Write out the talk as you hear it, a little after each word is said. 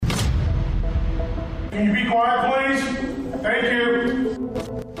Can you be quiet, please? Thank you.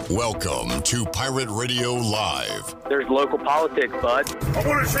 Welcome to Pirate Radio Live. There's local politics, bud. I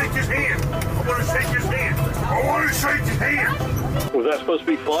want to shake his hand. I want to shake his hand. I want to shake his hand. Was that supposed to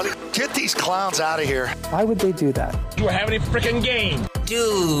be funny? Get these clowns out of here. Why would they do that? You were having a freaking game.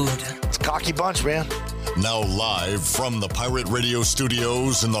 Dude. It's a cocky bunch, man. Now live from the Pirate Radio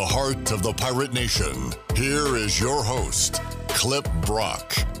studios in the heart of the Pirate Nation, here is your host, Clip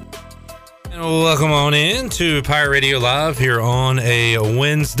Brock. And welcome on in to Pirate Radio Live here on a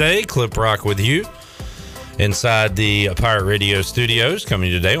Wednesday. Clip Brock with you inside the Pirate Radio studios,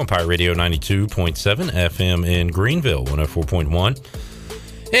 coming today on Pirate Radio 92.7 FM in Greenville,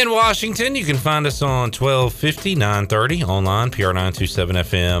 104.1 in Washington. You can find us on 1250, 930 online,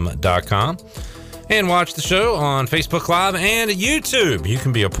 pr927fm.com, and watch the show on Facebook Live and YouTube. You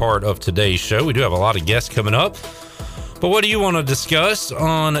can be a part of today's show. We do have a lot of guests coming up. But what do you want to discuss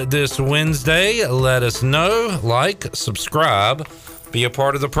on this Wednesday? Let us know. Like, subscribe, be a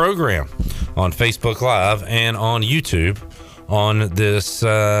part of the program on Facebook Live and on YouTube on this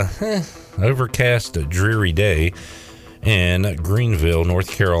overcast, dreary day in Greenville, North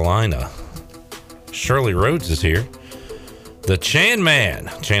Carolina. Shirley Rhodes is here. The Chan Man,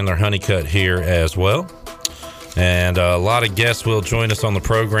 Chandler Honeycutt, here as well. And a lot of guests will join us on the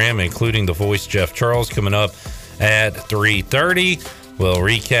program, including the voice Jeff Charles coming up at 3:30. We'll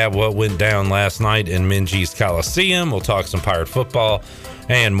recap what went down last night in Minges Coliseum. We'll talk some Pirate football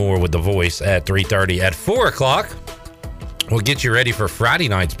and more with the voice at 3:30. At 4 o'clock, we'll get you ready for Friday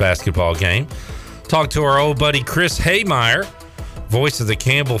night's basketball game. Talk to our old buddy Chris Haymeyer, voice of the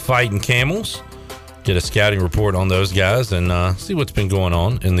Campbell Fighting Camels. Get a scouting report on those guys and see what's been going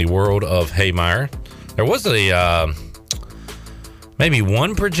on in the world of Haymeyer. There was a maybe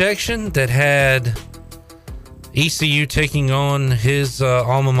one projection that had ECU taking on his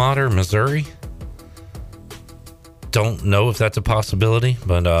alma mater, Missouri. Don't know if that's a possibility,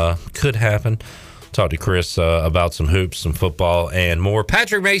 but could happen. Talk to Chris about some hoops, some football, and more.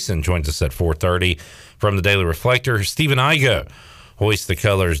 Patrick Mason joins us at 4:30 from the Daily Reflector. Stephen Igo,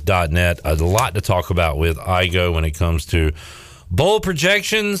 hoistthecolors.net. A lot to talk about with Igo when it comes to bowl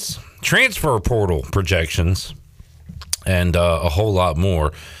projections, transfer portal projections, and a whole lot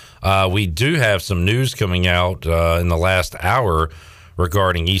more. We do have some news coming out in the last hour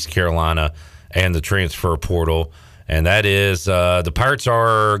regarding East Carolina and the transfer portal, and that is the Pirates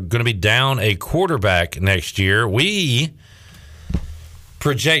are going to be down a quarterback next year. We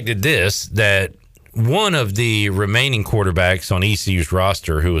projected that one of the remaining quarterbacks on ECU's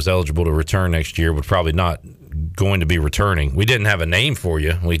roster who was eligible to return next year would probably not going to be returning. We didn't have a name for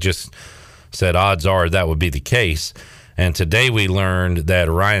you. We just said odds are that would be the case. And today we learned that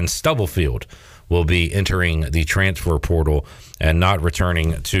Ryan Stubblefield will be entering the transfer portal and not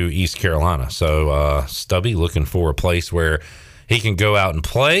returning to East Carolina. So Stubby looking for a place where he can go out and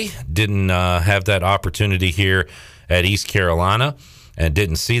play. Didn't have that opportunity here at East Carolina and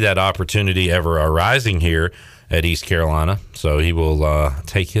didn't see that opportunity ever arising here at East Carolina. So he will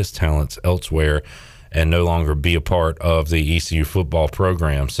take his talents elsewhere and no longer be a part of the ECU football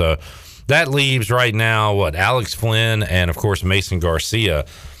program. So that leaves right now, Alex Flynn and, of course, Mason Garcia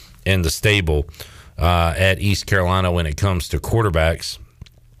in the stable at East Carolina when it comes to quarterbacks.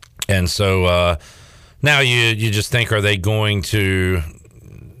 And so now you just think, are they going to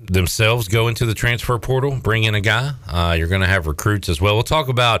themselves go into the transfer portal, bring in a guy? You're going to have recruits as well. We'll talk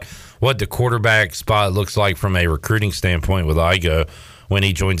about what the quarterback spot looks like from a recruiting standpoint with Igo when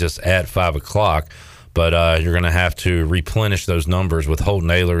he joins us at 5 o'clock. But you're going to have to replenish those numbers with Holton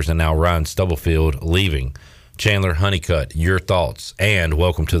Ahlers and now Ryan Stubblefield leaving. Chandler Honeycutt, your thoughts, and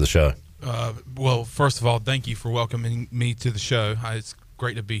welcome to the show. Well, first of all, thank you for welcoming me to the show. It's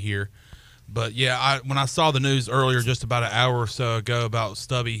great to be here. But, yeah, when I saw the news earlier, just about an hour or so ago, about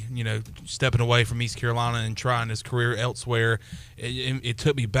Stubby, stepping away from East Carolina and trying his career elsewhere, it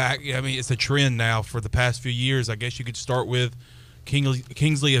took me back. I mean, it's a trend now for the past few years. I guess you could start with Kingsley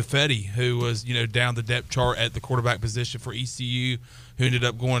Ifedi, who was, down the depth chart at the quarterback position for ECU, who ended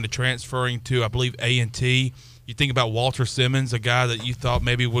up going to transferring to, I believe, A&T. You think about Walter Simmons, a guy that you thought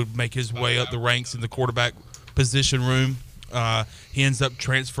maybe would make his way up the ranks in the quarterback position room. He ends up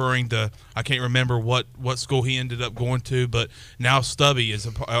transferring to, I can't remember what school he ended up going to, but now Stubby is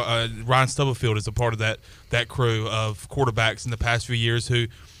Ryan Stubblefield is a part of that crew of quarterbacks in the past few years who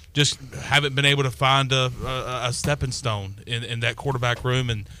just haven't been able to find a stepping stone in that quarterback room.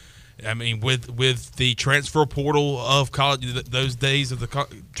 And I mean, with the transfer portal of college, those days of the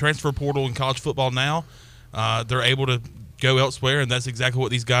transfer portal in college football now, they're able to go elsewhere, and that's exactly what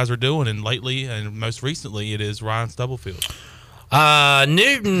these guys are doing. And lately, and most recently, it is Ryan Stubblefield.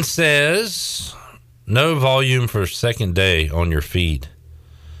 Newton says No volume for second day on your feed.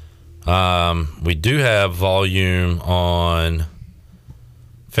 We do have volume on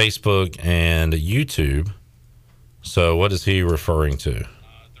Facebook and YouTube. So what is he referring to? They're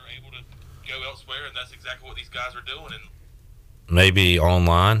able to go elsewhere, and that's exactly what these guys are doing. And maybe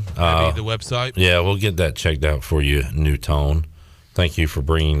online. maybe the website. Yeah, we'll get that checked out for you, New Tone. Thank you for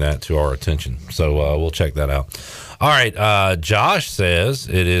bringing that to our attention. So we'll check that out. All right. Josh says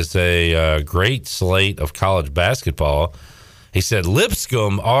it is a great slate of college basketball. He said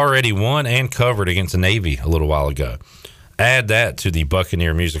Lipscomb already won and covered against the Navy a little while ago. Add that to the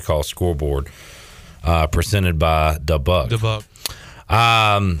Buccaneer Music Hall scoreboard presented by the Buck. The Buck.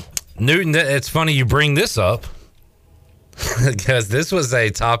 Newton, it's funny you bring this up because this was a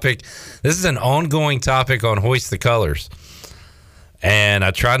topic. This is an ongoing topic on Hoist the Colors. And I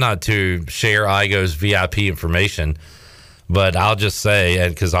try not to share Igo's VIP information, but I'll just say,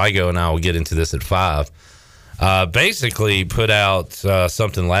 because Igo and I will get into this at 5, basically put out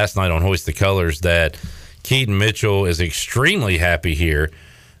something last night on Hoist the Colors that Keaton Mitchell is extremely happy here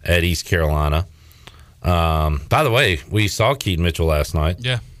at East Carolina. By the way, we saw Keaton Mitchell last night.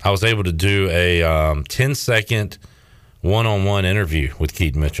 Yeah. I was able to do a 10-second one-on-one interview with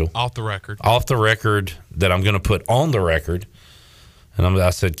Keaton Mitchell. Off the record. Off the record that I'm going to put on the record. And I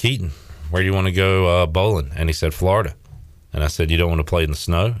said, Keaton, where do you want to go bowling? And he said, Florida. And I said, you don't want to play in the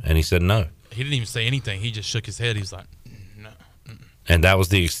snow? And he said, no. He didn't even say anything. He just shook his head. He was like, no. And that was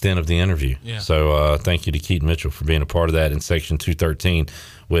the extent of the interview. Yeah. So thank you to Keaton Mitchell for being a part of that in Section 213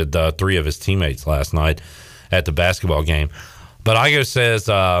 with 3 of his teammates last night at the basketball game. But Igo says,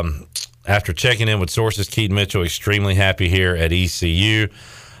 after checking in with sources, Keaton Mitchell extremely happy here at ECU.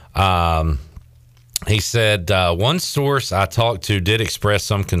 He said, one source I talked to did express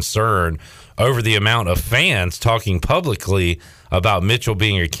some concern over the amount of fans talking publicly about Mitchell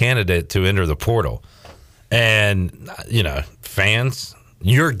being a candidate to enter the portal. And, fans,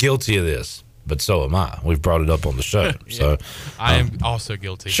 you're guilty of this, but so am I. We've brought it up on the show. Yeah. So I am also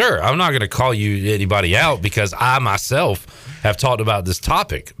guilty. Sure. I'm not going to call anybody out because I myself have talked about this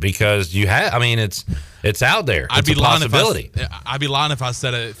topic because it's out there. It's a possibility. I'd be lying if I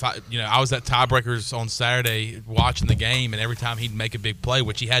said it. I was at Tiebreakers on Saturday watching the game, and every time he'd make a big play,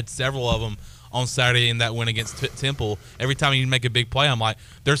 which he had several of them on Saturday in that win against Temple, every time he'd make a big play, I'm like,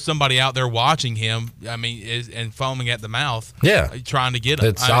 there's somebody out there watching him. And foaming at the mouth. Yeah, trying to get him.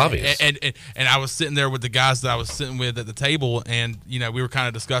 It's obvious. And I was sitting there with the guys that I was sitting with at the table, and we were kind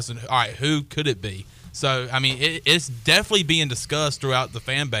of discussing, all right, who could it be? So, it's definitely being discussed throughout the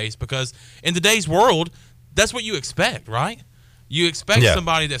fan base because in today's world, that's what you expect, right? You expect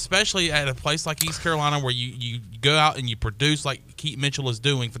somebody that, especially at a place like East Carolina where you go out and you produce like Keaton Mitchell is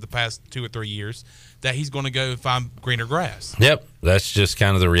doing for the past 2 or 3 years, that he's going to go and find greener grass. Yep, that's just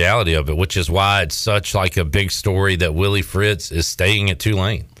kind of the reality of it, which is why it's such like a big story that Willie Fritz is staying at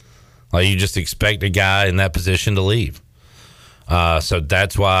Tulane. Like you just expect a guy in that position to leave. So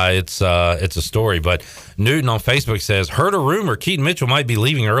that's why it's a story. But Newton on Facebook says, heard a rumor Keaton Mitchell might be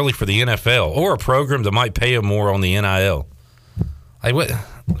leaving early for the NFL or a program that might pay him more on the NIL. Like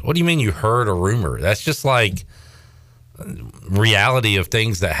what do you mean you heard a rumor? That's just like reality of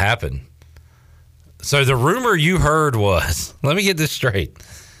things that happen. So the rumor you heard was, let me get this straight.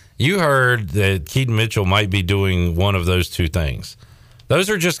 You heard that Keaton Mitchell might be doing one of those two things. Those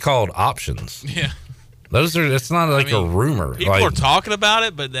are just called options. Yeah. It's not like a rumor. People are talking about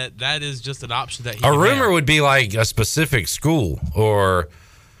it, but that is just an option that a rumor would be like a specific school, or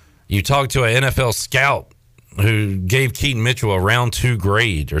you talk to an NFL scout who gave Keaton Mitchell a round 2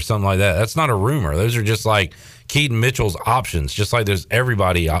 grade or something like that. That's not a rumor. Those are just like Keaton Mitchell's options. Just like there's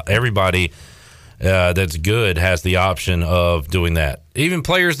everybody that's good has the option of doing that. Even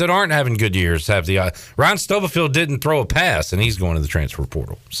players that aren't having good years have the Ryan Stubblefield didn't throw a pass, and he's going to the transfer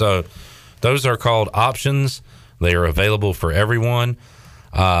portal. So those are called options. They are available for everyone.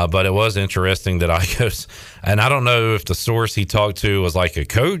 But it was interesting that and I don't know if the source he talked to was like a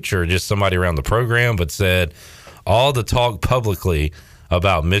coach or just somebody around the program, but said all the talk publicly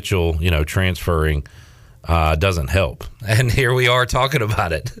about Mitchell, transferring doesn't help. And here we are talking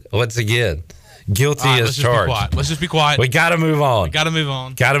about it once again. Guilty as charged. Let's just be quiet. We got to move on. Got to move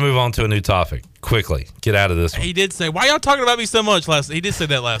on to a new topic. Quickly. Get out of this one. He did say, why y'all talking about me so much He did say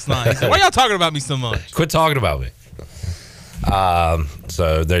that last night. He said, why y'all talking about me so much? Quit talking about me.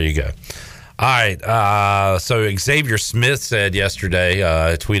 So there you go. All right. So Xavier Smith said yesterday,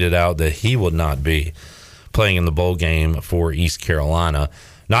 tweeted out that he would not be playing in the bowl game for East Carolina.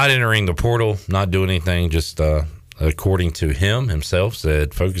 Not entering the portal, not doing anything, just according to himself,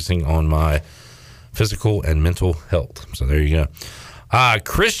 said focusing on my physical and mental health. So there you go.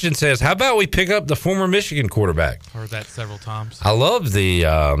 Christian says, how about we pick up the former Michigan quarterback? Heard that several times. I love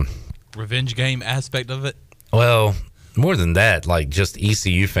the revenge game aspect of it. Well, more than that, like just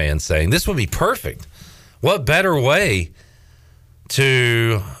ECU fans saying this would be perfect. What better way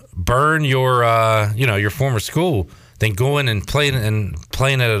to burn your your former school than going and playing at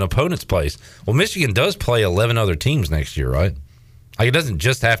an opponent's place? Well, Michigan does play 11 other teams next year, right? Like it doesn't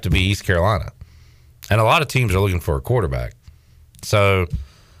just have to be East Carolina. And a lot of teams are looking for a quarterback. So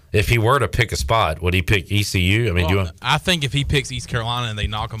if he were to pick a spot, would he pick ECU? I mean, I think if he picks East Carolina and they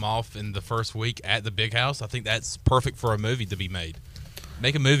knock him off in the first week at the Big House, I think that's perfect for a movie to be made.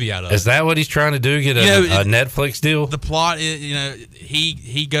 Make a movie out of it. Is that what he's trying to do? Get a Netflix deal? The plot is,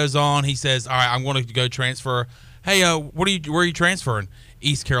 he goes on. He says, "All right, I'm going to go transfer. Hey, where are you transferring?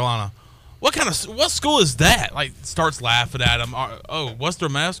 East Carolina. What school is that?" Like, starts laughing at him. Oh, what's their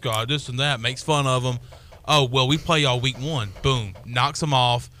mascot? This and that. Makes fun of him. Oh, well, we play y'all week 1. Boom, knocks him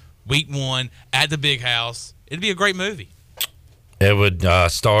off. Week 1 at the Big House. It'd be a great movie. It would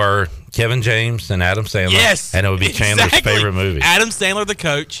star Kevin James and Adam Sandler. Yes, and it would be Chandler's favorite movie. Adam Sandler, the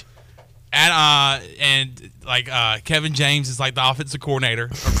coach, and Kevin James is like the offensive coordinator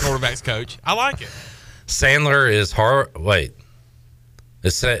or quarterback's coach. I like it. Sandler is hard. Wait,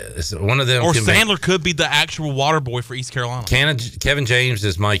 it's one of them. Or Sandler could be the actual water boy for East Carolina. Kevin James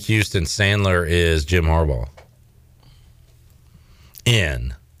is Mike Houston. Sandler is Jim Harbaugh.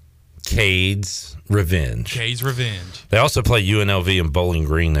 In Cade's Revenge. They also play UNLV and Bowling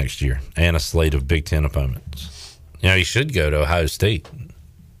Green next year, and a slate of Big Ten opponents. He should go to Ohio State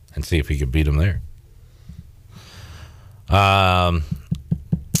and see if he could beat them there.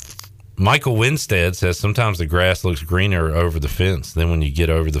 Michael Winstead says sometimes the grass looks greener over the fence. Then when you get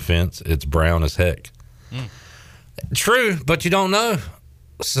over the fence, it's brown as heck. True, but you don't know.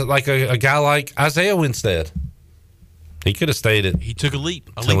 So like a guy like Isaiah Winstead, he could have stayed at. He took a leap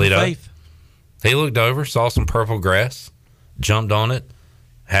of faith. He looked over, saw some purple grass, jumped on it,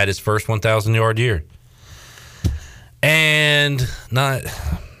 had his first 1,000-yard year. And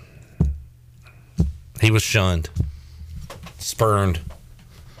he was shunned, spurned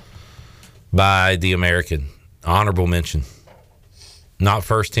by the American. Honorable mention. Not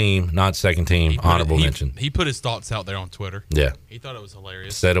first team, not second team, honorable mention. He put his thoughts out there on Twitter. Yeah. He thought it was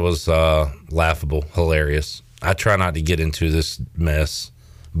hilarious. Said it was laughable, hilarious. I try not to get into this mess,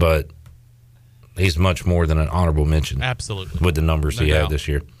 but he's much more than an honorable mention. Absolutely. With the numbers he had this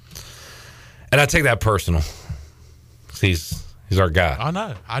year. And I take that personal. He's our guy. I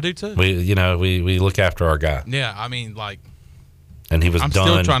know. I do too. We look after our guy. Yeah, I mean, like. And I'm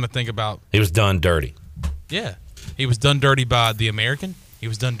still trying to think about. He was done dirty. Yeah. He was done dirty by the American. He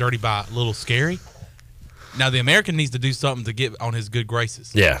was done dirty by Little Scary. Now, the American needs to do something to get on his good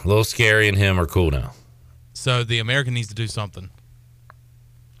graces. Yeah, Little Scary and him are cool now. So the American needs to do something.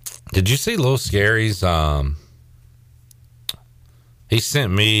 Did you see Little Scary's? He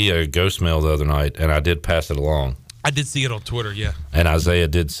sent me a ghost mail the other night, and I did pass it along. I did see it on Twitter, yeah. And Isaiah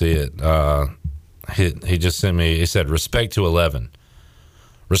did see it. He just sent me. He said, "Respect to 11.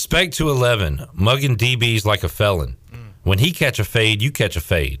 Respect to 11. Mugging DBs like a felon. When he catch a fade, you catch a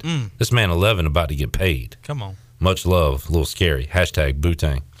fade. This man 11 about to get paid. Come on. Much love, Little Scary. Hashtag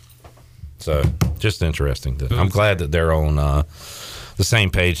Bootang." So just interesting. I'm glad that they're on the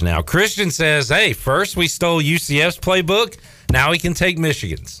same page now. Christian says, "Hey, first we stole UCF's playbook. Now we can take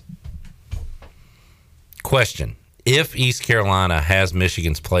Michigan's." Question: if East Carolina has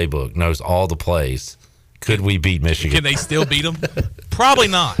Michigan's playbook, knows all the plays, could we beat Michigan? Can they still beat them? Probably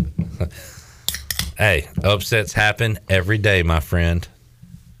not. Hey, upsets happen every day, my friend.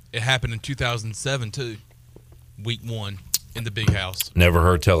 It happened in 2007, too. Week 1 in the Big House. Never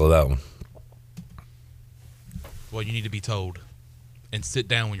heard tell of that one. Well, you need to be told. And sit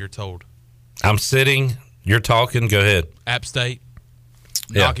down when you're told. I'm sitting. You're talking. Go ahead. App State.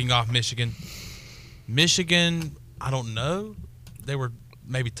 Knocking off Michigan. Michigan, I don't know. They were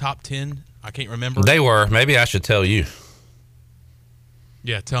maybe top 10. I can't remember. They were. Maybe I should tell you.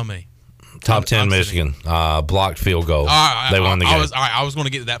 Yeah, tell me. Top 10 Michigan. Blocked field goal. They won the game. I was going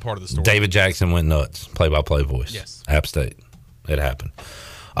to get to that part of the story. David Jackson went nuts. Play-by-play voice. Yes. App State. It happened.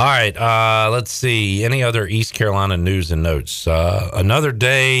 All right. Let's see. Any other East Carolina news and notes? Another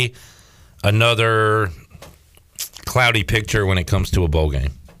day, another cloudy picture when it comes to a bowl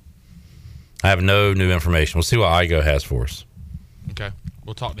game. I have no new information. We'll see what Igo has for us. Okay.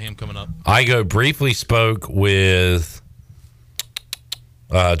 We'll talk to him coming up. Igo briefly spoke with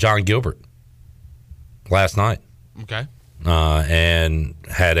John Gilbert last night. Okay. And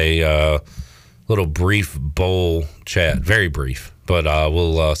had a little brief bowl chat. Very brief. But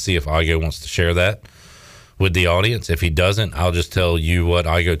we'll see if Igo wants to share that with the audience. If he doesn't, I'll just tell you what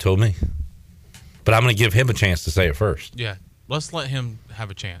Igo told me. But I'm going to give him a chance to say it first. Yeah, let's let him have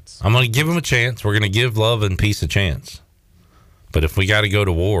a chance. I'm going to give him a chance. We're going to give Love and Peace a chance. But if we got to go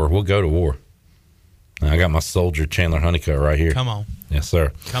to war, we'll go to war. I got my soldier, Chandler Honeycutt, right here. Come on. Yes,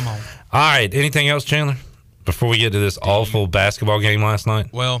 sir. Come on. All right. Anything else, Chandler, before we get to this awful basketball game last night?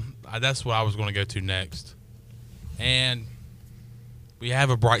 Well, that's what I was going to go to next. And we have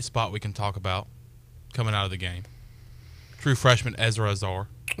a bright spot we can talk about coming out of the game. True freshman Ezra Azar.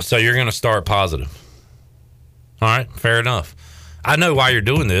 So you're going to start positive. All right. Fair enough. I know why you're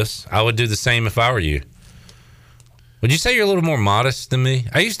doing this. I would do the same if I were you. Would you say you're a little more modest than me?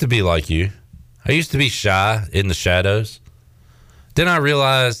 I used to be like you. I used to be shy in the shadows. Then I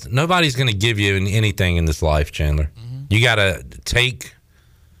realized nobody's going to give you anything in this life, Chandler. Mm-hmm. You got to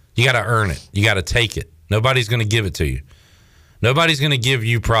earn it. You got to take it. Nobody's going to give it to you. Nobody's going to give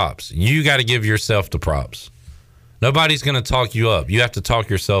you props. You got to give yourself the props. Nobody's going to talk you up. You have to talk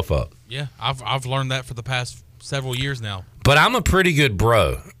yourself up. Yeah, I've learned that for the past several years now. But I'm a pretty good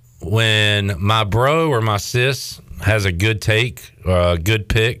bro. When my bro or my sis has a good take or a good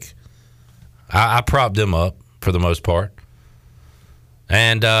pick, I prop them up for the most part.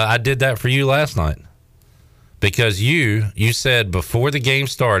 And I did that for you last night. Because you said before the game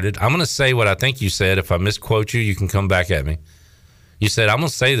started, I'm going to say what I think you said. If I misquote you, you can come back at me. You said, I'm going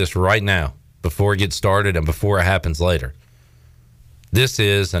to say this right now before it gets started and before it happens later. This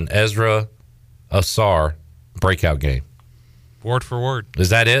is an Ezra Ausar breakout game. Word for word. Is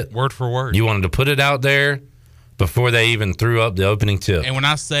that it? Word for word. You wanted to put it out there before they even threw up the opening tip. And when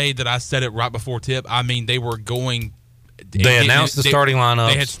I say that I said it right before tip, I mean they were going. They announced the starting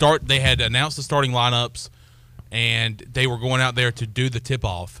lineups. They had announced the starting lineups, and they were going out there to do the tip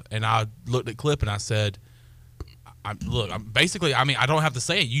off. And I looked at Clip and I said, I don't have to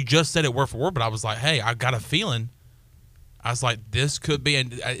say it. You just said it word for word, but I was like, hey, I got a feeling. I was like, this could be,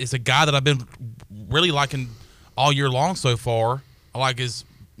 and it's a guy that I've been really liking all year long so far. I like his,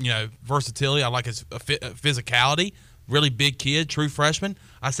 versatility. I like his physicality. Really big kid, true freshman.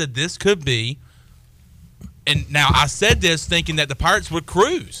 I said this could be, and now I said this thinking that the Pirates would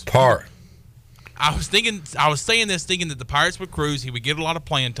cruise. I was saying this thinking that the Pirates would cruise. He would get a lot of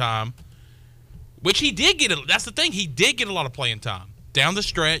playing time, which he did get. That's the thing. He did get a lot of playing time down the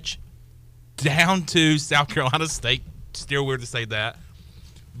stretch, down to South Carolina State. Still weird to say that.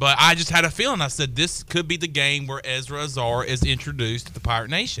 But I just had a feeling. I said this could be the game where Ezra Azar is introduced to the Pirate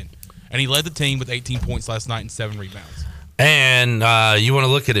Nation. And he led the team with 18 points last night and 7 rebounds. And you want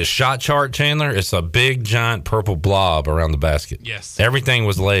to look at his shot chart, Chandler? It's a big, giant purple blob around the basket. Yes. Everything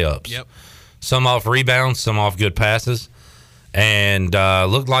was layups. Yep. Some off rebounds, some off good passes. And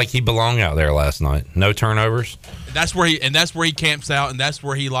looked like he belonged out there last night. No turnovers. That's where he camps out, and that's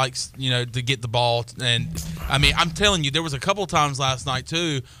where he likes, to get the ball. And I mean, I'm telling you, there was a couple of times last night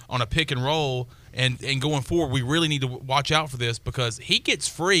too on a pick and roll, and going forward, we really need to watch out for this because he gets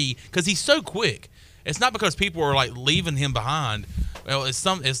free because he's so quick. It's not because people are like leaving him behind. Well,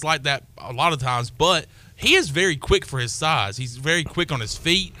 it's like that a lot of times, but he is very quick for his size. He's very quick on his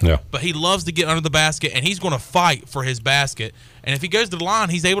feet. Yeah. But he loves to get under the basket, and he's going to fight for his basket. And if he goes to the line,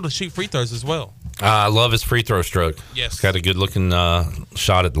 he's able to shoot free throws as well. I love his free throw stroke. Yes. He's got a good-looking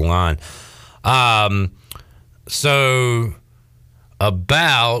shot at the line. So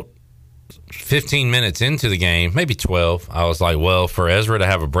about 15 minutes into the game, maybe 12, I was like, well, for Ezra to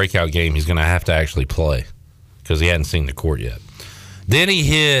have a breakout game, he's going to have to actually play because he hadn't seen the court yet. Then he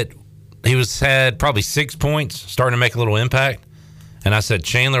had probably 6 points, starting to make a little impact. And I said,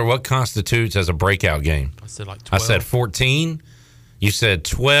 Chandler, what constitutes as a breakout game? I said like 12. I said 14. You said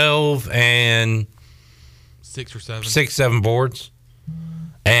 12 and 6 or 7. 6, 7 boards.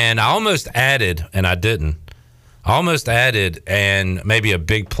 And I almost added, and I didn't. I almost added and maybe a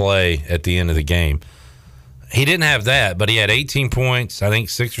big play at the end of the game. He didn't have that, but he had 18 points, I think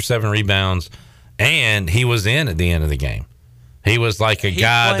 6 or 7 rebounds, and he was in at the end of the game. He was like a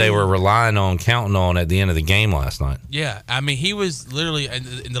guy they were relying on, counting on at the end of the game last night. Yeah, I mean, he was literally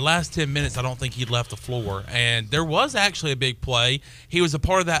in the last 10 minutes, I don't think he'd left the floor. And there was actually a big play. He was a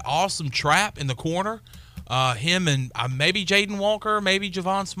part of that awesome trap in the corner. Him and maybe Jaden Walker, maybe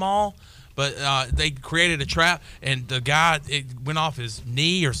Javon Small. But they created a trap, and the guy, it went off his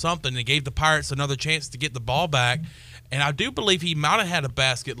knee or something and gave the Pirates another chance to get the ball back. And I do believe he might have had a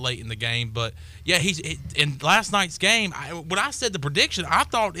basket late in the game. But, yeah, in last night's game, when I said the prediction, I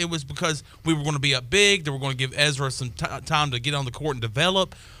thought it was because we were going to be up big. They were going to give Ezra some time to get on the court and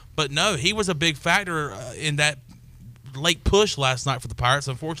develop. But, no, he was a big factor in that late push last night for the Pirates.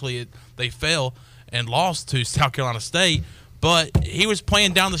 Unfortunately, they fell and lost to South Carolina State. but he was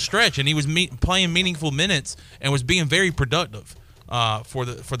playing down the stretch, and he was playing meaningful minutes and was being very productive for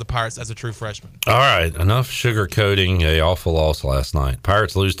the Pirates as a true freshman. All right, enough sugarcoating a awful loss last night.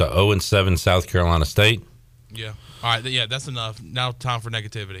 Pirates lose to 0-7 South Carolina State. Yeah. All right, yeah, that's enough. Now time for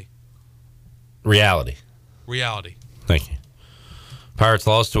negativity. Reality. Thank you. Pirates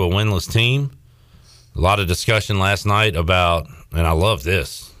lost to a winless team. A lot of discussion last night about, and I love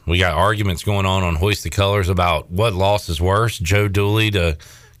this, we got arguments going on Hoist the Colors about what loss is worse, Joe Dooley to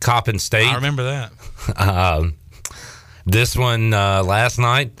Coppin State. I remember that. This one last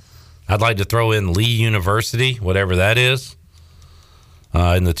night, I'd like to throw in Lee University, whatever that is.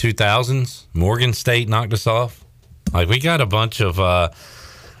 In the 2000s, Morgan State knocked us off. Like, we got a bunch of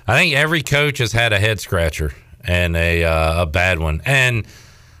I think every coach has had a head scratcher and a bad one. And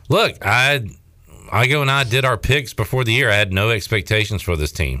look, Igo and I did our picks before the year. I had no expectations for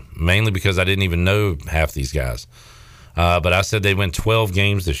this team, mainly because I didn't even know half these guys. But I said they'd win 12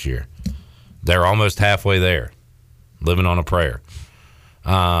 games this year. They're almost halfway there, living on a prayer.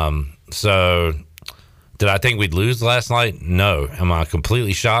 So did I think we'd lose last night? No. Am I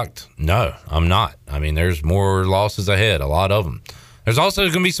completely shocked? No, I'm not. I mean, there's more losses ahead, a lot of them. There's also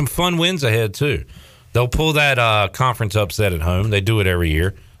going to be some fun wins ahead, too. They'll pull that conference upset at home. They do it every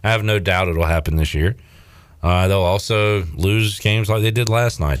year. I have no doubt it'll happen this year. They'll also lose games like they did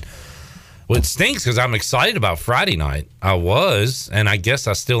last night. What stinks because I'm excited about Friday night. I was, and I guess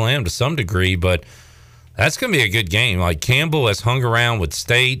I still am to some degree, but that's going to be a good game. Like, Campbell has hung around with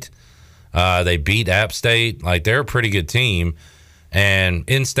State. They beat App State. Like, they're a pretty good team. And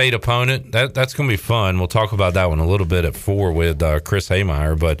in-state opponent, that's going to be fun. We'll talk about that one a little bit at 4 with Chris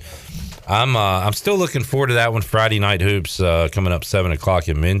Haymeyer. But I'm still looking forward to that one. Friday night hoops coming up 7 o'clock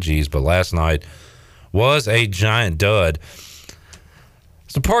in Minges. But last night was a giant dud.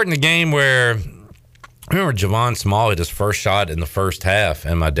 It's the part in the game where I remember Javon Small hit his first shot in the first half,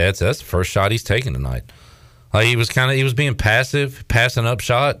 and my dad said that's the first shot he's taken tonight. Like, he was being passive, passing up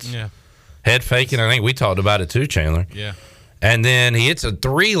shots, head faking. I think we talked about it too, Chandler. Yeah. And then he hits a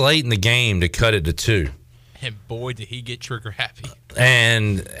 3 late in the game to cut it to 2. And boy, did he get trigger happy.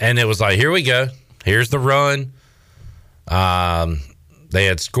 And it was like, here we go. Here's the run. They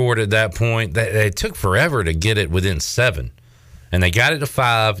had scored at that point. They took forever to get it within 7. And they got it to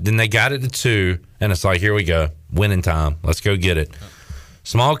 5. Then they got it to 2. And it's like, here we go. Winning time. Let's go get it.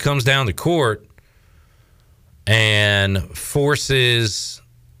 Small comes down the court and forces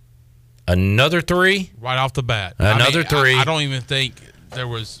another 3 right off the bat. Another 3. I don't even think there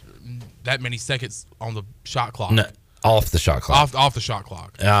was that many seconds on the shot clock. No, off the shot clock. Off the shot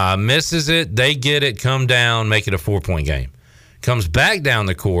clock. Misses it. They get it. Come down. Make it a 4-point game. Comes back down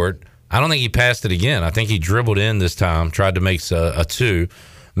the court. I don't think he passed it again. I think he dribbled in this time. Tried to make a 2.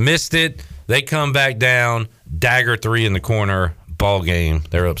 Missed it. They come back down. Dagger 3 in the corner. Ball game.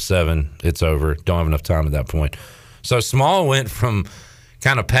 They're up 7. It's over. Don't have enough time at that point. So Small went from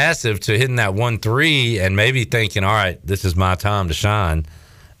kind of passive to hitting that 1-3 and maybe thinking, all right, this is my time to shine,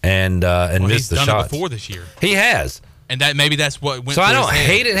 and miss the shot. He's done it before this year. He has, and that's what went. So I don't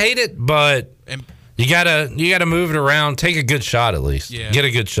hate it, but you gotta move it around. Take a good shot at least. Yeah. Get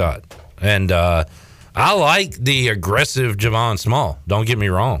a good shot, and I like the aggressive Javon Small. Don't get me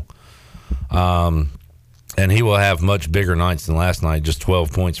wrong, and he will have much bigger nights than last night. Just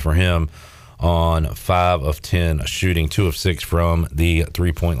 12 points for him on 5 of 10 shooting, 2 of 6 from the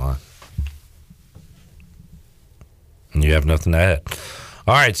 3-point line. And you have nothing to add.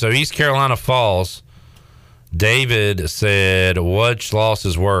 All right, so East Carolina Falls. David said, which loss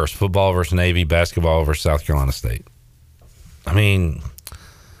is worse, football versus Navy, basketball versus South Carolina State? I mean,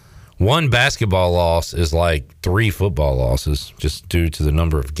 one basketball loss is like 3 football losses just due to the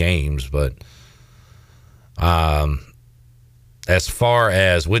number of games, but as far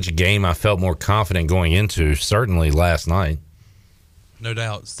as which game I felt more confident going into, certainly last night. No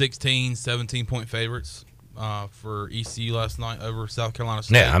doubt. 16, 17-point favorites for ECU last night over South Carolina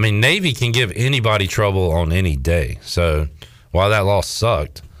State. Yeah, I mean, Navy can give anybody trouble on any day. So while that loss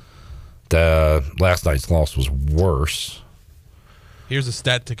sucked, the last night's loss was worse. Here's a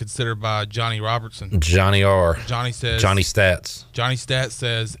stat to consider by Johnny Robertson. Johnny R. Johnny Stats. Johnny Stats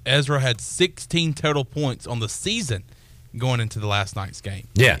says Ezra had 16 total points on the season going into the last night's game.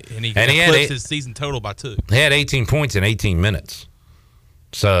 Yeah. And he eclipsed his season total by 2. He had 18 points in 18 minutes.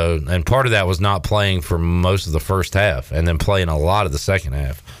 So, and part of that was not playing for most of the first half and then playing a lot of the second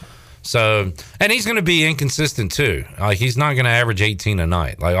half. So, and he's going to be inconsistent too. Like, he's not going to average 18 a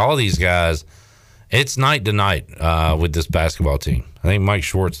night. Like, all these guys, it's night to night with this basketball team. I think Mike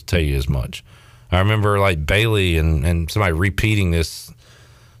Schwartz will tell you as much. I remember, like, Bailey and somebody repeating this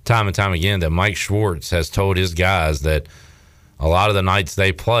time and time again, that Mike Schwartz has told his guys that a lot of the nights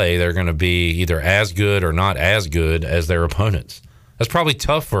they play, they're going to be either as good or not as good as their opponents. That's probably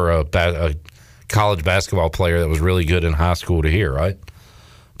tough for a college basketball player that was really good in high school to hear, right?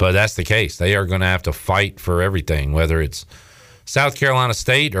 But that's the case. They are going to have to fight for everything, whether it's South Carolina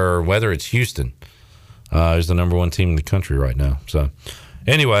State or whether it's Houston. Who's the number one team in the country right now. So,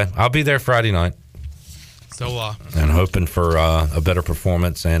 anyway, I'll be there Friday night. So, and hoping for a better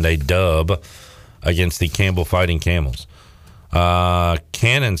performance and a dub against the Campbell Fighting Camels.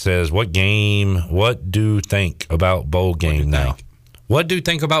 Cannon says, what do you think about bowl game now? What do you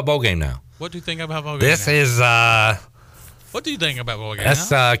think about bowl game now? What do you think about bowl game This now? is What do you think about bowl game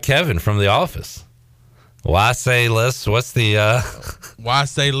that's now? Kevin from The Office. Why say less? What's the Why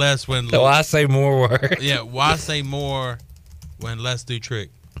say less when why say more word? Yeah, why say more when less do trick?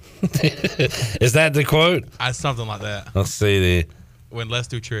 Is that the quote? Something like that. Let's see when less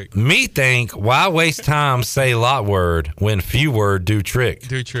do trick. Me think, why waste time say lot word when few word do trick?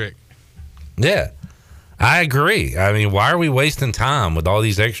 Do trick. Yeah, I agree. I mean, why are we wasting time with all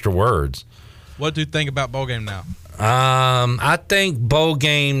these extra words? What do you think about bowl game now? I think bowl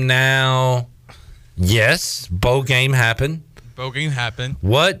game now. Yes, bowl game happened. Bowl game happened.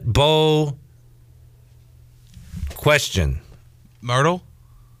 What bowl? Question. Myrtle?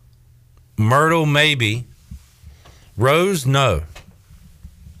 Myrtle, maybe. Rose, no.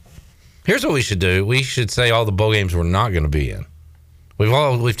 Here's what we should do. We should say all the bowl games we're not going to be in.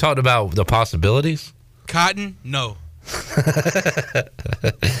 We've talked about the possibilities. Cotton, no.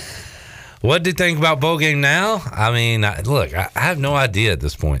 What do you think about bowl game now? I mean, look, I have no idea at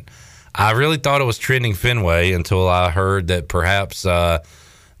this point. I really thought it was trending Fenway until I heard that perhaps they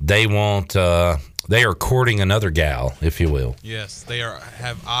are courting another gal, if you will. Yes, they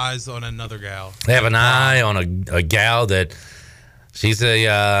have eyes on another gal. They have an eye on a gal that she's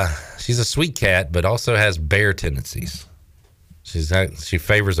a sweet cat, but also has bear tendencies. She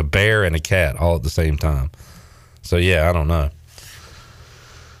favors a bear and a cat all at the same time. So yeah, I don't know.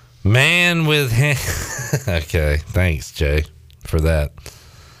 Man with okay, thanks Jay for that.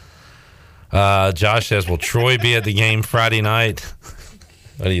 Josh says, will Troy be at the game Friday night?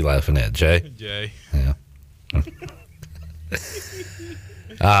 What are you laughing at, Jay? Jay. Yeah.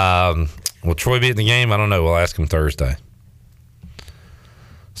 Will Troy be at the game? I don't know. We'll ask him Thursday.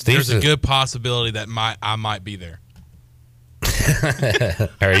 There's a good possibility that I might be there.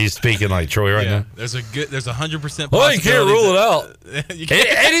 Are you speaking like Troy right now? There's 100% possibility. Well, you can't rule it out.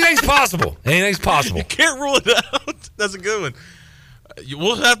 Anything's possible. Anything's possible. You can't rule it out. That's a good one.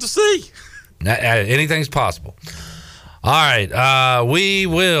 We'll have to see. Anything's possible. All right. We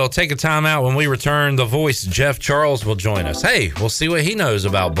will take a timeout. When we return, the voice, Jeff Charles, will join us. Hey, we'll see what he knows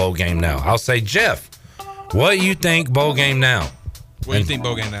about bowl game now. I'll say, Jeff, what do you think bowl game now? What do you think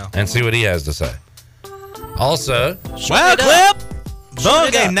bowl game now? And see what he has to say. Also, well, Clip, bowl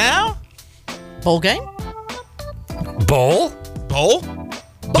game now? Bowl game? Bowl? Bowl?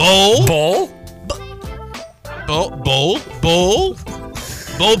 Bowl? Bowl? Bowl? Bowl?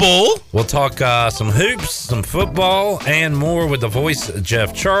 Bowl? We'll talk some hoops, some football, and more with the voice,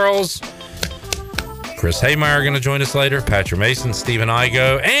 Jeff Charles. Chris Haymeyer are going to join us later. Patrick Mason, Stephen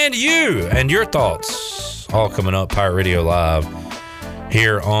Igo, and you and your thoughts. All coming up, Pirate Radio Live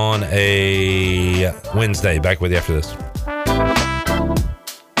here on a Wednesday. Back with you after this.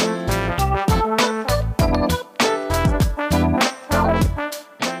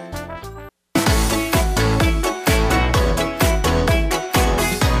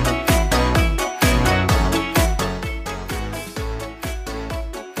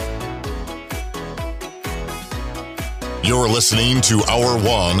 You're listening to Hour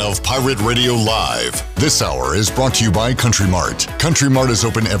 1 of Pirate Radio Live. This hour is brought to you by Country Mart. Country Mart is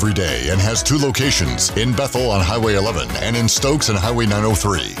open every day and has 2 locations, in Bethel on Highway 11 and in Stokes on Highway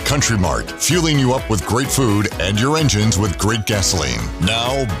 903. Country Mart, fueling you up with great food and your engines with great gasoline.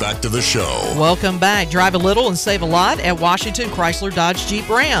 Now, back to the show. Welcome back. Drive a little and save a lot at Washington Chrysler Dodge Jeep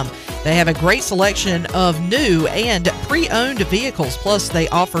Ram. They have a great selection of new and pre-owned vehicles. Plus, they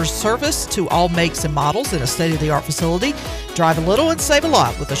offer service to all makes and models in a state-of-the-art facility. Drive a little and save a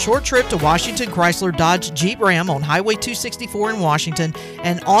lot with a short trip to Washington Chrysler Dodge Jeep Ram on Highway 264 in Washington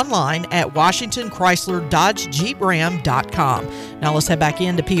and online at WashingtonChryslerDodgeJeepRam.com. Now let's head back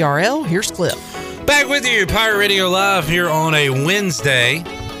into PRL. Here's Cliff. Back with you, Pirate Radio Live here on a Wednesday.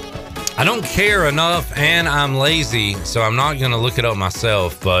 I don't care enough and I'm lazy, so I'm not going to look it up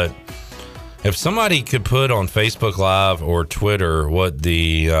myself, but if somebody could put on Facebook Live or Twitter what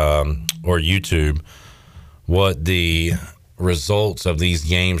the or YouTube what the results of these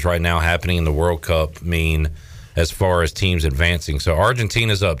games right now happening in the World Cup mean as far as teams advancing. So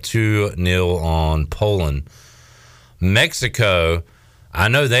Argentina's up 2-0 on Poland. Mexico, I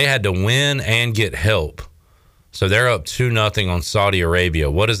know they had to win and get help. So they're up 2-0 on Saudi Arabia.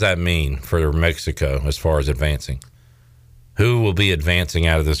 What does that mean for Mexico as far as advancing? Who will be advancing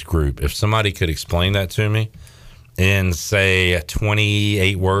out of this group? If somebody could explain that to me in, say,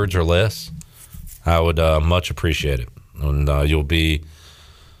 28 words or less, I would much appreciate it. And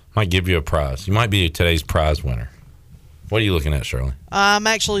might give you a prize. You might be today's prize winner. What are you looking at, Shirley? I'm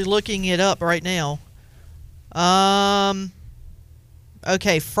actually looking it up right now.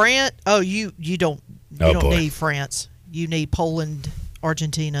 Okay, France. Oh, you don't need France. You need Poland,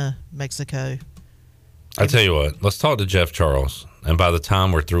 Argentina, Mexico. I tell you what, let's talk to Jeff Charles, and by the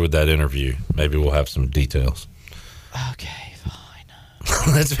time we're through with that interview, maybe we'll have some details. Okay,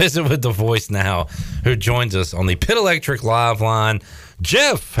 fine. Let's visit with the voice now, who joins us on the Pit Electric Live line.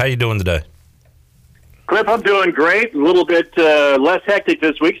 Jeff, how you doing today? Cliff, I'm doing great. A little bit less hectic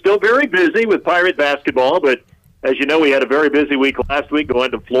this week. Still very busy with Pirate basketball, but as you know, we had a very busy week last week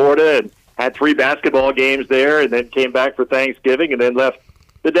going to Florida and had 3 basketball games there, and then came back for Thanksgiving, and then left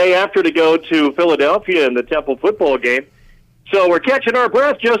the day after to go to Philadelphia in the Temple football game. So we're catching our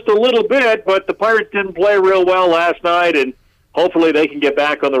breath just a little bit, but the Pirates didn't play real well last night, and hopefully they can get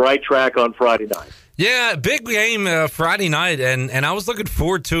back on the right track on Friday night. Yeah, big game Friday night, and I was looking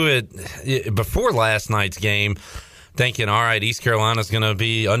forward to it before last night's game, thinking, all right, East Carolina's going to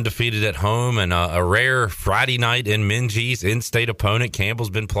be undefeated at home, and a rare Friday night in Minges, in-state opponent. Campbell's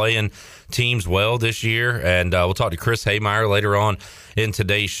been playing teams well this year, and we'll talk to Chris Haymeyer later on in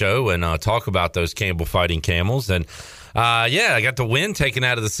today's show and talk about those Campbell Fighting Camels. And I got the win taken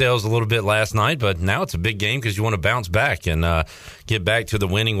out of the sails a little bit last night, but now it's a big game because you want to bounce back and get back to the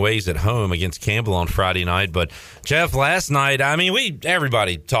winning ways at home against Campbell on Friday night. But Jeff, last night, I mean,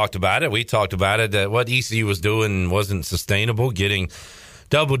 everybody talked about it. We talked about it, that what ECU was doing wasn't sustainable, getting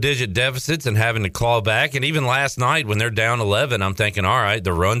double-digit deficits and having to claw back. And even last night when they're down 11, I'm thinking, all right,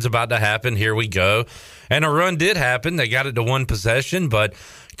 the run's about to happen. Here we go. And a run did happen. They got it to 1 possession, but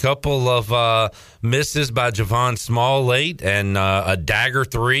a couple of misses by Javon Small late and a dagger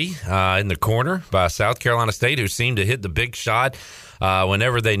 3 in the corner by South Carolina State, who seemed to hit the big shot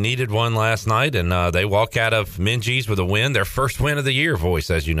whenever they needed one last night. And they walk out of Minges with a win, their first win of the year, Voice,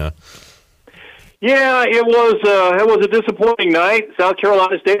 as you know. Yeah, it was a disappointing night. South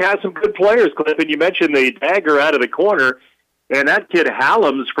Carolina State has some good players, Cliff, and you mentioned the dagger out of the corner, and that kid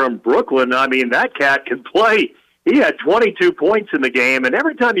Hallams from Brooklyn, I mean, that cat can play. He had 22 points in the game, and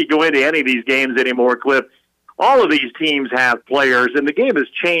every time you go into any of these games anymore, Cliff, all of these teams have players, and the game has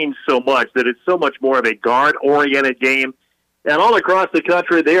changed so much that it's so much more of a guard-oriented game. And all across the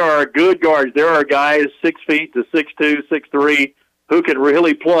country, there are good guards. There are guys 6 feet to 6'2", 6'3", who can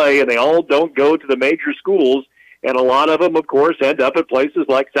really play, and they all don't go to the major schools, and a lot of them, of course, end up at places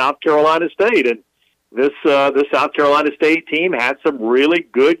like South Carolina State. And this South Carolina State team had some really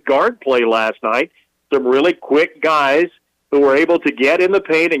good guard play last night, some really quick guys who were able to get in the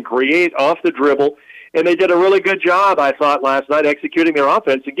paint and create off the dribble, and they did a really good job, I thought, last night executing their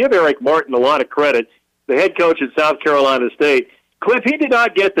offense. And give Eric Martin a lot of credit, the head coach at South Carolina State. Cliff, he did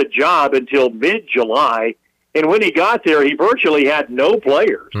not get the job until mid-July, and when he got there, he virtually had no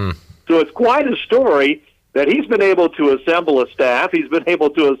players. So it's quite a story that he's been able to assemble a staff. He's been able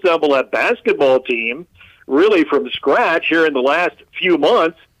to assemble a basketball team really from scratch here in the last few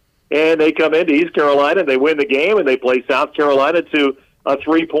months. And they come into East Carolina, they win the game, and they play South Carolina to a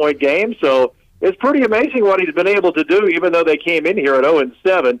 3-point game. So it's pretty amazing what he's been able to do, even though they came in here at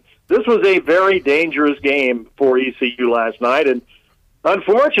 0-7. This was a very dangerous game for ECU last night, and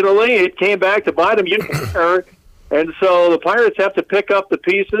unfortunately, it came back to bite them. And so the Pirates have to pick up the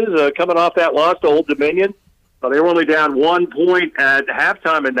pieces coming off that loss to Old Dominion. They were only down 1 point at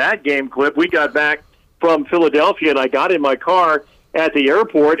halftime in that game, Clip. We got back from Philadelphia, and I got in my car at the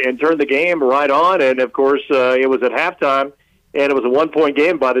airport and turned the game right on. And, of course, it was at halftime, and it was a 1-point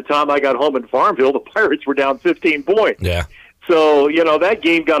game. By the time I got home in Farmville, the Pirates were down 15 points. Yeah. So, that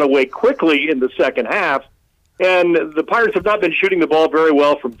game got away quickly in the second half. And the Pirates have not been shooting the ball very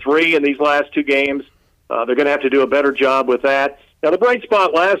well from 3 in these last 2 games. They're going to have to do a better job with that. Now, the bright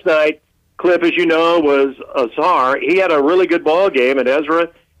spot last night, Cliff, as you know, was Azar. He had a really good ball game, and Ezra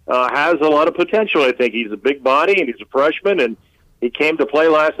has a lot of potential, I think. He's a big body, and he's a freshman, and he came to play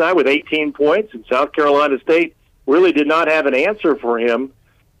last night with 18 points, and South Carolina State really did not have an answer for him.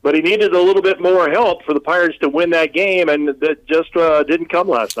 But he needed a little bit more help for the Pirates to win that game, and that just didn't come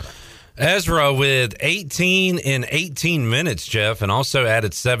last night. Ezra with 18 in 18 minutes, Jeff, and also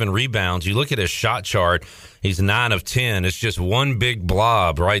added 7 rebounds. You look at his shot chart, he's 9 of 10. It's just one big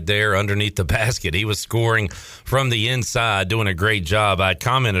blob right there underneath the basket. He was scoring from the inside, doing a great job. I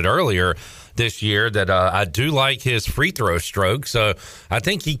commented earlier, this year that I do like his free throw stroke. So I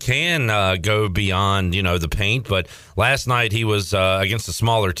think he can go beyond, the paint. But last night he was against a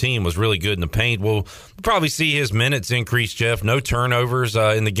smaller team, was really good in the paint. We'll probably see his minutes increase, Jeff. No turnovers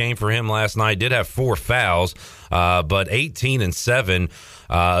in the game for him last night. Did have 4 fouls, but 18 and 7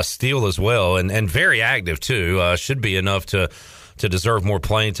 steal as well, and very active too. Should be enough to deserve more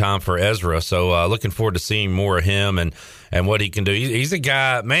playing time for Ezra. So looking forward to seeing more of him and what he can do. He's a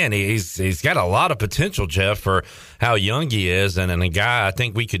guy, man, he's got a lot of potential, Jeff, for how young he is, and a guy I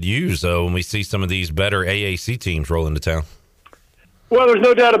think we could use when we see some of these better AAC teams roll into town. Well, there's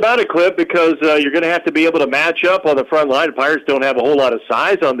no doubt about it, Cliff, because you're going to have to be able to match up on the front line. The Pirates don't have a whole lot of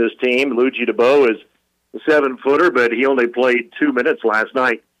size on this team. Luigi DeBow is a 7-footer, but he only played 2 minutes last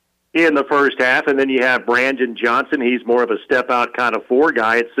night in the first half. And then you have Brandon Johnson. He's more of a step-out kind of 4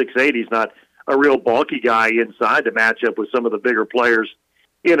 guy at 6'8". He's not a real bulky guy inside to match up with some of the bigger players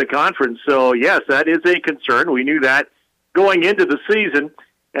in the conference. So, yes, that is a concern. We knew that going into the season.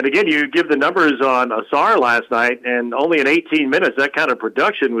 And, again, you give the numbers on Asar last night, and only in 18 minutes, that kind of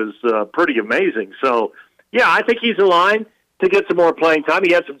production was pretty amazing. So, yeah, I think he's in line to get some more playing time.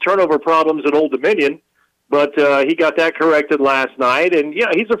 He had some turnover problems at Old Dominion, but he got that corrected last night. And, yeah,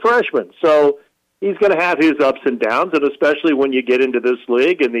 he's a freshman, so he's going to have his ups and downs, and especially when you get into this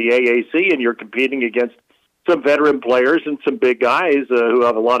league in the AAC and you're competing against some veteran players and some big guys who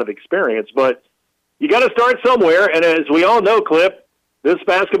have a lot of experience. But you got to start somewhere, and as we all know, Clip, this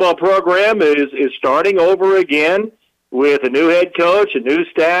basketball program is starting over again with a new head coach, a new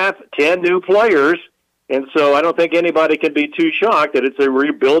staff, 10 new players. And so I don't think anybody can be too shocked that it's a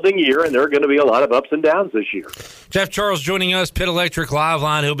rebuilding year, and there are going to be a lot of ups and downs this year. Jeff Charles joining us, Pit Electric Live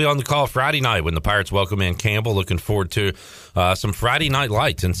Line. He'll be on the call Friday night when the Pirates welcome in Campbell. Looking forward to some Friday night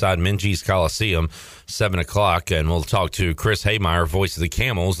lights inside Minges Coliseum, 7 o'clock. And we'll talk to Chris Haymeyer, voice of the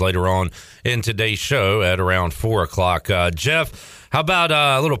Camels, later on in today's show at around 4 o'clock. Jeff, how about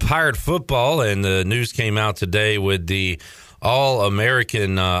a little Pirate football? And the news came out today with the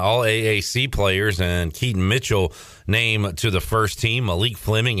All-American, All-AAC players, and Keaton Mitchell named to the first team. Malik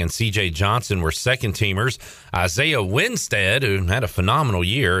Fleming and C.J. Johnson were second-teamers. Isaiah Winstead, who had a phenomenal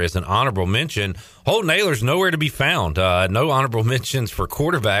year, is an honorable mention. Holton Ahlers nowhere to be found. No honorable mentions for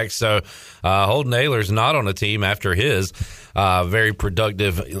quarterbacks, so Holton Ahlers not on the team after his very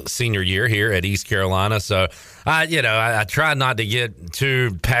productive senior year here at East Carolina. So, I try not to get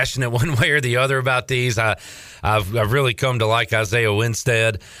too passionate one way or the other about these. I've really come to like Isaiah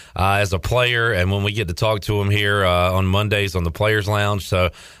Winstead as a player, and when we get to talk to him here on Mondays on the Players Lounge, so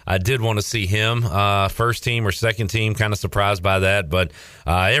I did want to see him first team or second team. Kind of surprised by that, but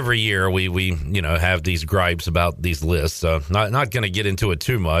every year we have these gripes about these lists, so not going to get into it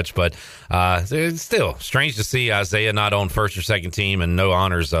too much, but it's still strange to see Isaiah not on first or second team and no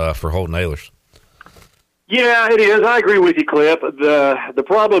honors for Holton Ahlers. Yeah, it is. I agree with you, Clip. The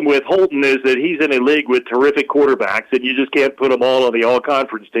problem with Holton is that he's in a league with terrific quarterbacks, and you just can't put them all on the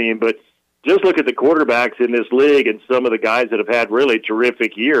all-conference team. But just look at the quarterbacks in this league and some of the guys that have had really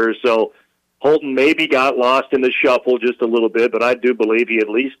terrific years. So Holton maybe got lost in the shuffle just a little bit, but I do believe he at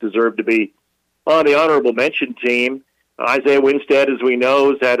least deserved to be on the honorable mention team. Isaiah Winstead, as we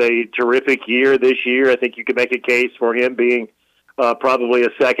know, has had a terrific year this year. I think you could make a case for him being probably a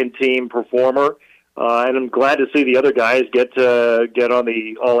second-team performer. And I'm glad to see the other guys get on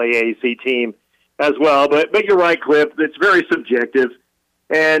the All-AAC team as well. But you're right, Cliff. It's very subjective.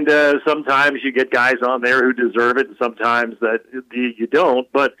 And sometimes you get guys on there who deserve it, and sometimes that you don't.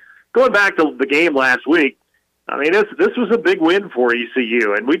 But going back to the game last week, I mean, this was a big win for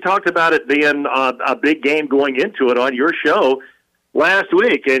ECU. And we talked about it being a big game going into it on your show last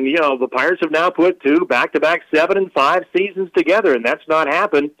week. And, the Pirates have now put 2 back-to-back 7-5 seasons together, and that's not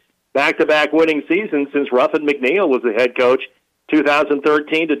happened back-to-back winning seasons since Ruffin McNeil was the head coach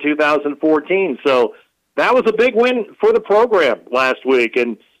 2013 to 2014. So that was a big win for the program last week.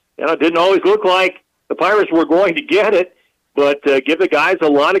 And it didn't always look like the Pirates were going to get it, but give the guys a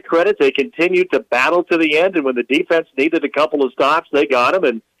lot of credit. They continued to battle to the end, and when the defense needed a couple of stops, they got them.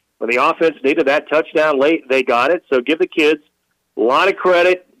 And when the offense needed that touchdown late, they got it. So give the kids a lot of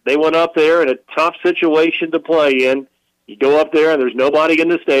credit. They went up there in a tough situation to play in. You go up there, and there's nobody in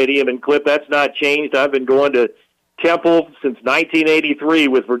the stadium. And, Clip, that's not changed. I've been going to Temple since 1983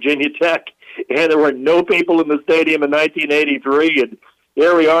 with Virginia Tech, and there were no people in the stadium in 1983. And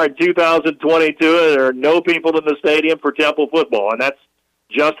here we are in 2022, and there are no people in the stadium for Temple football. And that's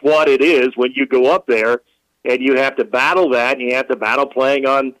just what it is when you go up there, and you have to battle that, and you have to battle playing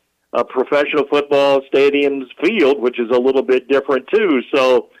on a professional football stadium's field, which is a little bit different too.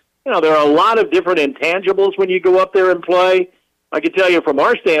 So, there are a lot of different intangibles when you go up there and play, I can tell you from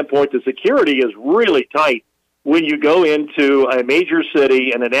our standpoint, the security is really tight when you go into a major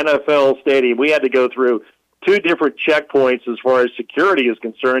city and an NFL stadium. We had to go through 2 different checkpoints as far as security is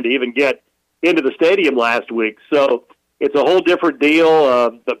concerned to even get into the stadium last week. So it's a whole different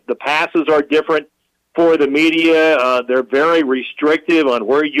deal. The passes are different for the media. They're very restrictive on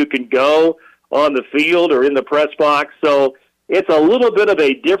where you can go on the field or in the press box. So it's a little bit of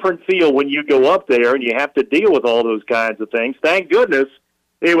a different feel when you go up there and you have to deal with all those kinds of things. Thank goodness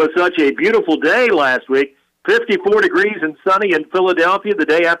it was such a beautiful day last week. 54 degrees and sunny in Philadelphia the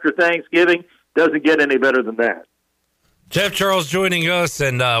day after Thanksgiving. Doesn't get any better than that. Jeff Charles joining us,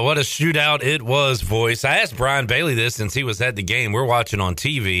 and what a shootout it was, voice. I asked Brian Bailey this since he was at the game. We're watching on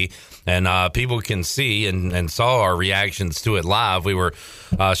TV, and people can see and saw our reactions to it live. We were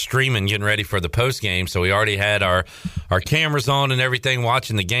streaming, getting ready for the post game, so we already had our cameras on and everything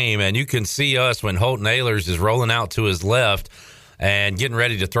watching the game, and you can see us when Holton Ahlers is rolling out to his left and getting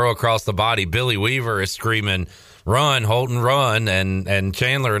ready to throw across the body. Billy Weaver is screaming, "Run, Holton, run," and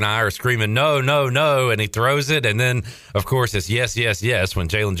Chandler and I are screaming, "No, no, no," and he throws it, and then, of course, it's yes, yes, yes when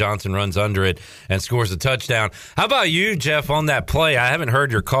Jalen Johnson runs under it and scores a touchdown. How about you, Jeff, on that play? I haven't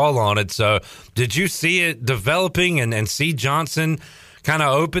heard your call on it, so did you see it developing and see Johnson kind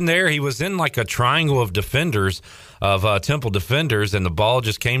of open there? He was in like a triangle of defenders, of Temple defenders, and the ball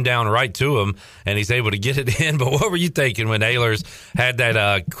just came down right to him, and he's able to get it in. But what were you thinking when Ahlers had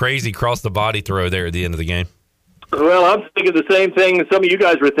that crazy cross-the-body throw there at the end of the game? Well, I'm thinking the same thing some of you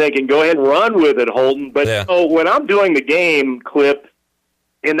guys were thinking. Go ahead and run with it, Holton. But yeah. When I'm doing the game clip,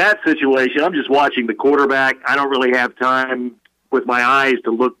 in that situation, I'm just watching the quarterback. I don't really have time with my eyes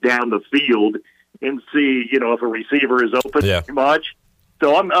to look down the field and see, if a receiver is open too much.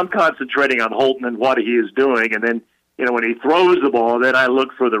 So I'm concentrating on Holton and what he is doing. And then, when he throws the ball, then I look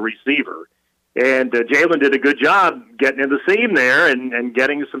for the receiver. And Jalen did a good job getting in the seam there and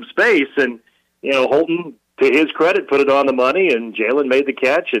getting some space. And, Holton, to his credit, put it on the money, and Jalen made the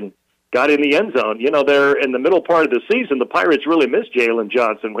catch and got in the end zone. They're in the middle part of the season. The Pirates really missed Jalen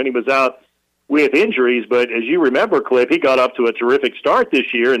Johnson when he was out with injuries. But as you remember, Cliff, he got up to a terrific start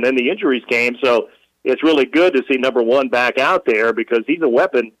this year, and then the injuries came. So it's really good to see number 1 back out there because he's a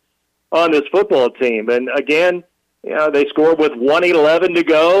weapon on this football team. And again, they scored with 1:11 to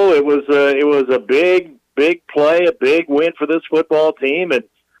go. It was a big play, a big win for this football team, and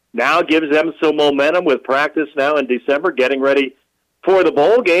now gives them some momentum with practice now in December, getting ready for the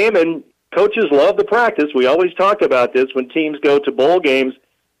bowl game. And coaches love the practice. We always talk about this when teams go to bowl games.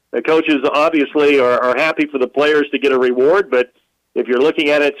 The coaches obviously are happy for the players to get a reward, but if you're looking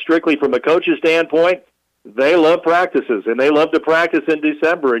at it strictly from a coach's standpoint, they love practices, and they love to practice in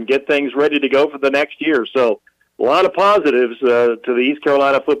December and get things ready to go for the next year. So a lot of positives to the East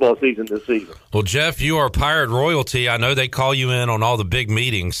Carolina football season this season. Well, Jeff, you are Pirate royalty. I know they call you in on all the big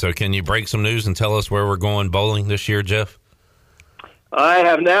meetings, so can you break some news and tell us where we're going bowling this year, Jeff? I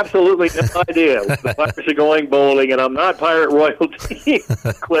have absolutely no idea. The Pirates are going bowling, and I'm not Pirate royalty,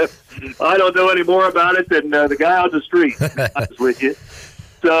 Cliff. I don't know any more about it than the guy on the street, to be honest with you.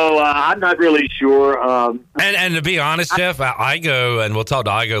 So I'm not really sure. And to be honest, Jeff, Igo, and we'll talk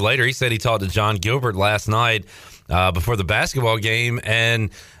to Igo later, he said he talked to John Gilbert last night before the basketball game, and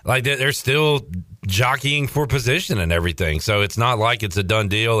like they're still jockeying for position and everything. So it's not like it's a done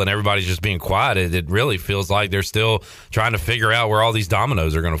deal and everybody's just being quiet. It really feels like they're still trying to figure out where all these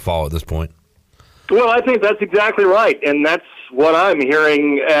dominoes are going to fall at this point. Well, I think that's exactly right, and that's what I'm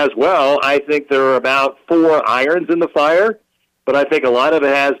hearing as well. I think there are about 4 irons in the fire, but I think a lot of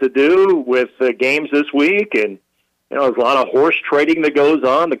it has to do with the games this week, and there's a lot of horse trading that goes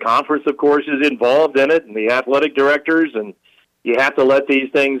on. The conference, of course, is involved in it, and the athletic directors, and you have to let these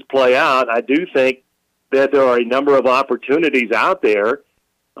things play out. I do think that there are a number of opportunities out there,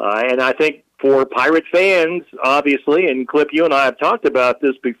 and I think for Pirate fans, obviously, and Clip, you and I have talked about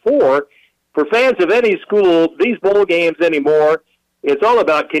this before, for fans of any school, these bowl games anymore, it's all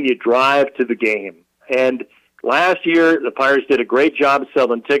about can you drive to the game. And last year, the Pirates did a great job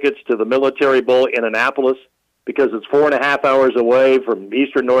selling tickets to the Military Bowl in Annapolis because it's 4.5 hours away from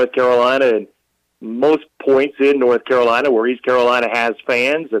eastern North Carolina and most points in North Carolina where East Carolina has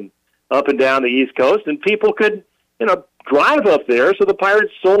fans and up and down the East Coast. And people could, drive up there, so the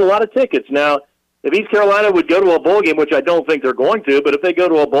Pirates sold a lot of tickets. Now, if East Carolina would go to a bowl game, which I don't think they're going to, but if they go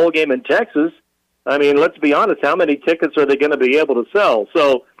to a bowl game in Texas, I mean, let's be honest, how many tickets are they going to be able to sell?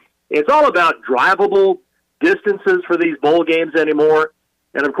 So it's all about drivable distances for these bowl games anymore.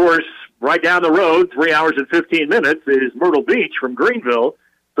 And, of course, right down the road, 3 hours and 15 minutes, is Myrtle Beach from Greenville.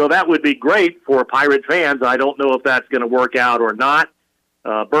 So that would be great for Pirate fans. I don't know if that's going to work out or not.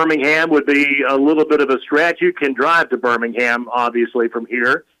 Birmingham would be a little bit of a stretch. You can drive to Birmingham, obviously, from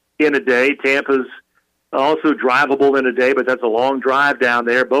here in a day. Tampa's also drivable in a day, but that's a long drive down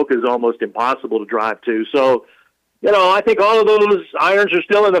there. Boca is almost impossible to drive to. So, I think all of those irons are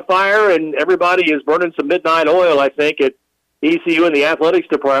still in the fire, and everybody is burning some midnight oil, I think, at ECU and the athletics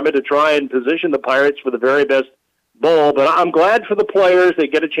department to try and position the Pirates for the very best bowl. But I'm glad for the players. They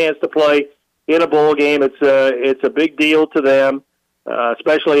get a chance to play in a bowl game. It's a big deal to them,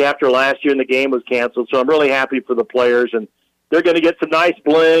 especially after last year and the game was canceled. So I'm really happy for the players, and they're going to get some nice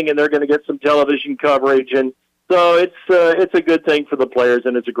bling, and they're going to get some television coverage. And so it's a good thing for the players,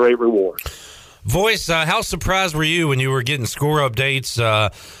 and it's a great reward. Voice, how surprised were you when you were getting score updates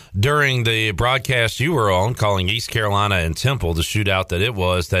during the broadcast you were on, calling East Carolina and Temple, the shootout that it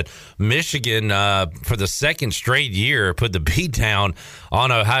was, that Michigan, for the second straight year, put the beat down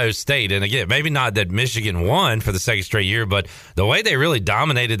on Ohio State? And again, maybe not that Michigan won for the second straight year, but the way they really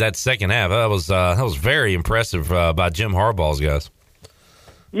dominated that second half, that was very impressive by Jim Harbaugh's guys.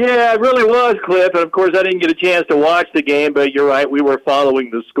 Yeah, it really was, Cliff. And, of course, I didn't get a chance to watch the game, but you're right, we were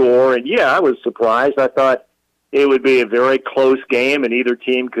following the score. And, yeah, I was surprised. I thought it would be a very close game and either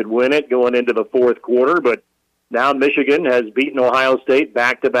team could win it going into the fourth quarter. But now Michigan has beaten Ohio State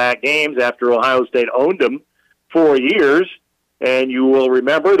back-to-back games after Ohio State owned them for years. And you will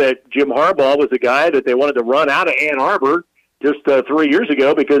remember that Jim Harbaugh was the guy that they wanted to run out of Ann Arbor just 3 years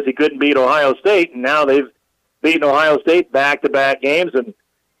ago because he couldn't beat Ohio State. And now they've beaten Ohio State back-to-back games. And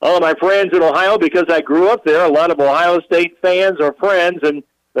all of my friends in Ohio, because I grew up there, a lot of Ohio State fans are friends, and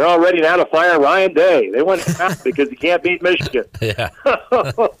they're all ready now to fire Ryan Day. They want him out because he can't beat Michigan. Yeah.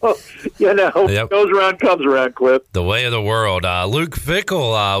 Yep. Goes around, comes around, Cliff. The way of the world. Luke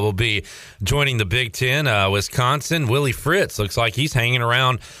Fickell will be joining the Big Ten. Wisconsin, Willie Fritz looks like he's hanging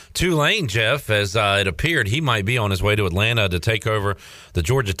around Tulane, Jeff, as it appeared he might be on his way to Atlanta to take over the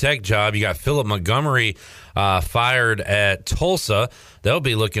Georgia Tech job. You got Philip Montgomery fired at Tulsa. They'll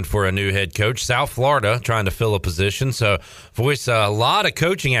be looking for a new head coach. South Florida trying to fill a position. So, Voice, a lot of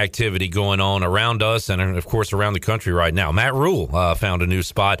coaching activity going on around us and, of course, around the country right now. Matt Rule found a new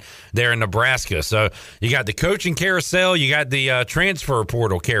spot there in Nebraska. So you got the coaching carousel. You got the transfer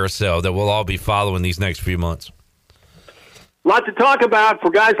portal carousel that we'll all be following these next few months. A lot to talk about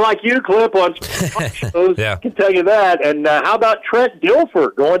for guys like you, Clip, on shows. Yeah. I can tell you that. And how about Trent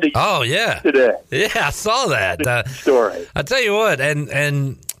Dilfer going to today? Yeah, I saw that. Story. I tell you what,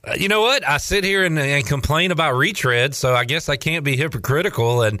 and you know what? I sit here and complain about retread, so I guess I can't be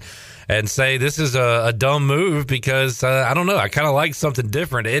hypocritical and say this is a dumb move because, I don't know, I kind of like something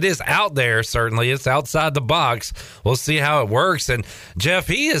different. It is out there, certainly. It's outside the box. We'll see how it works. And, Jeff,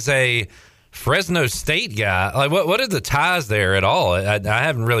 he is a Fresno State guy. Like, what are the ties there at all? I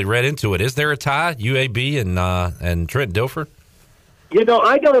haven't really read into it. Is there a tie, UAB and Trent Dilfer?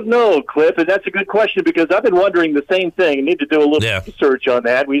 I don't know, Cliff, and that's a good question because I've been wondering the same thing. I need to do a little research on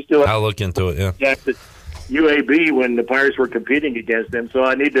that. I'll look into it, yeah. UAB when the Pirates were competing against them, so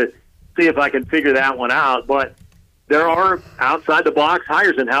I need to see if I can figure that one out. But there are outside-the-box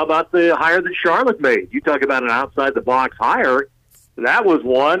hires, and how about the hire that Charlotte made? You talk about an outside-the-box hire. That was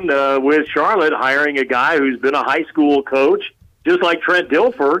one with Charlotte hiring a guy who's been a high school coach, just like Trent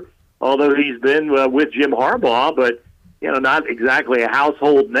Dilfer, although he's been with Jim Harbaugh, but not exactly a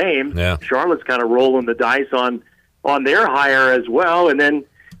household name. Yeah. Charlotte's kind of rolling the dice on their hire as well. And then,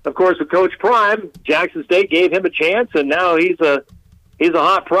 of course, with Coach Prime, Jackson State gave him a chance, and now he's a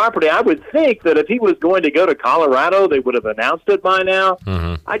hot property. I would think that if he was going to go to Colorado, they would have announced it by now.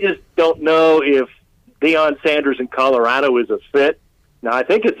 Mm-hmm. I just don't know if Deion Sanders in Colorado is a fit. Now, I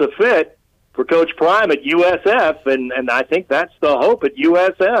think it's a fit for Coach Prime at USF, and I think that's the hope at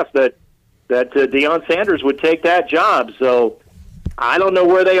USF, that Deion Sanders would take that job. So I don't know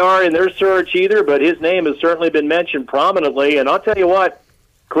where they are in their search either, but his name has certainly been mentioned prominently. And I'll tell you what,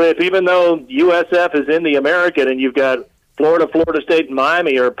 Cliff, even though USF is in the American and you've got Florida, Florida State, and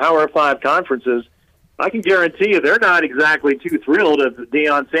Miami are Power 5 conferences, I can guarantee you they're not exactly too thrilled if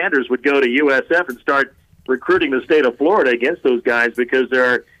Deion Sanders would go to USF and start recruiting the state of Florida against those guys, because there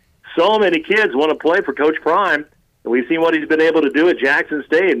are so many kids want to play for Coach Prime. And we've seen what he's been able to do at Jackson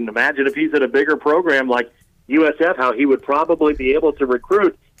State. And imagine if he's at a bigger program like USF, how he would probably be able to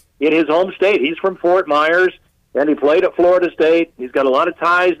recruit in his home state. He's from Fort Myers, and he played at Florida State. He's got a lot of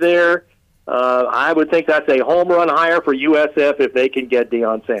ties there. I would think that's a home run hire for USF if they can get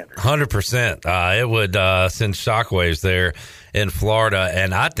Deion Sanders. 100%. It would send shockwaves there in Florida,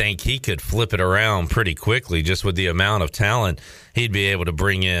 and I think he could flip it around pretty quickly just with the amount of talent he'd be able to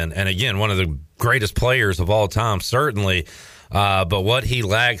bring in. And again, one of the greatest players of all time, certainly. But what he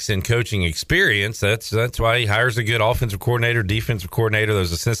lacks in coaching experience, that's why he hires a good offensive coordinator, defensive coordinator,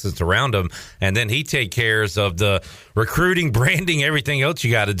 those assistants around him, and then he takes care of the recruiting, branding, everything else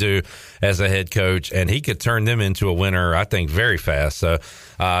you got to do as a head coach, and he could turn them into a winner, I think, very fast. So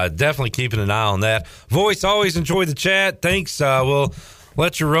definitely keeping an eye on that. Voice, always enjoy the chat. Thanks. We'll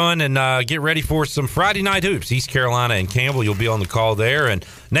let you run and get ready for some Friday night hoops. East Carolina and Campbell, you'll be on the call there. And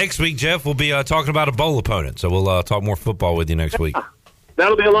next week, Jeff, we'll be talking about a bowl opponent. So we'll talk more football with you next week.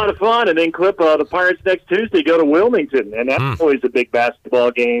 That'll be a lot of fun. And then, Clip, the Pirates next Tuesday go to Wilmington. And that's always a big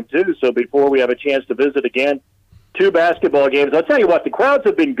basketball game, too. So before we have a chance to visit again, 2 basketball games. I'll tell you what, the crowds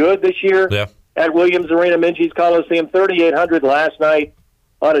have been good this year at Williams Arena, Minges Coliseum. 3,800 last night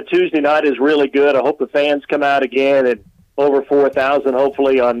on a Tuesday night is really good. I hope the fans come out again, and over 4,000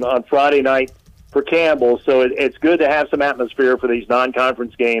 hopefully on Friday night for Campbell. So it's good to have some atmosphere for these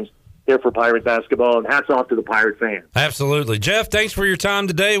non-conference games here for Pirate basketball, and hats off to the Pirate fans. Absolutely. Jeff, thanks for your time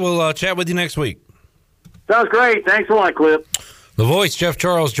today. We'll chat with you next week. Sounds great. Thanks a lot, Clip. The Voice, Jeff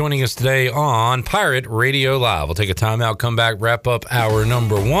Charles, joining us today on Pirate Radio Live. We'll take a timeout, come back, wrap up hour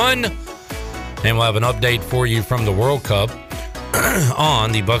number 1, and we'll have an update for you from the World Cup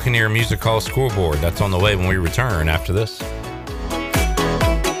on the Buccaneer Music Hall scoreboard. That's on the way when we return after this.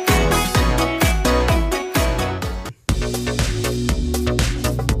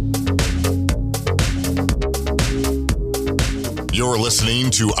 You're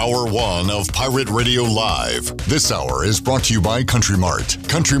listening to Hour 1 of Pirate Radio Live. This hour is brought to you by Country Mart.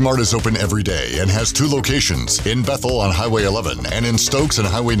 Country Mart is open every day and has 2 locations, in Bethel on Highway 11 and in Stokes on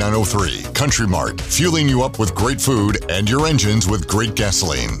Highway 903. Country Mart, fueling you up with great food and your engines with great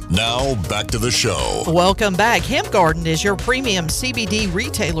gasoline. Now, back to the show. Welcome back. Hemp Garden is your premium CBD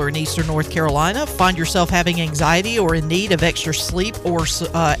retailer in Eastern North Carolina. Find yourself having anxiety or in need of extra sleep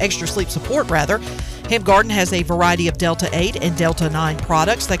support, rather. Hemp Garden has a variety of Delta 8 and Delta 9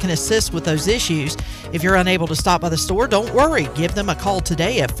 products that can assist with those issues. If you're unable to stop by the store, don't worry. Give them a call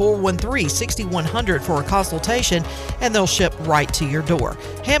today at 413-6100 for a consultation, and they'll ship right to your door.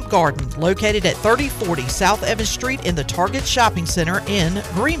 Hemp Garden, located at 3040 South Evans Street in the Target Shopping Center in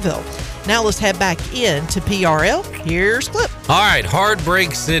Greenville. Now let's head back in to PRL. Here's Clip. All right,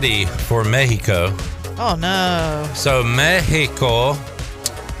 heartbreak city for Mexico. Oh, no. So Mexico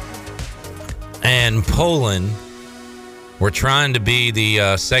and Poland were trying to be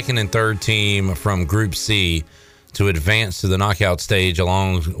the second and third team from Group C to advance to the knockout stage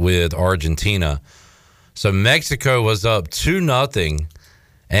along with Argentina. So Mexico was up 2-0,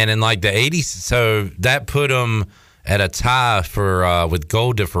 and in like the 80s, so that put them at a tie for with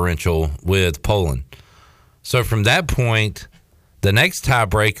goal differential with Poland. So from that point, the next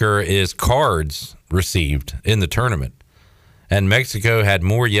tiebreaker is cards received in the tournament. And Mexico had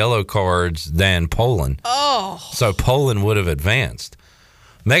more yellow cards than Poland. Oh. So Poland would have advanced.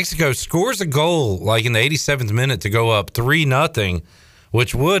 Mexico scores a goal like in the 87th minute to go up 3-0,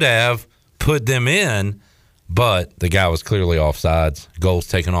 which would have put them in, but the guy was clearly offsides. Goals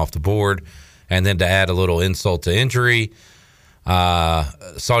taken off the board. And then to add a little insult to injury,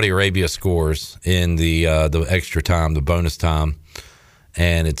 Saudi Arabia scores in the extra time, the bonus time.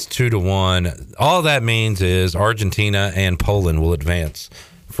 And it's 2-1. All that means is Argentina and Poland will advance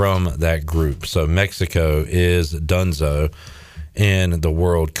from that group. So Mexico is donezo in the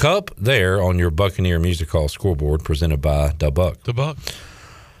World Cup there on your Buccaneer Music Hall scoreboard presented by Da Buck. Da Buck.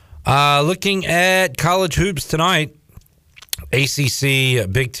 Looking at college hoops tonight, ACC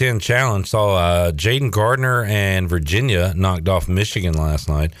Big Ten Challenge saw Jaden Gardner and Virginia knocked off Michigan last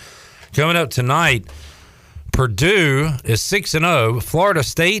night. Coming up tonight, Purdue is 6-0. Florida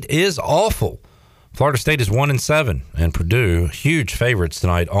State is awful. Florida State is 1-7, and Purdue huge favorites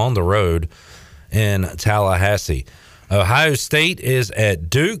tonight on the road in Tallahassee. Ohio State is at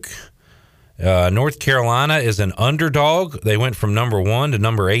Duke. North Carolina is an underdog. They went from number 1 to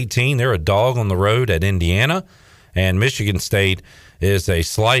number 18. They're a dog on the road at Indiana, and Michigan State is a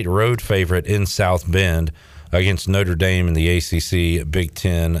slight road favorite in South Bend against Notre Dame in the ACC Big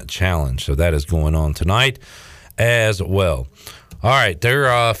Ten Challenge. So that is going on tonight as well. All right, there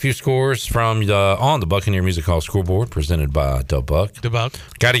are a few scores from on the Buccaneer Music Hall scoreboard presented by Da Buck. Da Buck.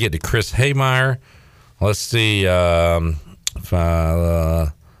 Got to get to Chris Haymeyer. Let's see.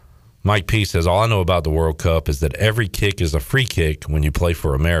 Mike P says, all I know about the World Cup is that every kick is a free kick when you play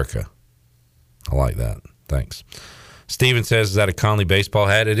for America. I like that. Thanks. Steven says, is that a Conley baseball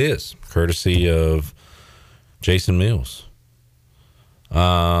hat? It is, courtesy of Jason Mills.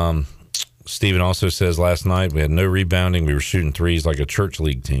 Steven also says last night we had no rebounding. We were shooting threes like a church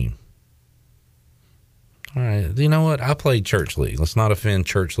league team. All right. You know what? I played church league. Let's not offend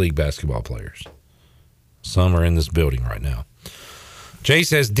church league basketball players. Some are in this building right now. Jay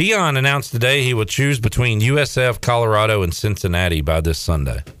says, Dion announced today he will choose between USF, Colorado, and Cincinnati by this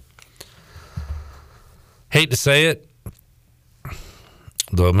Sunday. Hate to say it.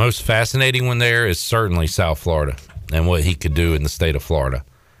 The most fascinating one there is certainly South Florida and what he could do in the state of Florida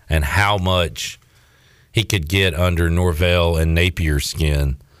and how much he could get under Norvell and Napier's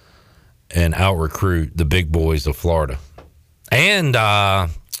skin and out-recruit the big boys of Florida. And Gus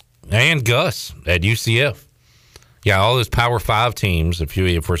at UCF. Yeah, all those Power 5 teams, if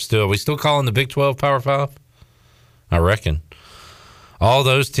we're still calling the Big 12 Power 5? I reckon. All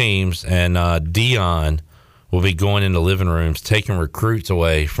those teams and Dion will be going into living rooms, taking recruits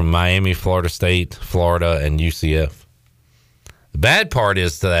away from Miami, Florida State, Florida, and UCF. The bad part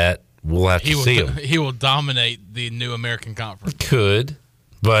is that we'll have to see him. He will dominate the new American Conference. Could,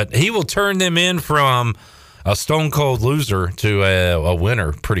 but he will turn them in from a stone-cold loser to a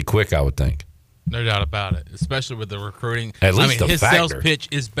winner pretty quick, I would think. No doubt about it, especially with the recruiting. At least his sales pitch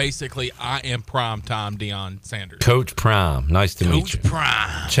is basically, I am prime time Deion Sanders. Coach Prime. Nice to meet you. Coach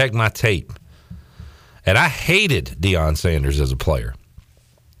Prime. Check my tape. And I hated Deion Sanders as a player,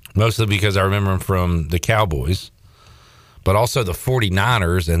 mostly because I remember him from the Cowboys, but also the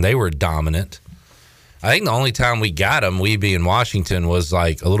 49ers, and they were dominant. I think the only time we got him, we being Washington, was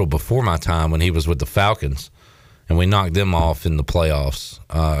like a little before my time when he was with the Falcons, and we knocked them off in the playoffs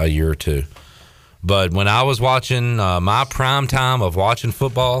a year or two. But when I was watching my prime time of watching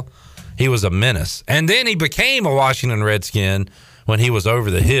football, he was a menace. And then he became a Washington Redskin when he was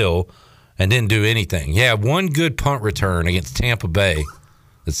over the hill and didn't do anything. Yeah, one good punt return against Tampa Bay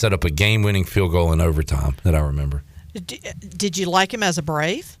that set up a game-winning field goal in overtime that I remember. Did you like him as a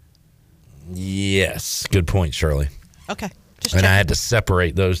Brave? Yes. Good point, Shirley. Okay. And I had to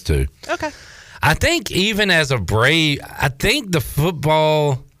separate those two. Okay. I think even as a Brave, I think the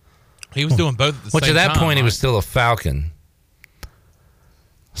football... He was doing both at the same time. Which at that point, right? he was still a Falcon.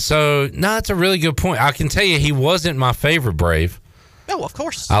 So, no, that's a really good point. I can tell you he wasn't my favorite Brave. Oh, of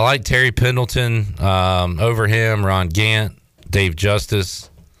course. I like Terry Pendleton over him, Ron Gant, Dave Justice,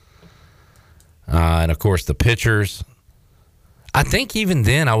 and, of course, the pitchers. I think even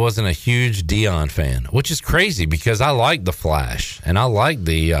then I wasn't a huge Deion fan, which is crazy because I like the flash and I like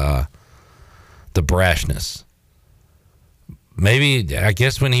the brashness. Maybe, I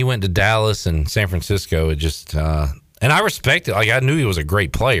guess when he went to Dallas and San Francisco, it just, and I respect it. Like, I knew he was a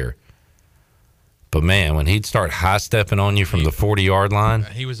great player. But, man, when he'd start high-stepping on you from the 40-yard line.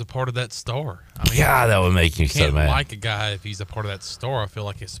 He was a part of that star. I mean, God, that would make you so mad. You can't like a guy if he's a part of that star, I feel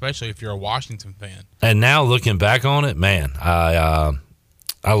like, especially if you're a Washington fan. And now, looking back on it, man, I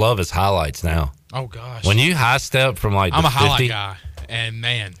love his highlights now. Oh, gosh. When you high-step from, like, I'm the a highlight 50, guy. And,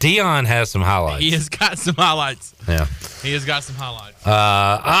 man. Deion has some highlights. He has got some highlights. Yeah. He has got some highlights. All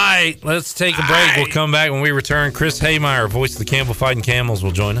right, let's take a break. We'll come back when we return. Chris Haymeyer, voice of the Campbell Fighting Camels,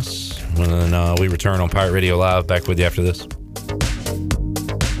 will join us when we return on Pirate Radio Live. Back with you after this.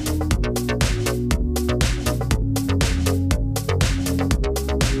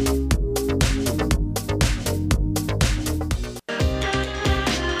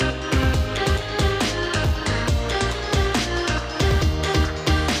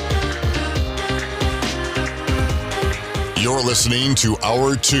 You're listening to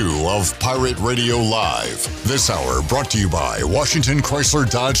Hour 2 of Pirate Radio Live. This hour brought to you by Washington Chrysler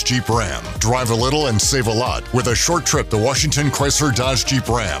Dodge Jeep Ram. Drive a little and save a lot with a short trip to Washington Chrysler Dodge Jeep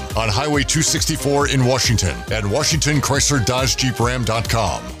Ram on Highway 264 in Washington at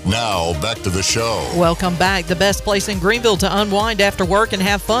WashingtonChryslerDodgeJeepRam.com. Now, back to the show. Welcome back. The best place in Greenville to unwind after work and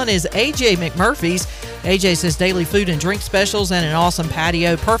have fun is AJ McMurphy's. AJ says daily food and drink specials and an awesome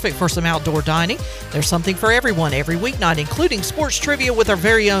patio, perfect for some outdoor dining. There's something for everyone every weeknight, including sports trivia with our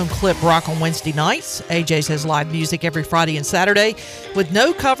very own Clip Rock on Wednesday nights. AJ says live music every Friday and Saturday with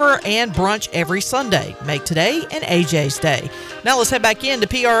no cover and brunch every Sunday. Make today an AJ's day. Now let's head back into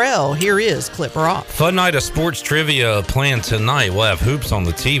PRL. Here is Clip Rock. Fun night of sports trivia planned tonight. We'll have hoops on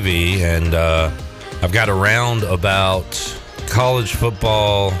the TV, and I've got a round about college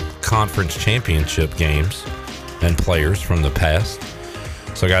football conference championship games and players from the past.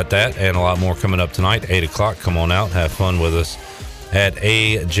 So I got that and a lot more coming up tonight, 8 o'clock. Come on out, have fun with us at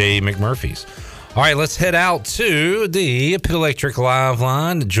AJ McMurphy's. All right, let's head out to the Pit Electric Live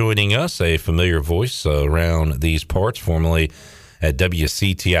line. Joining us, a familiar voice around these parts, formerly at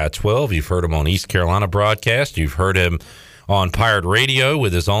WCTI 12. You've heard him on East Carolina broadcast. You've heard him on Pirate Radio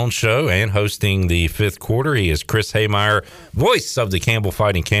with his own show and hosting the fifth quarter. He is Chris Haymeyer, voice of the Campbell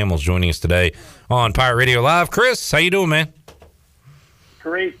Fighting Camels, joining us today on Pirate Radio Live. Chris, how you doing, man?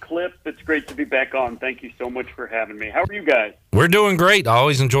 Great, Clip. It's great to be back on. Thank you so much for having me. How are you guys? We're doing great. I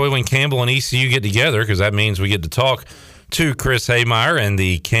always enjoy when Campbell and ECU get together because that means we get to talk to Chris Haymeyer, and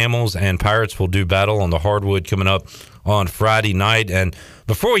the Camels and Pirates will do battle on the hardwood coming up on Friday night. And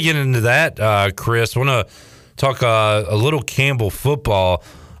before we get into that, Chris, I want to talk a little Campbell football.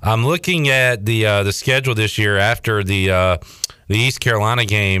 I'm looking at the schedule this year after the East Carolina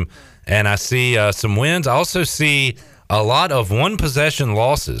game, and I see some wins. I also see a lot of one-possession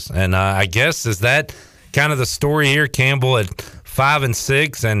losses, and I guess is that kind of the story here? Campbell at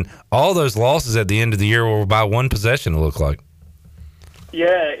 5-6, and all those losses at the end of the year were by one possession. It looked like.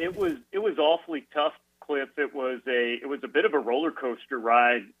 Yeah, it was awfully tough, Cliff. It was a bit of a roller coaster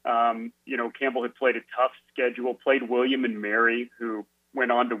ride. Campbell had played a tough schedule, played William and Mary, who went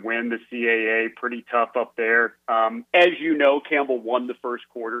on to win the CAA, pretty tough up there. As you know, Campbell won the first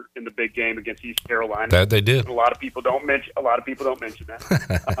quarter in the big game against East Carolina. That they did. A lot of people don't mention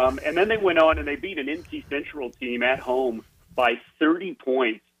that. And then they went on and they beat an NC Central team at home by 30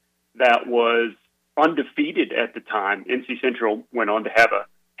 points. That was undefeated at the time. NC Central went on to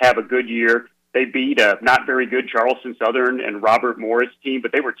have a good year. They beat a not very good Charleston Southern and Robert Morris team,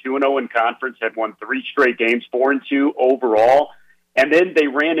 but they were 2-0 in conference, had won 3 straight games, 4-2 overall. And then they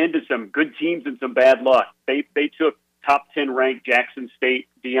ran into some good teams and some bad luck. They took top 10 ranked Jackson State,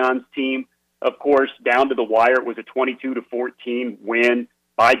 Dion's team, of course, down to the wire. It was a 22-14 win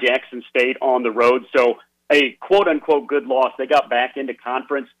by Jackson State on the road. So a quote unquote good loss. They got back into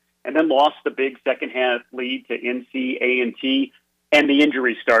conference and then lost the big second half lead to NC-A&T, and the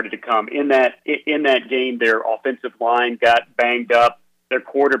injuries started to come. In that game, their offensive line got banged up. Their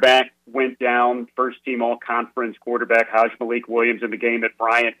quarterback went down, first-team all-conference quarterback Haj Malik Williams in the game at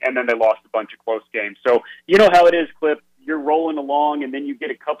Bryant, and then they lost a bunch of close games. So you know how it is, Cliff. You're rolling along, and then you get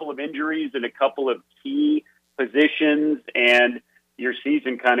a couple of injuries and a couple of key positions, and your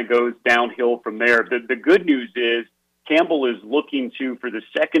season kind of goes downhill from there. The good news is Campbell is looking to, for the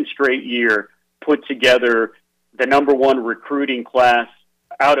second straight year, put together the number one recruiting class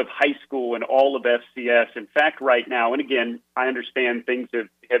out of high school and all of FCS. In fact, right now, and again, I understand things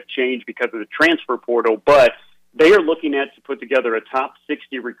have changed because of the transfer portal, but they are looking at to put together a top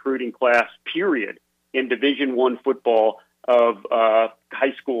 60 recruiting class, period, in Division I football of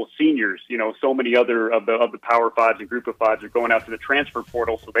high school seniors. You know, so many other of the Power Fives and Group of Fives are going out to the transfer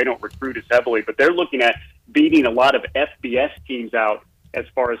portal, so they don't recruit as heavily. But they're looking at beating a lot of FBS teams out as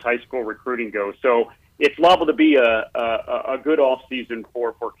far as high school recruiting goes. So it's liable to be a good off season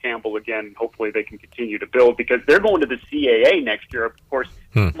for Campbell again. Hopefully they can continue to build because they're going to the CAA next year. Of course,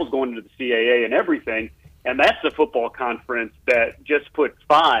 Campbell's going to the CAA and everything, and that's a football conference that just put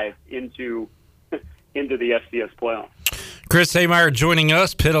 5 into the FCS playoff. Chris Haymeyer joining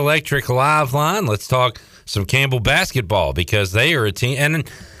us, Pitt Electric Live Line. Let's talk some Campbell basketball because they are a team. And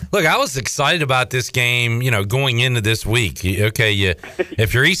look, I was excited about this game, going into this week.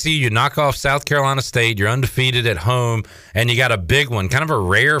 If you're ECU, you knock off South Carolina State, you're undefeated at home, and you got a big one, kind of a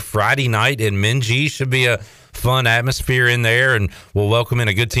rare Friday night in Minji. Should be a fun atmosphere in there, and we'll welcome in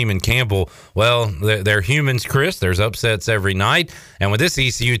a good team in Campbell. Well, they're humans, Chris. There's upsets every night. And with this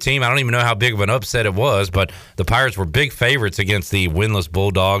ECU team, I don't even know how big of an upset it was, but the Pirates were big favorites against the winless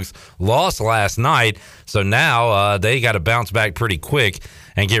Bulldogs. Lost last night, so now they got to bounce back pretty quick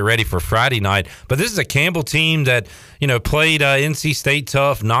and get ready for Friday night. But this is a Campbell team that, played NC State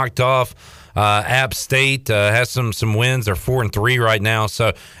tough, knocked off App State, has some wins. They're 4-3 right now.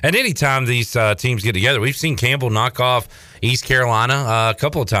 So at any time these teams get together, we've seen Campbell knock off East Carolina a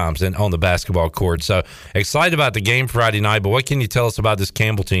couple of times on the basketball court. So excited about the game Friday night. But what can you tell us about this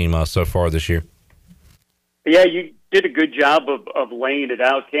Campbell team so far this year? Yeah, you did a good job of laying it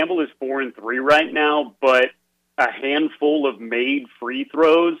out. Campbell is 4-3 right now, but a handful of made free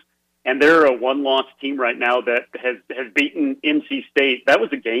throws. And they're a one-loss team right now that has beaten NC State. That was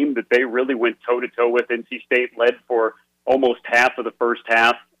a game that they really went toe-to-toe with. NC State led for almost half of the first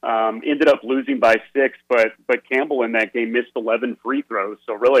half, ended up losing by 6, but Campbell in that game missed 11 free throws.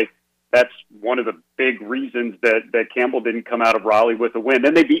 So really, that's one of the big reasons that Campbell didn't come out of Raleigh with a win.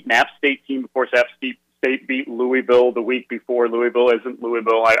 Then they beat an App State team. Of course, App State beat Louisville the week before. Louisville isn't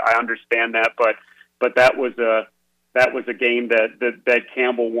Louisville. I understand that, but that was a game that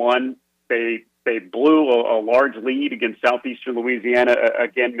Campbell won. They blew a large lead against Southeastern Louisiana,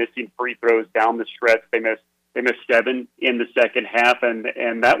 again missing free throws down the stretch. They missed 7 in the second half,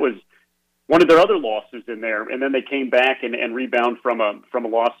 and that was one of their other losses in there. And then they came back and rebound from a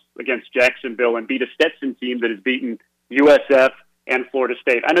loss against Jacksonville and beat a Stetson team that has beaten USF and Florida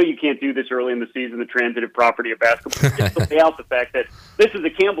State. I know you can't do this early in the season, the transitive property of basketball, just to lay out the fact that this is a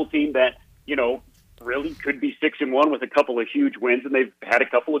Campbell team that, really could be 6-1 with a couple of huge wins, and they've had a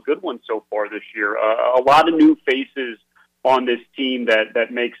couple of good ones so far this year. A lot of new faces on this team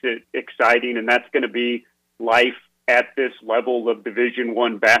that makes it exciting, and that's going to be life at this level of Division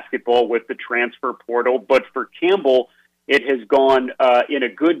I basketball with the transfer portal. But for Campbell, it has gone in a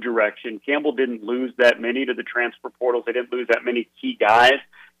good direction. Campbell didn't lose that many to the transfer portals. They didn't lose that many key guys,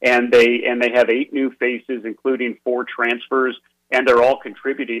 and they have 8 new faces, including 4 transfers, and they're all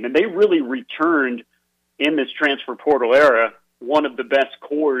contributing. And they really returned in this transfer portal era one of the best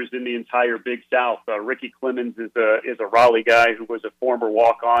cores in the entire Big South. Ricky Clemens is a Raleigh guy who was a former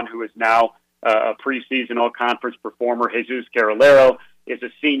walk-on who is now a preseason all-conference performer. Jesus Carolero is a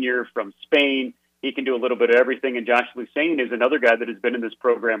senior from Spain. He can do a little bit of everything. And Josh Lucene is another guy that has been in this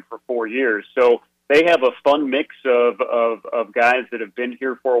program for 4 years. So they have a fun mix of guys that have been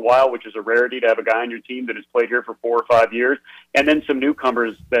here for a while, which is a rarity to have a guy on your team that has played here for 4 or 5 years, and then some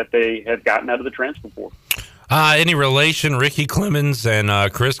newcomers that they have gotten out of the transfer portal. Any relation, Ricky Clemens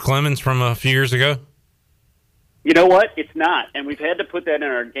and Chris Clemens from a few years ago? You know what? It's not. And we've had to put that in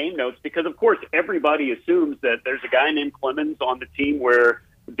our game notes because, of course, everybody assumes that there's a guy named Clemens on the team where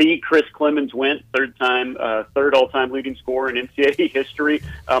the Chris Clemens went, third all-time leading scorer in NCAA history.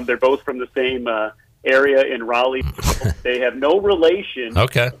 They're both from the same area in Raleigh. They have no relation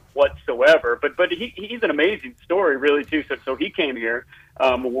whatsoever. But he's an amazing story, really, too. So he came here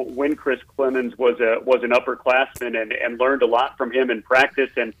when Chris Clemens was an upperclassman and learned a lot from him in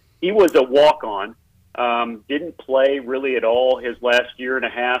practice. And he was a walk-on. Didn't play really at all his last year and a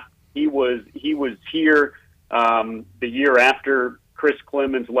half. He was here the year after Chris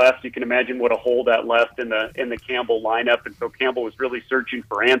Clemens left. You can imagine what a hole that left in the Campbell lineup, and so Campbell was really searching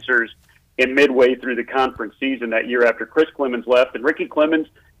for answers in midway through the conference season that year after Chris Clemens left. And Ricky Clemens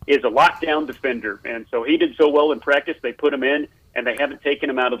is a lockdown defender, and so he did so well in practice they put him in, and they haven't taken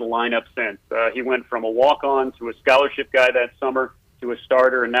him out of the lineup since. He went from a walk-on to a scholarship guy that summer to a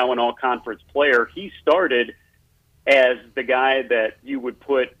starter, and now an all-conference player. He started as the guy that you would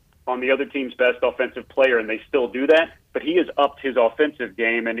put on the other team's best offensive player, and they still do that, but he has upped his offensive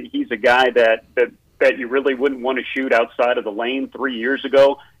game, and he's a guy that you really wouldn't want to shoot outside of the lane 3 years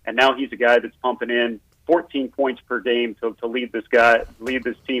ago, and now he's a guy that's pumping in 14 points per game to lead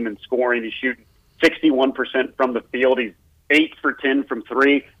this team in scoring. He's shooting 61% from the field. He's 8 for 10 from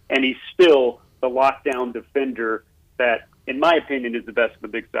 3, and he's still the lockdown defender that, in my opinion, is the best of the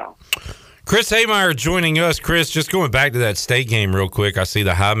Big South. Chris Haymeyer joining us. Chris, just going back to that state game real quick, I see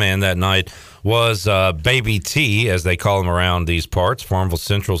the high man that night was Baby T, as they call him around these parts. Farmville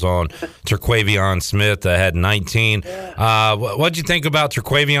Central's on Terquavion Smith, had 19. What'd you think about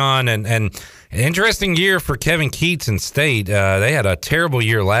Terquavion? And an interesting year for Kevin Keats and State. They had a terrible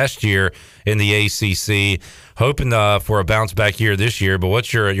year last year in the ACC, hoping for a bounce-back year this year. But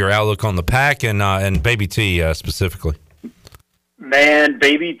what's your outlook on the Pack and Baby T specifically? Man,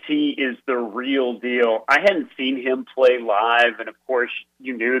 Baby T is the real deal. I hadn't seen him play live, and of course,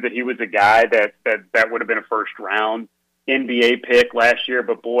 you knew that he was a guy that would have been a first-round NBA pick last year.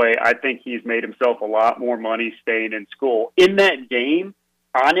 But boy, I think he's made himself a lot more money staying in school. In that game,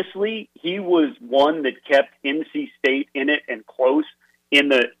 honestly, he was one that kept NC State in it and close in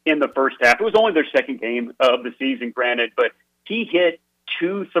the first half. It was only their second game of the season, granted, but he hit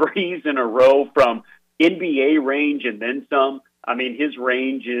 2 threes in a row from NBA range and then some. I mean, his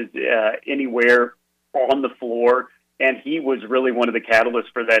range is anywhere on the floor, and he was really one of the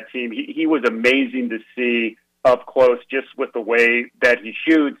catalysts for that team. He was amazing to see up close just with the way that he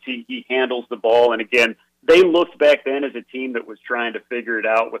shoots. He handles the ball, and again, they looked back then as a team that was trying to figure it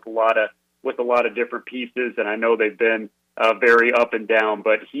out with a lot of different pieces, and I know they've been very up and down,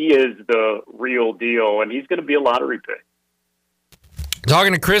 but he is the real deal, and he's going to be a lottery pick.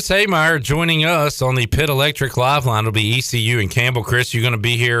 Talking to Chris Haymeyer, joining us on the Pitt Electric Live Line. It'll be ECU and Campbell. Chris, you going to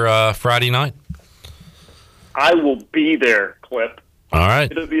be here Friday night? I will be there, Clip. All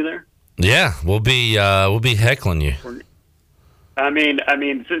right. You'll be there? Yeah, we'll be heckling you. I mean,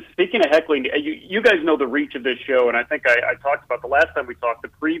 speaking of heckling, you guys know the reach of this show, and I think I talked about the last time we talked, the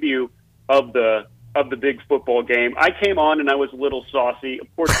preview of the big football game. I came on and I was a little saucy. Of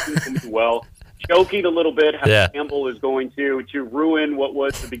course, you well. Joking a little bit how Campbell is going to ruin what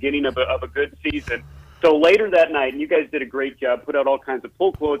was the beginning of a good season. So later that night, and you guys did a great job, put out all kinds of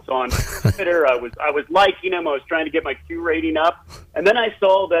pull quotes on Twitter. I was liking them. I was trying to get my Q rating up, and then I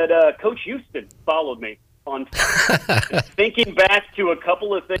saw that Coach Houston followed me on Twitter. Thinking back to a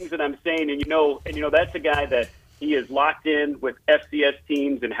couple of things that I'm saying, and you know that's a guy that he is locked in with FCS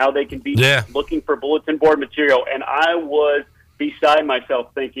teams and how they can be looking for bulletin board material, and I was beside myself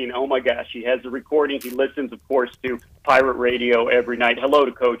thinking, oh my gosh, he has a recording. He listens, of course, to Pirate Radio every night. Hello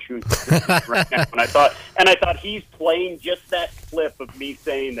to Coach who's right now. And I thought he's playing just that clip of me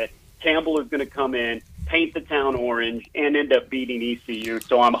saying that Campbell is going to come in, paint the town orange, and end up beating ECU.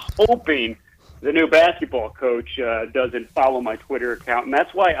 So I'm hoping the new basketball coach doesn't follow my Twitter account, and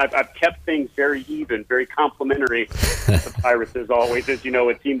that's why I've kept things very even, very complimentary. The Pirates, as always, as you know,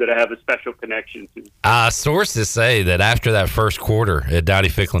 a team that I have a special connection to. Sources say that after that first quarter at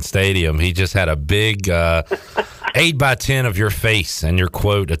Dowdy-Ficklin Stadium, he just had a big 8x10 of your face and your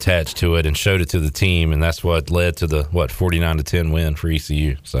quote attached to it and showed it to the team, and that's what led to the 49-10 win for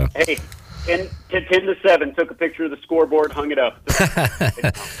ECU. So hey, 10-7, took a picture of the scoreboard, hung it up.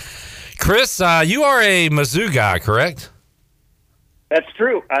 Chris, you are a Mizzou guy, correct? That's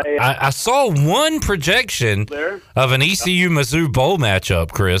true. I saw one projection of an ECU-Mizzou bowl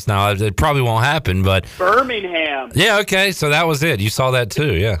matchup, Chris. Now, it probably won't happen, but... Birmingham. Yeah, okay, so that was it. You saw that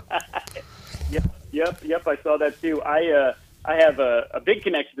too, yeah. Yep, I saw that too. I have a big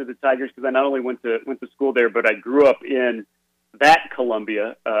connection to the Tigers because I not only went to school there, but I grew up in that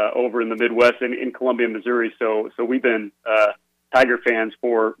Columbia, over in the Midwest, in Columbia, Missouri. So we've been... Tiger fans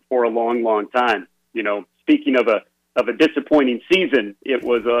for a long time. You know, speaking of a disappointing season, it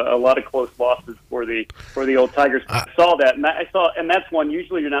was a lot of close losses for the old Tigers. I saw that, and that's one.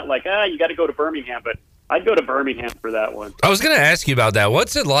 Usually, you're not like, you got to go to Birmingham, but I'd go to Birmingham for that one. I was going to ask you about that.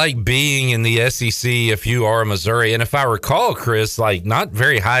 What's it like being in the SEC if you are Missouri? And if I recall, Chris, like not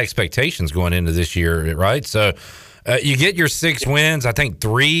very high expectations going into this year, right? So. You get your 6 wins, I think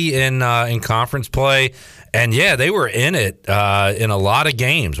 3 in conference play, and yeah, they were in it in a lot of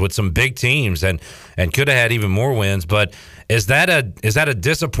games with some big teams, and could have had even more wins. But is that a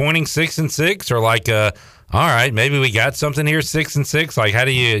disappointing 6-6, or like all right, maybe we got something here 6-6? Like how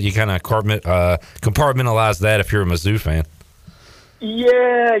do you kind of compartmentalize that if you're a Mizzou fan?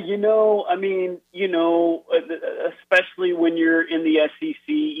 Yeah, especially when you're in the SEC,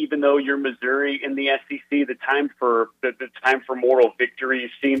 even though you're Missouri in the SEC, the time for moral victories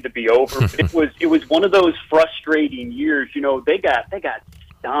seemed to be over. It was one of those frustrating years. You know, they got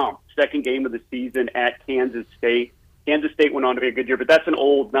stomped second game of the season at Kansas State. Kansas State went on to be a good year, but that's an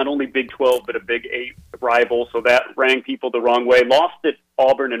old, not only Big 12, but a Big 8 rival, so that rang people the wrong way. Lost at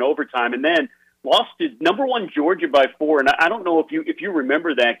Auburn in overtime, and then lost to number 1 Georgia by 4, and I don't know if you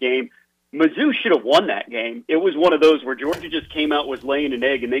remember that game. Mizzou should have won that game. It was one of those where Georgia just came out, was laying an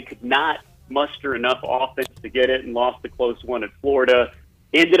egg, and they could not muster enough offense to get it, and lost the close one at Florida.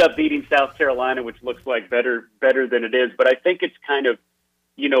 Ended up beating South Carolina, which looks like better than it is. But I think it's kind of,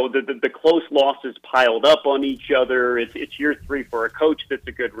 the close losses piled up on each other. It's year 3 for a coach that's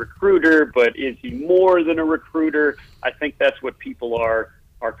a good recruiter, but is he more than a recruiter? I think that's what people are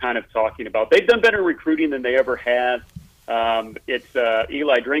kind of talking about. They've done better recruiting than they ever have. It's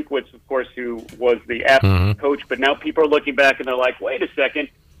Eli Drinkwitz, of course, who was the App State coach, but now people are looking back and they're like, wait a second,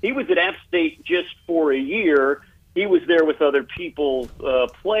 he was at App State just for a year. He was there with other people's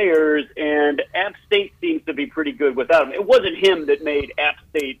players, and App State seems to be pretty good without him. It wasn't him that made App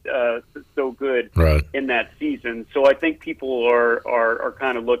State so good in that season. So I think people are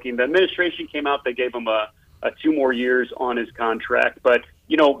kind of looking. The administration came out, they gave him a 2 more years on his contract. But,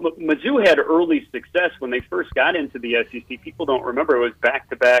 Mizzou had early success when they first got into the SEC. People don't remember. It was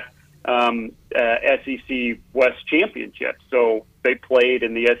back-to-back SEC West championships. So they played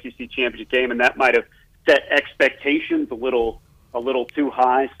in the SEC championship game, and that might have set expectations a little too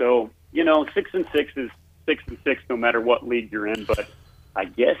high. So, 6-6 is 6-6 no matter what league you're in. But I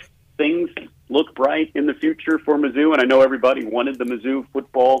guess things look bright in the future for Mizzou, and I know everybody wanted the Mizzou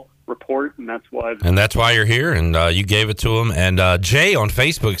football report, and that's why you're here, and you gave it to him. And Jay on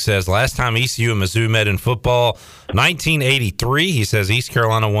Facebook says last time ECU and Mizzou met in football, 1983. He says East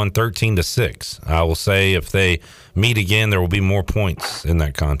Carolina won 13-6. I will say if they meet again, there will be more points in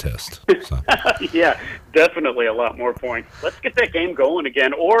that contest. So. Yeah, definitely a lot more points. Let's get that game going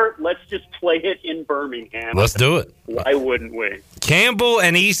again, or let's just play it in Birmingham. Let's do it. Why wouldn't we? Campbell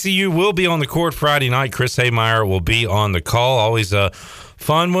and ECU will be on the court Friday night. Chris Haymeyer will be on the call. Always a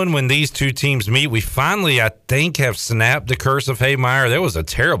fun one when these two teams meet. We finally, I think, have snapped the curse of Haymeyer. There was a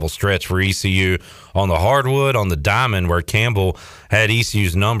terrible stretch for ECU on the hardwood, on the diamond, where Campbell had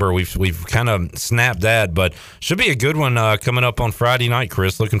ECU's number. We've kind of snapped that, but should be a good one coming up on Friday night,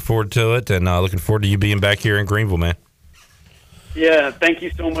 Chris. Looking forward to it, and looking forward to you being back here in Greenville, man. Yeah, thank you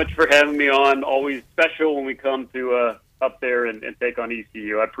so much for having me on. Always special when we come to up there and take on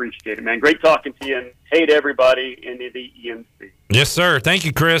ECU. I appreciate it, man. Great talking to you, and hey to everybody in the ENC. Yes, sir. Thank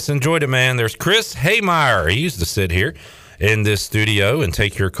you, Chris. Enjoyed it, man. There's Chris Haymeyer. He used to sit here in this studio and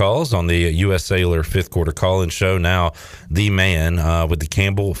take your calls on the U.S. Sailor fifth quarter call-in show. Now the man with the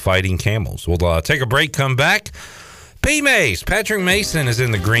Campbell Fighting Camels. We'll take a break, come back. P-Mace, Patrick Mason is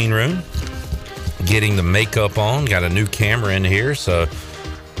in the green room getting the makeup on. Got a new camera in here, so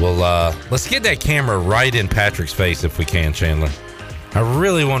well, let's get that camera right in Patrick's face if we can, Chandler. I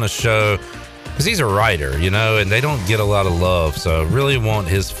really want to show. because he's a writer, and they don't get a lot of love. So really want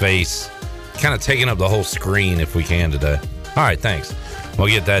his face kind of taking up the whole screen if we can today. All right, thanks. We'll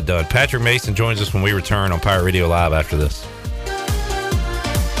get that done. Patrick Mason joins us when we return on Pirate Radio Live after this.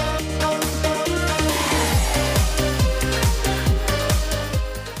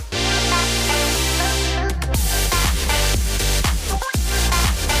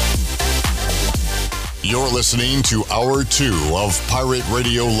 You're listening to Hour 2 of Pirate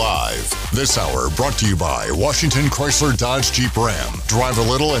Radio Live. This hour brought to you by Washington Chrysler Dodge Jeep Ram. Drive a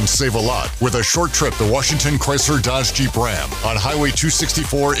little and save a lot with a short trip to Washington Chrysler Dodge Jeep Ram on Highway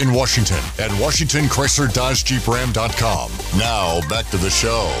 264 in Washington at WashingtonChryslerDodgeJeepRam.com. Now, back to the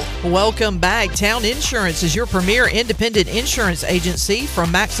show. Welcome back. Town Insurance is your premier independent insurance agency.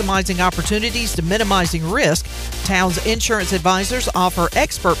 From maximizing opportunities to minimizing risk, Town's insurance advisors offer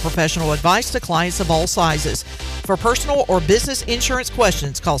expert professional advice to clients of all sizes. For personal or business insurance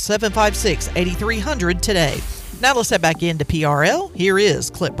questions, call 756-8300 today. Now let's head back into PRL. Here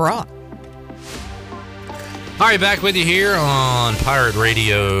is Clip Brock. All right, back with you here on Pirate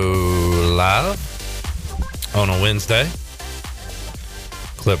Radio Live on a Wednesday.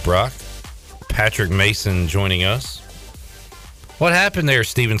 Clip Brock. Patrick Mason joining us. What happened there,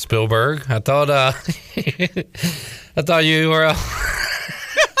 Steven Spielberg? I thought you were...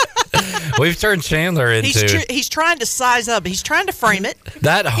 We've turned Chandler into... He's trying to size up. He's trying to frame it.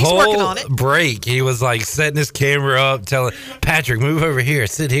 That whole break, he was like setting his camera up, telling Patrick, move over here,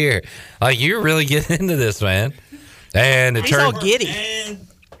 sit here. Like, you're really getting into this, man. And he's all giddy. And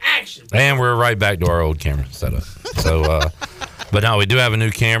action. And we're right back to our old camera setup. So, but no, we do have a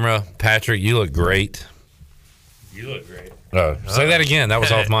new camera. Patrick, you look great. You look great. Oh, say that again. That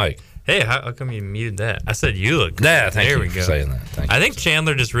was off mic. Hey, how come you muted that? I said you look great. Yeah, thank there you we for go. saying that. Thank I you. think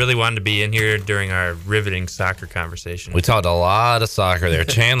Chandler just really wanted to be in here during our riveting soccer conversation. We talked a lot of soccer there.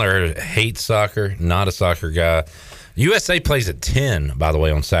 Chandler hates soccer, not a soccer guy. USA plays at 10, by the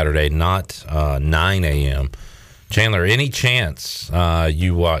way, on Saturday, not 9 a.m. Chandler, any chance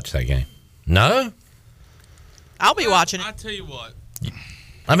you watch that game? No? I'll be watching it. I'll tell you what.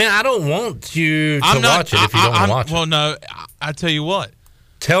 I mean, I don't want you to watch it if you don't want to watch it. Well, no, I tell you what.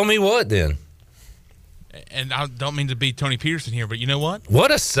 Tell me what, then. And I don't mean to be Tony Peterson here, but you know what? What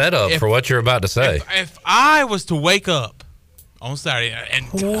a setup for what you're about to say. If I was to wake up on Saturday, and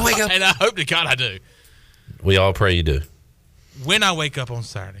I hope to God I do. We all pray you do. When I wake up on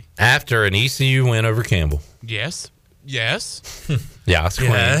Saturday. After an ECU win over Campbell. Yes. Yes, Queen.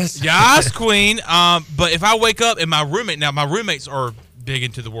 Yes, Queen. But if I wake up and my roommates are big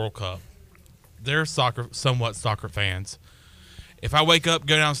into the World Cup. They're somewhat soccer fans. If I wake up,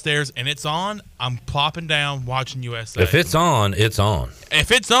 go downstairs, and it's on, I'm plopping down watching USA. If it's on, it's on. If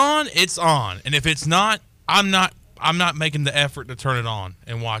it's on, it's on. And if it's not, I'm not making the effort to turn it on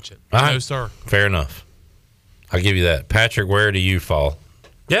and watch it. No, sir. Fair enough. I'll give you that. Patrick, where do you fall?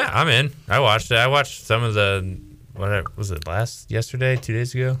 Yeah, I'm in. I watched it. I watched some of the, what was it, yesterday, 2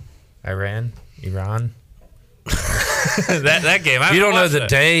 days ago? Iran. that game. You don't know the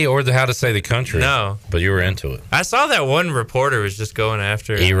day or how to say the country. No. But you were into it. I saw that one reporter was just going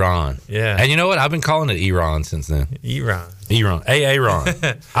after Iran. Yeah. And you know what? I've been calling it Iran since then. Iran. Iran.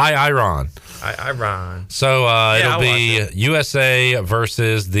 Iran. Iran. So it'll be USA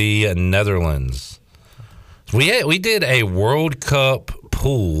versus the Netherlands. We did a World Cup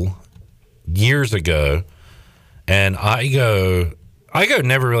pool years ago, and Igo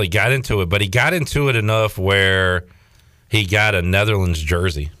never really got into it, but he got into it enough where he got a Netherlands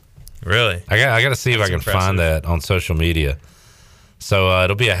jersey. Really? I got to see if I can find that on social media. So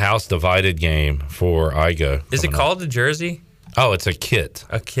it'll be a house divided game for Igo. Is it called a jersey? Oh, it's a kit.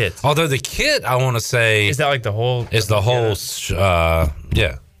 A kit. Although the kit, I want to say, is that like the whole? Is the whole?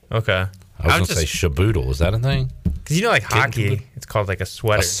 Yeah. Okay. I was going to say shaboodle. Is that a thing? Because you know, like hockey, it's called like a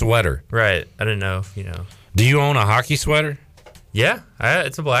sweater. A sweater. Right. I didn't know if you know. Do you own a hockey sweater? Yeah,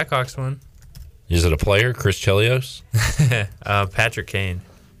 it's a Blackhawks one. Is it a player, Chris Chelios? Patrick Kane.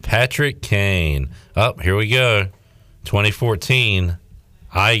 Patrick Kane. Oh, here we go. 2014.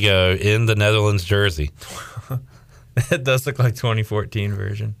 Igo in the Netherlands jersey. It does look like 2014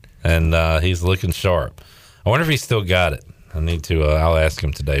 version. And he's looking sharp. I wonder if he's still got it. I need to. I'll ask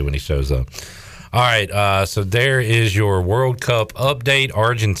him today when he shows up. All right. So there is your World Cup update.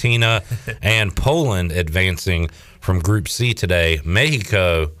 Argentina and Poland advancing from Group C today.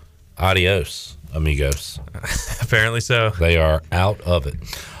 Mexico, adios, amigos. Apparently so. They are out of it.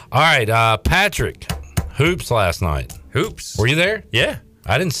 All right. Patrick, hoops last night. Hoops. Were you there? Yeah.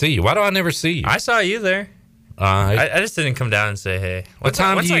 I didn't see you. Why do I never see you? I saw you there. I just didn't come down and say hey. What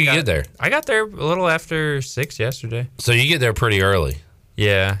time did you get there? I got there a little after 6 yesterday. So you get there pretty early.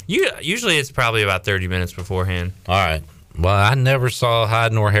 Yeah. Usually it's probably about 30 minutes beforehand. All right. Well, I never saw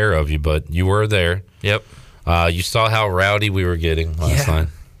hide nor hair of you, but you were there. Yep. You saw how rowdy we were getting last night.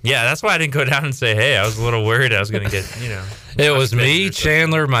 Yeah, that's why I didn't go down and say, hey, I was a little worried I was going to get, It was me,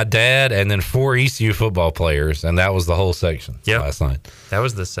 Chandler, my dad, and then 4 ECU football players, and that was the whole section last night. That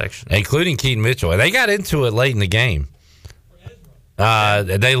was the section. Including Keaton Mitchell. And they got into it late in the game.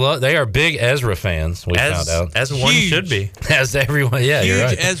 They are big Ezra fans, we found out. As one should be. As everyone, yeah, you're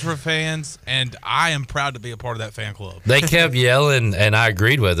right. Huge Ezra fans, and I am proud to be a part of that fan club. They kept yelling, and I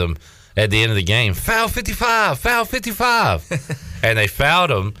agreed with them at the end of the game, foul 55, foul 55. And they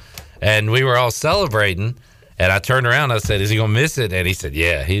fouled him, and we were all celebrating. And I turned around and I said, is he going to miss it? And he said,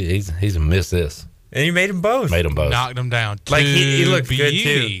 yeah, he's going to miss this. And you made them both. Knocked them down. Like, he looked good,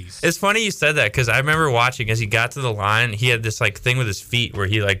 too. It's funny you said that because I remember watching as he got to the line, he had this, thing with his feet where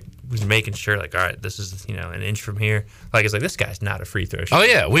he, was making sure, all right, this is, an inch from here. It's like, this guy's not a free throw shooter. Oh,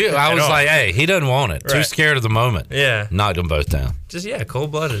 yeah. I was like, hey, he doesn't want it. Right. Too scared of the moment. Yeah. Knocked them both down. Just,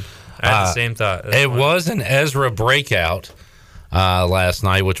 cold-blooded. I had the same thought. It was an Ezra breakout last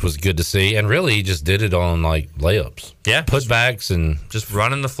night, which was good to see. And really, he just did it on, layups. Yeah. Putbacks and... Just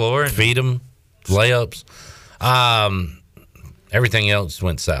running the floor. And feed them. Layups. Everything else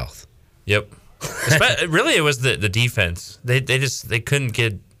went south. Yep. Really, it was the defense. They couldn't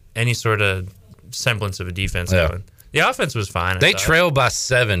get any sort of semblance of a defense going. The offense was fine. They trailed by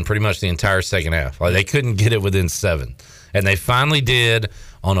 7 pretty much the entire second half. They couldn't get it within 7. And they finally did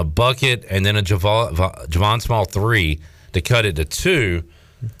on a bucket and then a Javon Small 3 to cut it to 2.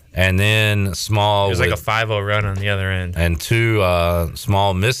 And then Small. It was like a 5-0 run on the other end. And 2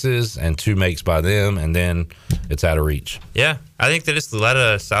 Small misses and 2 makes by them. And then it's out of reach. Yeah. I think they just let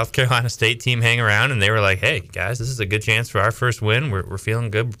a South Carolina State team hang around. And they were like, hey, guys, this is a good chance for our first win. We're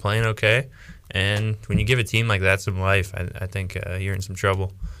feeling good. We're playing okay. And when you give a team like that some life, I think you're in some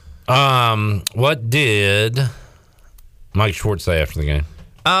trouble. What did Mike Schwartz say after the game?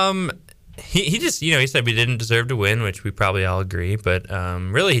 He just, he said we didn't deserve to win, which we probably all agree. But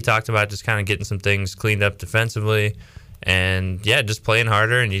really, he talked about just kind of getting some things cleaned up defensively. And, just playing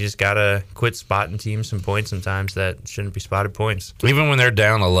harder. And you just got to quit spotting teams some points sometimes that shouldn't be spotted points. Even when they're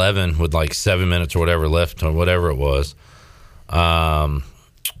down 11 with 7 minutes or whatever left or whatever it was, I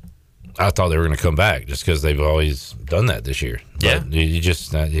thought they were going to come back just because they've always done that this year. Yeah. But you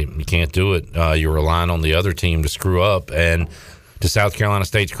just you can't do it. You're relying on the other team to screw up. And to South Carolina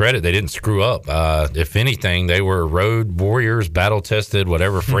State's credit, they didn't screw up. If anything, they were road warriors, battle-tested,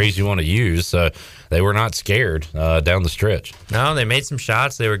 whatever phrase you want to use. So they were not scared down the stretch. No, they made some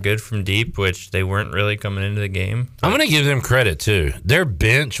shots. They were good from deep, which they weren't really coming into the game. I'm going to give them credit, too. Their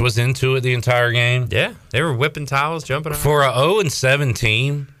bench was into it the entire game. Yeah, they were whipping towels, jumping around. For a 0-7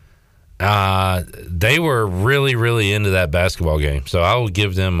 team, they were really, really into that basketball game. So I will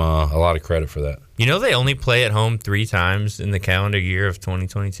give them a lot of credit for that. They only play at home 3 times in the calendar year of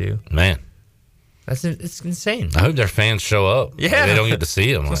 2022. Man. It's insane. I hope their fans show up. Yeah. They don't get to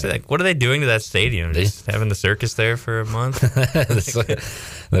see them. What are they doing to that stadium? Just having the circus there for a month?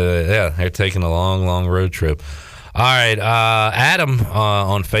 They're taking a long, long road trip. All right. Adam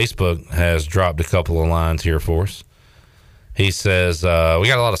on Facebook has dropped a couple of lines here for us. He says, we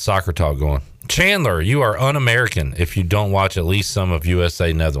got a lot of soccer talk going. Chandler, you are un-American if you don't watch at least some of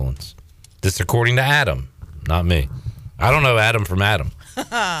USA Netherlands. This according to Adam, not me. I don't know Adam from Adam.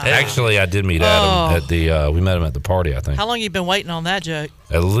 Actually, I did meet Adam at the. We met him at the party, I think. How long you been waiting on that joke?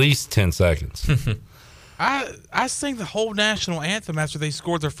 At least 10 seconds. I sang the whole national anthem after they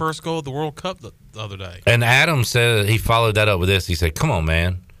scored their first goal of the World Cup the other day. And Adam said he followed that up with this. He said, "Come on,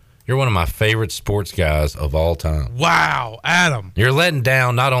 man, you're one of my favorite sports guys of all time." Wow, Adam! You're letting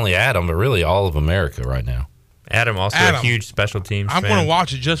down not only Adam but really all of America right now. Adam, a huge special teams I'm going to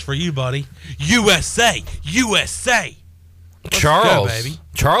watch it just for you, buddy. USA! USA!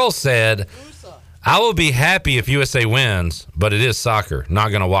 Charles said, I will be happy if USA wins, but it is soccer.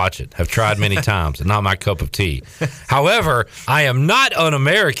 Not going to watch it. Have tried many times. Not my cup of tea. However, I am not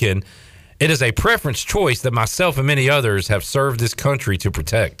un-American. It is a preference choice that myself and many others have served this country to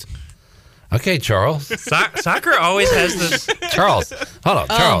protect. Okay, Charles. Soccer always has this. Charles, hold on,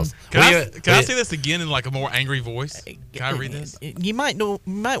 Charles. Can I say this again in a more angry voice? Can I read this? You might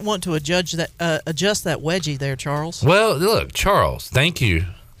want to adjust that wedgie there, Charles. Well, look, Charles. Thank you,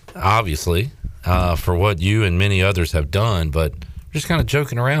 obviously, for what you and many others have done. But we're just kind of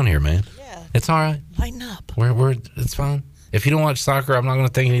joking around here, man. Yeah, it's all right. Lighten up. It's fine. If you don't watch soccer, I'm not going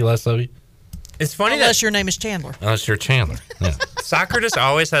to think any less of you. It's funny unless your name is Chandler. Unless you're Chandler. Yeah. Soccer just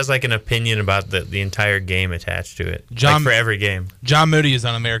always has an opinion about the entire game attached to it. For every game. John Moody is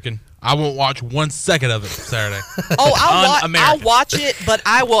un-American. I won't watch 1 second of it Saturday. Oh, I'll Un-American. watch it, but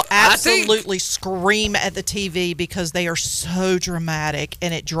I will absolutely scream at the TV because they are so dramatic,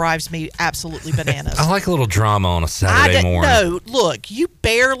 and it drives me absolutely bananas. I like a little drama on a Saturday morning. No, look, you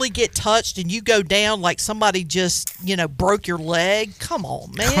barely get touched, and you go down like somebody just, broke your leg. Come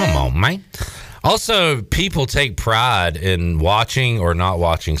on, man. Come on, man. Also, people take pride in watching or not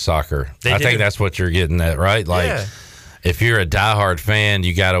watching soccer. I think that's what you're getting at, right? Like, if you're a diehard fan,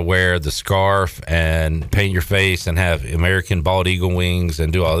 you got to wear the scarf and paint your face and have American bald eagle wings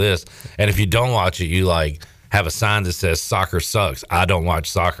and do all this. And if you don't watch it, you have a sign that says soccer sucks. I don't watch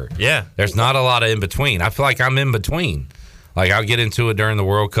soccer. Yeah. There's not a lot of in between. I feel like I'm in between. Like, I'll get into it during the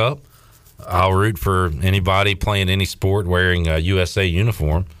World Cup. I'll root for anybody playing any sport wearing a USA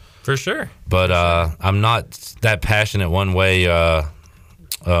uniform. For sure. But I'm not that passionate one way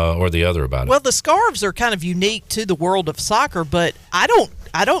or the other about it. Well, the scarves are kind of unique to the world of soccer, but I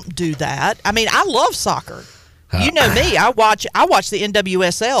don't do that. I mean, I love soccer. You know me. I watch the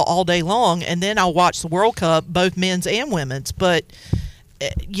NWSL all day long, and then I'll watch the World Cup, both men's and women's. But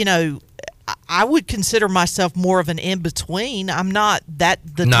I would consider myself more of an in-between. I'm not the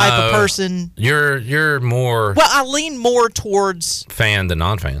type of person. You're more. Well, I lean more towards fan than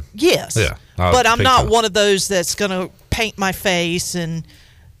non-fan. Yes. Yeah. But I'm not one of those that's going to paint my face and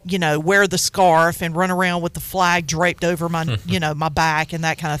wear the scarf and run around with the flag draped over my my back and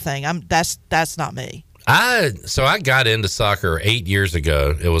that kind of thing. That's not me. So I got into soccer 8 years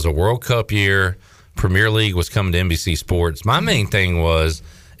ago. It was a World Cup year. Premier League was coming to NBC Sports. My main thing was,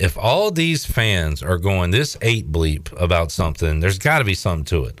 if all these fans are going this 8 bleep about something, there's got to be something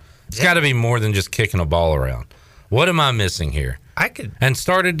to it. It's got to be more than just kicking a ball around. What am I missing here? And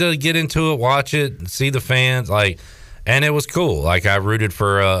started to get into it, watch it, see the fans, and it was cool. I rooted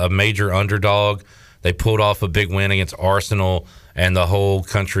for a major underdog. They pulled off a big win against Arsenal, and the whole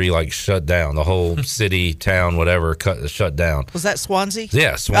country shut down. The whole city, town, whatever, shut down. Was that Swansea?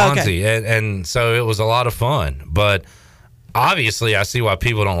 Yeah, Swansea. Okay. And so it was a lot of fun. But obviously, I see why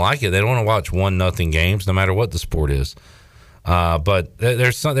people don't like it. They don't want to watch 1-0 games, no matter what the sport is. But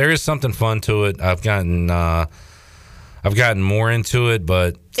there is something fun to it. I've gotten more into it,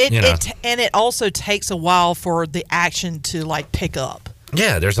 but it also takes a while for the action to pick up.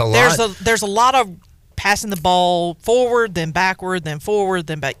 Yeah, there's a lot. There's a lot of passing the ball forward, then backward, then forward,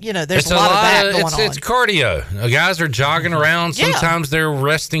 then back. There's a lot of that going on. It's cardio. Guys are jogging around. Sometimes they're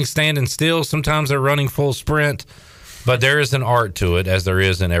resting, standing still. Sometimes they're running full sprint. But there is an art to it, as there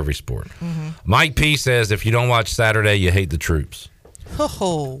is in every sport. Mm-hmm. Mike P says, if you don't watch Saturday, you hate the troops.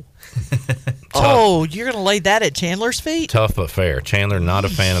 Oh, you're going to lay that at Chandler's feet? Tough but fair. Chandler, not a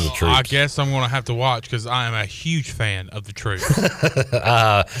fan of the troops. I guess I'm going to have to watch because I am a huge fan of the troops.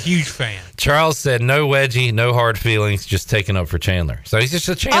 Huge fan. Charles said, no wedgie, no hard feelings, just taking up for Chandler. So he's just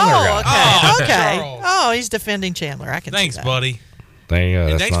a Chandler guy. Okay. Oh, he's defending Chandler. I can Thanks, see that. buddy. There you go.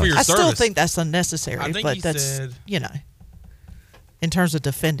 And thanks for your I service. still think that's unnecessary, I think but he that's, said, in terms of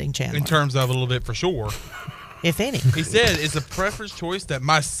defending Chandler. In terms of a little bit for sure. If any. He said it's a preference choice that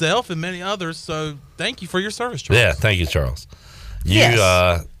myself and many others, so thank you for your service, Charles. Yeah, thank you, Charles.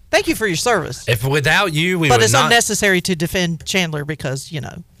 Thank you for your service. If without you, we but would it's not. unnecessary to defend Chandler because,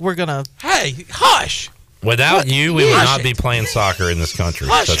 we're going to. Hey, hush. Without you, we would not be playing soccer in this country.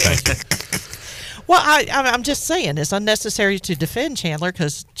 Hush. So thank you. Well, I'm just saying it's unnecessary to defend Chandler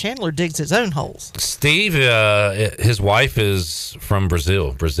because Chandler digs his own holes. Steve, his wife is from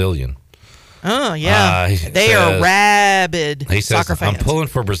Brazilian. Oh, yeah. They says, are rabid he says, soccer fans. I'm pulling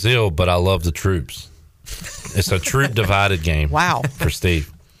for Brazil, but I love the troops. It's a troop-divided game. Wow. For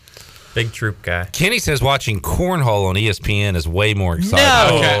Steve. Big troop guy. Kenny says watching cornhole on ESPN is way more exciting.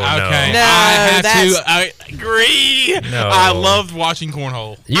 No. Okay. No, I agree. No. I loved watching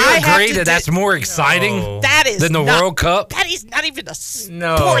cornhole. You agree that's more exciting That is than the not, World Cup? That is not even a sport.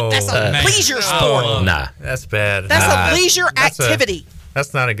 No. That's a leisure sport. Nah. That's bad. That's a leisure activity.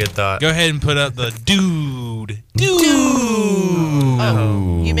 That's not a good thought. Go ahead and put up the dude.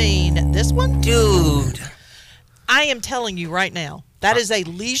 Oh, you mean this one? Dude. I am telling you right now, that is a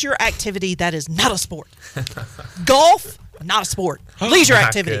leisure activity that is not a sport. Golf, not a sport. Leisure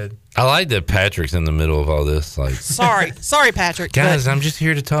activity. Good. I like that Patrick's in the middle of all this. Sorry, Patrick. Guys, I'm just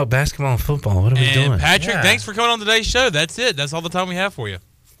here to talk basketball and football. What are we doing? Patrick, thanks for coming on today's show. That's it. That's all the time we have for you.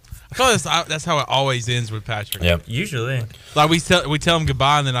 I feel that's how it always ends with Patrick. Yep. Usually. We tell him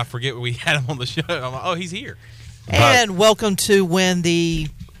goodbye, and then I forget we had him on the show. I'm like, oh, he's here. And welcome to when the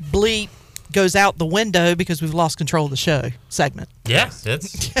bleep goes out the window because we've lost control of the show segment. Yeah,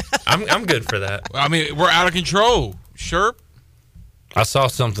 I'm good for that. I mean, we're out of control. Sure. I saw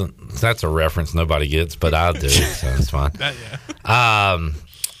something. That's a reference nobody gets, but I do, so it's fine.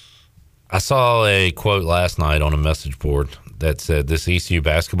 I saw a quote last night on a message board that said this ECU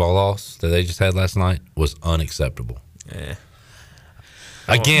basketball loss that they just had last night was unacceptable. Yeah.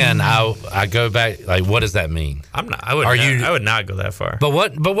 Again, I go back. Like, what does that mean? I would not go that far. But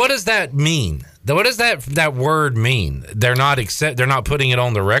what does that mean? What does that word mean? They're not putting it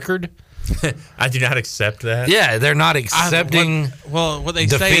on the record. I do not accept that. Yeah, they're not accepting. What they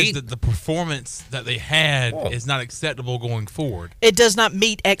defeat? say is that the performance that they had is not acceptable going forward. It does not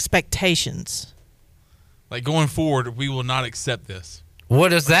meet expectations. Like going forward, we will not accept this. What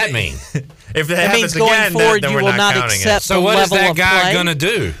does that mean? If that It happens means going again, forward, then you we're will not counting accept it. So the what is level that of guy play. gonna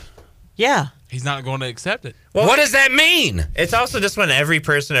do? Yeah. He's not going to accept it. Well, what does that mean? It's also just when every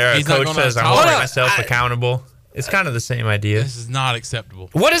person or a He's not coach gonna says, "I'm tolerate holding it." myself accountable." It's kind of the same idea. This is not acceptable.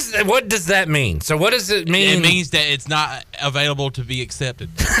 What does that mean? So what does it mean? It means that it's not available to be accepted.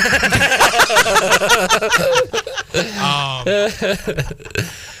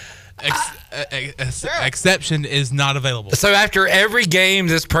 Exception is not available. So after every game,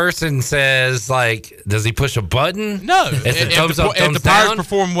 this person says, like, does he push a button? No. If the thumbs up, if thumbs the Pirates down,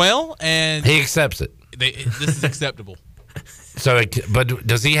 perform well, and he accepts it. this is acceptable. So, but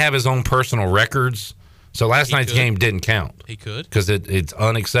does he have his own personal records? So last night's game didn't count. He could. Because it's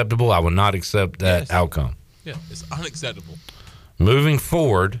unacceptable. I will not accept that outcome. Yeah, it's unacceptable. Moving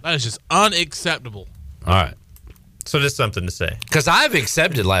forward. That is just unacceptable. All right. So just something to say. Because I've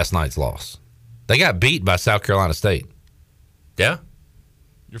accepted last night's loss. They got beat by South Carolina State. Yeah.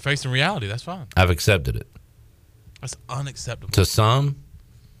 You're facing reality. That's fine. I've accepted it. That's unacceptable. To some,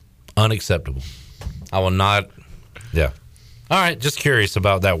 unacceptable. I will not. Yeah. All right. Just curious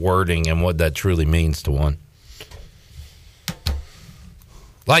about that wording and what that truly means to one.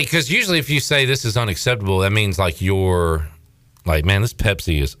 Like, because usually if you say this is unacceptable, that means like you're like, man, this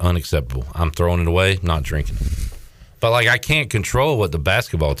Pepsi is unacceptable. I'm throwing it away, not drinking it. But like, I can't control what the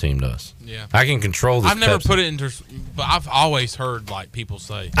basketball team does. Yeah, I can control this. I've never Pepsi. put it into, but I've always heard like people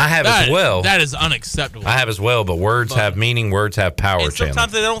say I have as well. That is unacceptable. I have as well, but words have meaning. Words have power. And sometimes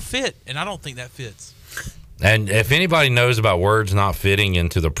Chandler. they don't fit, and I don't think that fits. And if anybody knows about words not fitting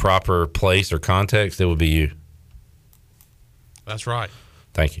into the proper place or context, it would be you. That's right.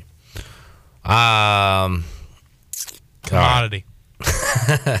 Thank you. Commodity.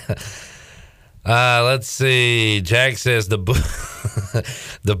 Let's see. Jack says the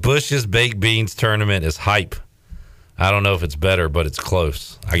Bush's Baked Beans tournament is hype. I don't know if it's better, but it's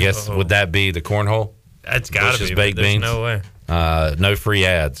close. I guess would that be the cornhole? That's got to Bush's be. Baked There's Beans. no way. No free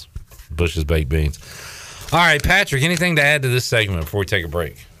ads. Bush's Baked Beans. All right, Patrick. Anything to add to this segment before we take a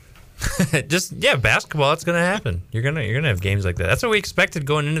break? Just basketball. It's gonna happen. You're gonna have games like that. That's what we expected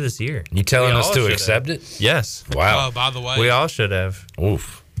going into this year. You telling We us all to should accept have. it? Yes. Wow. Oh, by the way, We all should have.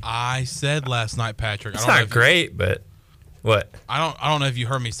 Oof. I said last night, Patrick. It's I don't know not if great, but what? I don't know if you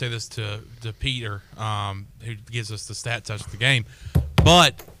heard me say this to Peter, who gives us the stats after the game,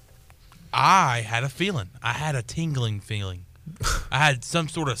 but I had a feeling. I had a tingling feeling. I had some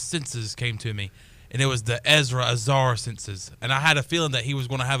sort of senses came to me, and it was the Ezra Azar senses. And I had a feeling that he was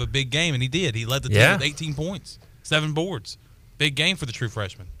going to have a big game, and he did. He led the team with 18 points, 7 boards. Big game for the true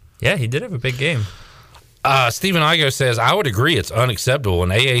freshman. Yeah, he did have a big game. Stephen Igo says, I would agree it's unacceptable. An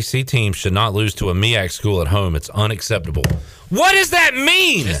AAC team should not lose to a MEAC school at home. It's unacceptable. What does that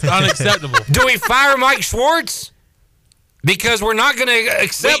mean? It's unacceptable. Do we fire Mike Schwartz? Because we're not going to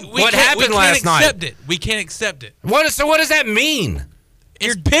accept what happened last night. We can't accept it. So what does that mean?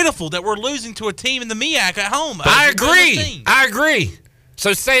 It's pitiful that we're losing to a team in the MEAC at home. I agree.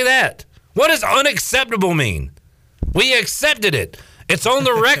 So say that. What does unacceptable mean? We accepted it. It's on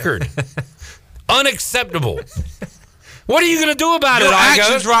the record. Unacceptable. What are you going to do about Your it, Igo?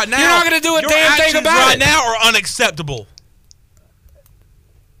 actions right now. You're not going to do a damn thing about right it. now are unacceptable.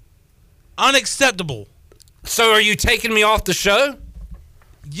 Unacceptable. So are you taking me off the show?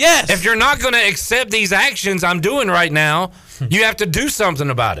 Yes. If you're not going to accept these actions I'm doing right now, you have to do something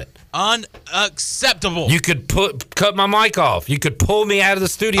about it. Unacceptable. You could cut my mic off. You could pull me out of the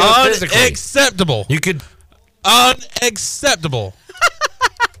studio physically. Unacceptable. You could. Unacceptable.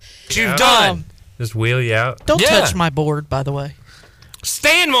 What you've done. Just wheel you out. Don't touch my board, by the way.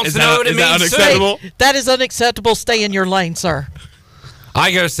 Stan wants to know what it means. Unacceptable? That is unacceptable. Stay in your lane, sir.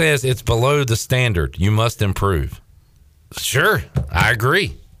 Igo says it's below the standard. You must improve. Sure, I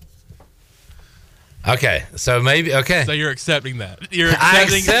agree. Okay, so maybe So you're accepting that. You're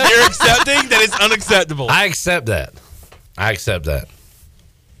accepting that it's unacceptable. I accept that.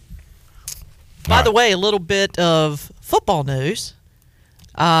 By the way, a little bit of football news.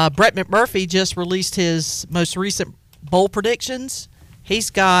 Brett McMurphy just released his most recent bowl predictions. He's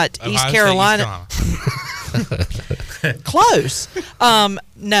got East Carolina. Close.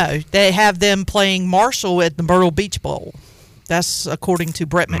 No, they have them playing Marshall at the Myrtle Beach Bowl. That's according to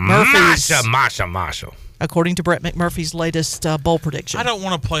Brett McMurphy's. Marshall. According to Brett McMurphy's latest bowl prediction. I don't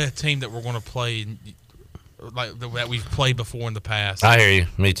want to play a team that we're going to play like that we've played before in the past. I hear you.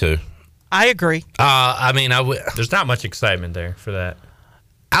 Me too. I agree. I mean, there's not much excitement there for that.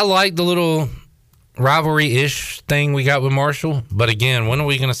 I like the little rivalry-ish thing we got with Marshall, but again, when are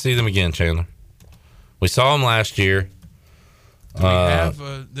we going to see them again, Chandler? We saw them last year. Do we have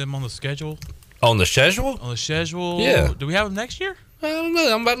them on the schedule? On the schedule? On the schedule? Yeah. Do we have them next year? I don't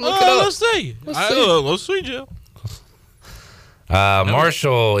know. I'm about to look it up. Let's see. Let's see, Joe.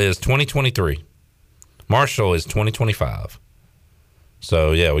 Marshall is 2023. Marshall is 2025.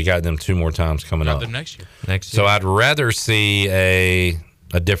 So, yeah, we got them 2 more times coming up. Got them next year. So I'd rather see a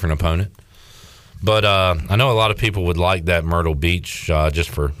different opponent. But I know a lot of people would like that Myrtle Beach just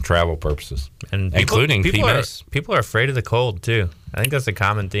for travel purposes, and including P-Mace. People are afraid of the cold, too. I think that's a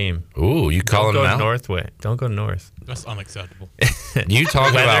common theme. Ooh, you calling them out? Don't go north. That's unacceptable. You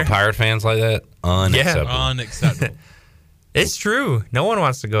talking about Pirate fans like that? Unacceptable. Yeah, unacceptable. It's true. No one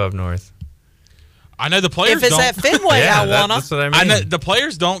wants to go up north. I know the players if it's don't. at Fenway, I wanna. That's what I mean. I know the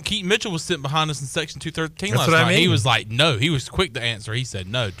players don't. Keaton Mitchell was sitting behind us in section 213 last night. He was like, no. He was quick to answer. He said,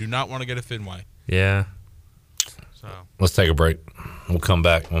 no, do not want to go to Fenway. Yeah. So let's take a break. We'll come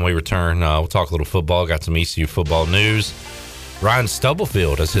back. When we return, we'll talk a little football. Got some ECU football news. Ryan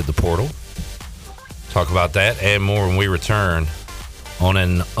Stubblefield has hit the portal. Talk about that and more when we return on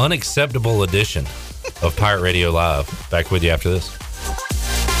an unacceptable edition of Pirate Radio Live. Back with you after this.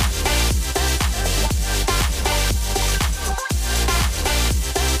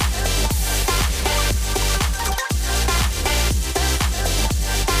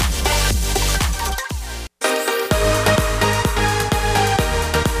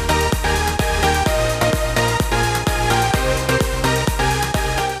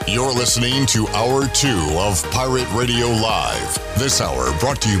 Listening to Hour 2 of Pirate Radio Live. This hour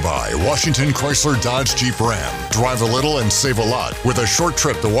brought to you by Washington Chrysler Dodge Jeep Ram. Drive a little and save a lot with a short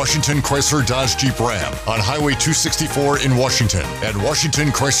trip to Washington Chrysler Dodge Jeep Ram on Highway 264 in Washington at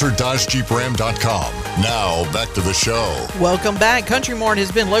WashingtonChryslerDodgeJeepRam.com. Now back to the show. Welcome back. Country Mart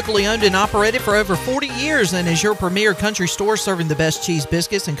has been locally owned and operated for over 40 years and is your premier country store serving the best cheese,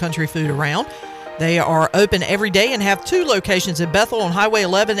 biscuits, and country food around. They are open every day and have 2 locations in Bethel on Highway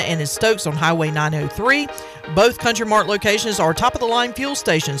 11 and in Stokes on Highway 903. Both Country Mart locations are top-of-the-line fuel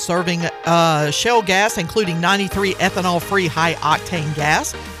stations serving Shell gas, including 93 ethanol-free high-octane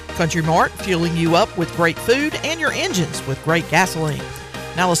gas. Country Mart, fueling you up with great food and your engines with great gasoline.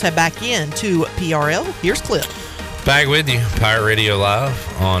 Now let's head back in to PRL. Here's Cliff. Back with you, Pirate Radio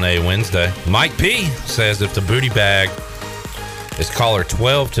Live on a Wednesday. Mike P. says if the booty bag is caller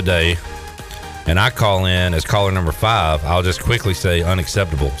 12 today, and I call in as caller number 5, I'll just quickly say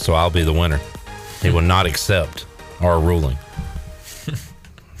unacceptable, so I'll be the winner. He will not accept our ruling.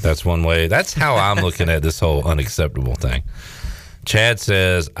 That's one way. That's how I'm looking at this whole unacceptable thing. Chad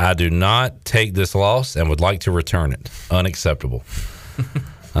says, I do not take this loss and would like to return it. Unacceptable.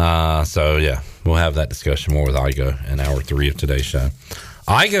 So, yeah, we'll have that discussion more with Igo in hour 3 of today's show.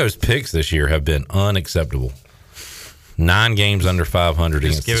 Igo's picks this year have been unacceptable. 9 games under 500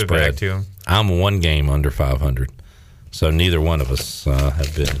 against the spread. Back to him. I'm 1 game under 500. So neither one of us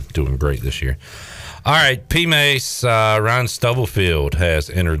have been doing great this year. All right, P-Mace, Ryan Stubblefield has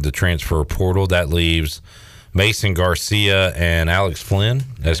entered the transfer portal. That leaves Mason Garcia and Alex Flynn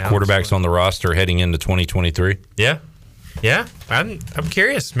as quarterbacks on the roster heading into 2023. Yeah. I'm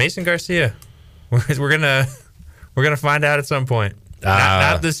curious. Mason Garcia. We're gonna find out at some point.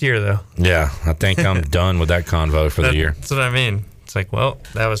 Not this year though. Yeah, I think I'm done with that convo for the year. That's what I mean. It's like, well,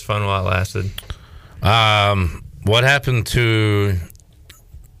 that was fun while it lasted. What happened to...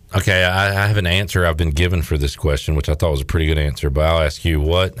 Okay, I have an answer I've been given for this question, which I thought was a pretty good answer, but I'll ask you,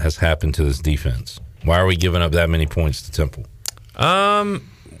 what has happened to this defense? Why are we giving up that many points to Temple?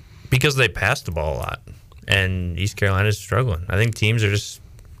 Because they pass the ball a lot, and East Carolina's struggling. I think teams are just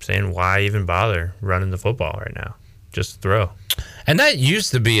saying, why even bother running the football right now? Just throw. And that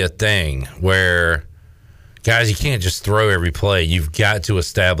used to be a thing where... Guys, you can't just throw every play. You've got to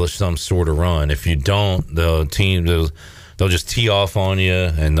establish some sort of run. If you don't, they'll just tee off on you,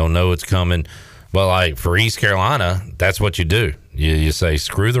 and they'll know it's coming. But, like, for East Carolina, that's what you do. You say,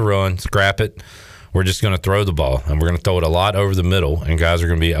 screw the run, scrap it. We're just going to throw the ball, and we're going to throw it a lot over the middle, and guys are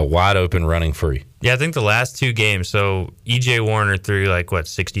going to be wide open running free. Yeah, I think the last 2 games, so E.J. Warner threw,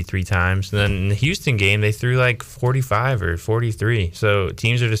 63 times. And then in the Houston game, they threw, 45 or 43. So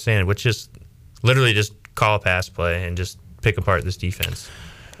teams are just saying, let's just literally just call a pass play and just pick apart this defense.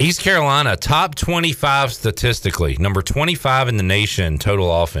 East Carolina, top 25 statistically, number 25 in the nation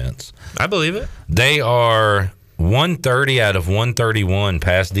total offense. I believe it. They are 130 out of 131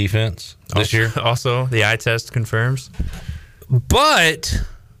 pass defense this year. Also, the eye test confirms. But,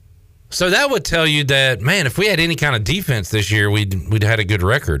 so that would tell you that, man, if we had any kind of defense this year, we'd had a good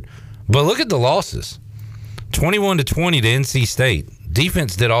record. But look at the losses. 21-20 to NC State.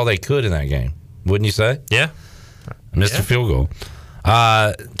 Defense did all they could in that game, wouldn't you say? Yeah. Missed a field goal.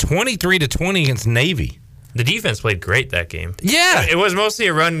 23-20 against Navy. The defense played great that game. Yeah. It was mostly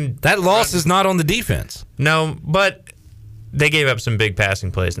a run. That loss is not on the defense. No, but they gave up some big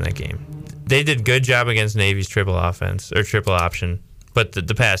passing plays in that game. They did a good job against Navy's triple offense or triple option, but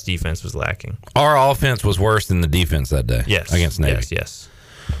the pass defense was lacking. Our offense was worse than the defense that day. Yes. Against Navy. Yes.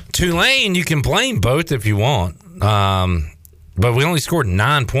 Tulane, you can blame both if you want. But we only scored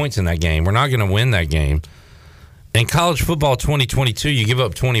 9 points in that game. We're not going to win that game. In college football 2022, you give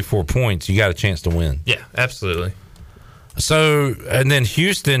up 24 points, you got a chance to win. Yeah, absolutely. So, and then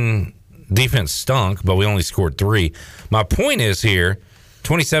Houston defense stunk, but we only scored 3. My point is here,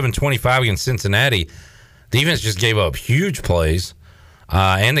 27-25 against Cincinnati, defense just gave up huge plays,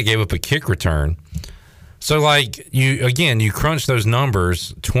 and they gave up a kick return. So, like, you crunch those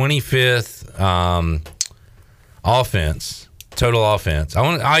numbers, 25th offense, total offense.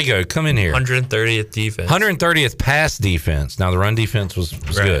 Igo, come in here. 130th defense. 130th pass defense. Now, the run defense was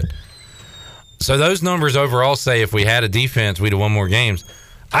Right. good. So those numbers overall say if we had a defense, we'd have won more games.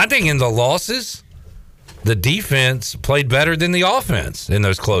 I think in the losses, the defense played better than the offense in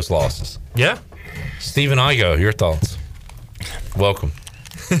those close losses. Yeah. Stephen Igo, your thoughts. Welcome.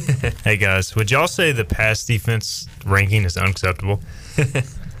 Hey, guys. Would y'all say the pass defense ranking is unacceptable?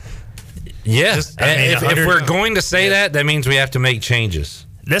 Yes. If we're going to say that means we have to make changes.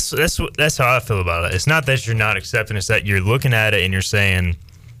 That's how I feel about it. It's not that you're not accepting; it's that you're looking at it and you're saying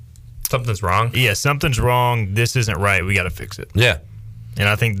something's wrong. Yeah, something's wrong. This isn't right. We got to fix it. Yeah. And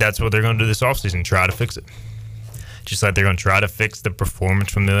I think that's what they're going to do this offseason, try to fix it. Just like they're going to try to fix the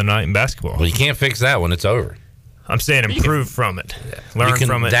performance from the other night in basketball. Well, you can't fix that when it's over. I'm saying improve from it. Learn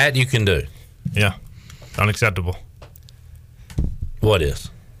from it. That you can do. Yeah. Unacceptable. What is?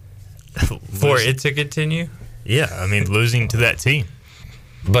 For it to continue? Yeah, I mean, losing to that team.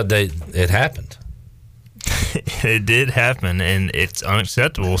 But it happened. It did happen, and it's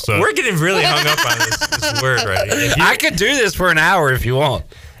unacceptable. So we're getting really hung up on this word right here. I could do this for an hour if you want.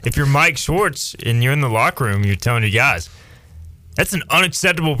 If you're Mike Schwartz and you're in the locker room, you're telling your guys, that's an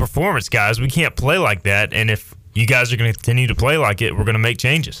unacceptable performance, guys. We can't play like that. And if you guys are going to continue to play like it, we're going to make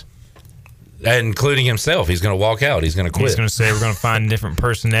changes. Including himself. He's going to walk out. He's going to quit. He's going to say we're going to find different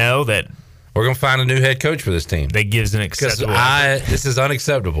personnel that... We're going to find a new head coach for this team. That gives an acceptable... This is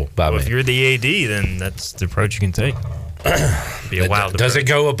unacceptable by me. If you're the AD, then that's the approach you can take. Be a wild Does it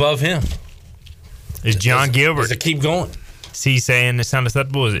go above him? Is John Gilbert... Does it keep going? Is he saying it's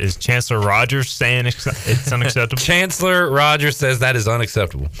unacceptable? Is Chancellor Rogers saying it's unacceptable? Chancellor Rogers says that is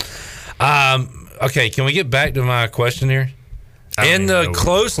unacceptable. Okay, can we get back to my question here? In the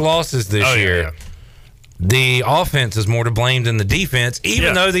close losses this year, the offense is more to blame than the defense,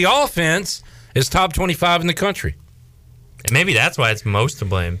 even though the offense is top 25 in the country. And maybe that's why it's most to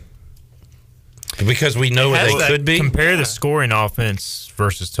blame. Because we know what they could be. Compare the scoring offense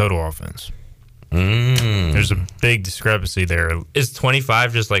versus total offense. There's a big discrepancy there. Is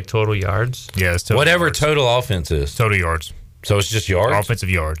 25 just like total yards? Yeah, it's total whatever yards. Total offense is. Total yards. So it's just yards? Offensive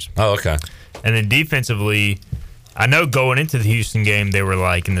yards. Oh, okay. And then defensively, I know going into the Houston game, they were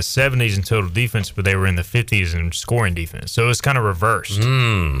like in the 70s in total defense, but they were in the 50s in scoring defense. So it's kind of reversed.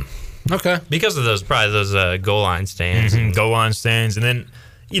 Okay. Because of those goal line stands. Goal line stands. And then,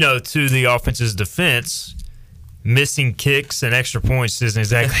 to the offense's defense, missing kicks and extra points isn't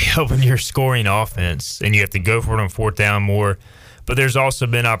exactly helping your scoring offense. And you have to go for it on fourth down more. But there's also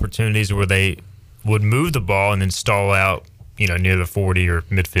been opportunities where they would move the ball and then stall out, near the 40 or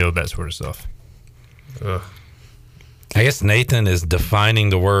midfield, that sort of stuff. Ugh. I guess Nathan is defining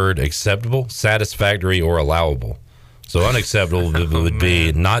the word acceptable, satisfactory, or allowable. So unacceptable would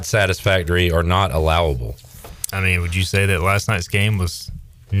be not satisfactory or not allowable. I mean, would you say that last night's game was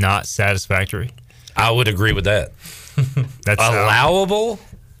not satisfactory? I would agree with that. That's allowable?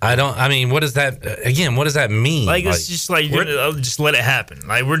 What does that mean? It's just like you're gonna just let it happen.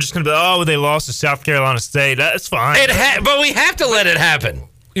 Like we're just gonna be, they lost to South Carolina State. That's fine. But we have to let it happen.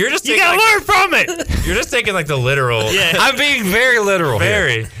 You gotta learn from it. You're just taking like the literal. Yeah. I'm being very literal.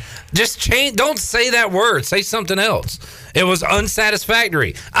 Very. Here. Just change. Don't say that word. Say something else. It was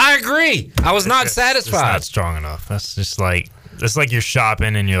unsatisfactory. I agree. I was not satisfied. It's not strong enough. That's just like It's like you're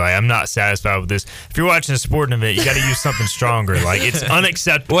shopping and you're like, I'm not satisfied with this. If you're watching a sporting event, you got to use something stronger. Like, it's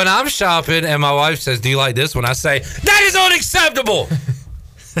unacceptable. When I'm shopping and my wife says, "Do you like this one?" I say, "That is unacceptable."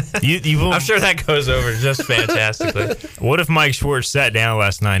 I'm sure that goes over just fantastically. What if Mike Schwartz sat down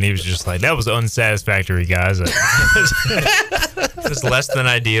last night and he was just like, that was unsatisfactory, guys. It's less than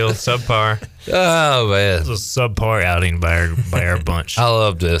ideal, subpar. Oh, man. It was a subpar outing by our bunch. I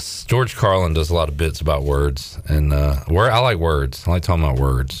love this. George Carlin does a lot of bits about words. And I like words. I like talking about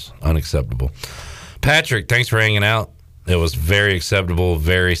words. Unacceptable. Patrick, thanks for hanging out. It was very acceptable,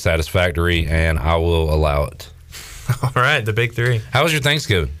 very satisfactory, and I will allow it. All right, the big three. How was your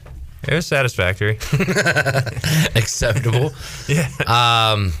Thanksgiving? It was satisfactory. Acceptable. Yeah.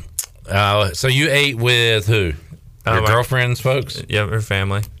 So you ate with who? Your girlfriend's folks? Yeah, her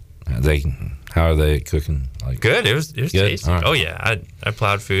family. How are they cooking? Like, good. It was good? tasty. Right. Oh yeah, I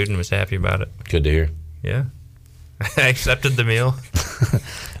plowed food and was happy about it. Good to hear. Yeah. I accepted the meal.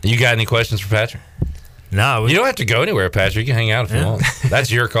 You got any questions for Patrick? No. You don't have to go anywhere, Patrick. You can hang out if you want.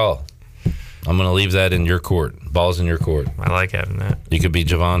 That's your call. I'm going to leave that in your court. Ball's in your court. I like having that. You could be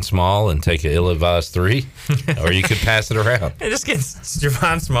Javon Small and take an ill-advised 3, or you could pass it around. It just gets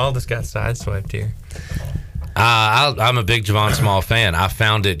Javon Small just got sideswiped here. I'm a big Javon Small fan. I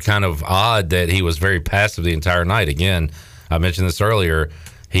found it kind of odd that he was very passive the entire night. Again, I mentioned this earlier.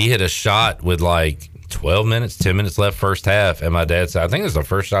 He hit a shot with like 12 minutes, 10 minutes left first half, and my dad said, I think it's the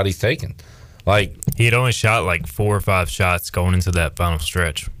first shot he's taken. Like, he had only shot like 4 or 5 shots going into that final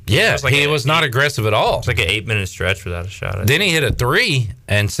stretch. Yeah, he was not aggressive at all. It's like an 8-minute stretch without a shot. Then he hit a 3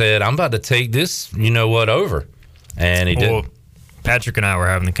 and said, I'm about to take this, over. And he did. Patrick and I were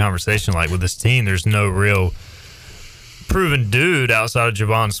having the conversation, like, with this team, there's no real proven dude outside of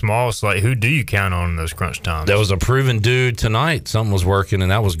Javon Small. So, like, who do you count on in those crunch times? There was a proven dude tonight. Something was working, and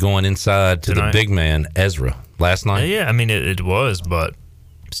that was going inside to the big man, Ezra, last night. Yeah, I mean, it was, but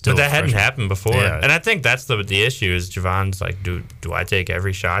still. But that hadn't happened before. Yeah. And I think that's the issue is Javon's like, do I take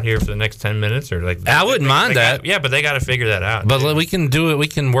every shot here for the next 10 minutes? Or like, I wouldn't mind that. Yeah, but they got to figure that out. But we can do it. We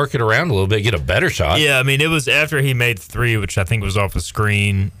can work it around a little bit, get a better shot. Yeah, I mean, it was after he made 3, which I think was off a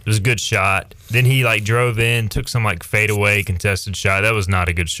screen. It was a good shot. Then he, like, drove in, took some, like, fadeaway contested shot. That was not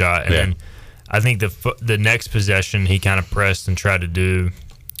a good shot. And then I think the next possession he kind of pressed and tried to do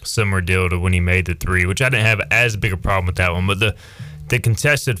similar deal to when he made the 3, which I didn't have as big a problem with that one. But the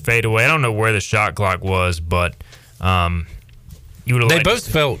contested fadeaway, I don't know where the shot clock was, but you would have. They both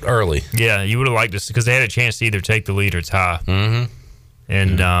felt early. Yeah, you would have liked this because they had a chance to either take the lead or tie. Mm-hmm.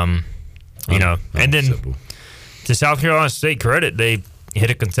 And and then to South Carolina State credit, they hit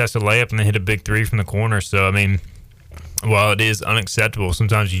a contested layup and they hit a big 3 from the corner. So I mean, while it is unacceptable,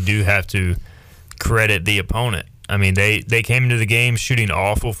 sometimes you do have to credit the opponent. I mean, they came into the game shooting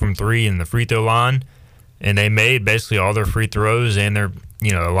awful from 3 in the free throw line. And they made basically all their free throws and a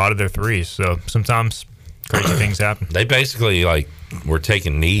lot of their threes. So sometimes crazy things happen. They basically were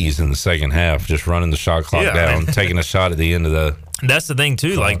taking knees in the second half, just running the shot clock down, taking a shot at the end of the. That's the thing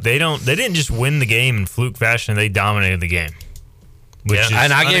too. Like they didn't just win the game in fluke fashion. They dominated the game.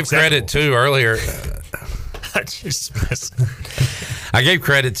 And I gave credit too earlier. I gave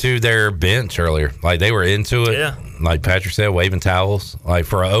credit to their bench earlier. Like they were into it. Yeah. Like Patrick said, waving towels. Like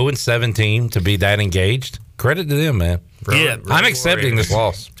for a 0-7 team to be that engaged, credit to them, man. I'm accepting this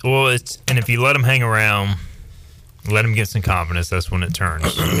loss. Well, and if you let them hang around, let them get some confidence. That's when it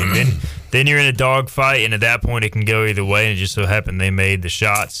turns. I mean, then you're in a dogfight, and at that point, it can go either way. And it just so happened they made the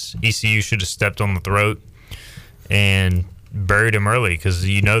shots. ECU should have stepped on the throat and buried him early because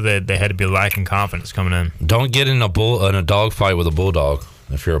that they had to be lacking confidence coming in. Don't get in a dogfight with a bulldog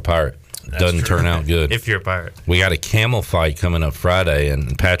if you're a Pirate. Doesn't turn out good. If you're a Pirate. We got a camel fight coming up Friday,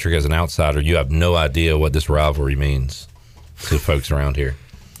 and Patrick, as an outsider, you have no idea what this rivalry means to folks around here.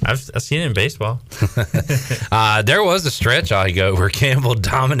 I've seen it in baseball. There was a stretch ago where Campbell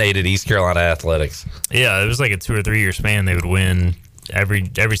dominated East Carolina athletics. Yeah, it was like a 2 or 3 year span. They would win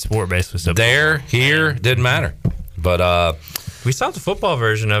every sport basically. So here, didn't matter. But we saw the football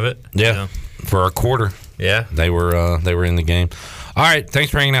version of it. Yeah, for a quarter. Yeah, they were in the game. All right,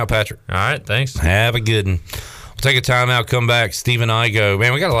 thanks for hanging out, Patrick. All right, thanks. Have a good one. We'll take a timeout, come back. Stephen Igo.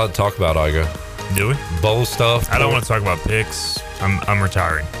 Man, we got a lot to talk about, Igo. Do we? Bowl stuff. I don't want to talk about picks. I'm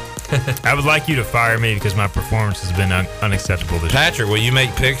retiring. I would like you to fire me because my performance has been unacceptable this year. Patrick, will you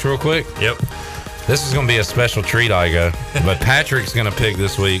make picks real quick? Yep. This is going to be a special treat, Igo. But Patrick's going to pick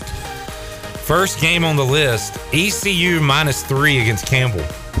this week. First game on the list, ECU -3 against Campbell.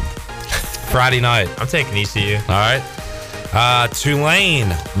 Friday night. I'm taking ECU. All right. Tulane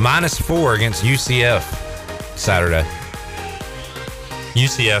 -4 against UCF Saturday.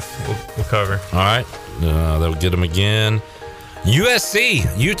 UCF will cover. All right. They'll get them again. USC,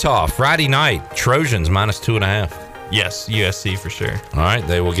 Utah, Friday night. Trojans -2.5. Yes, USC for sure. All right,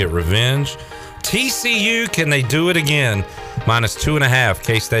 they will get revenge. TCU, can they do it again? -2.5.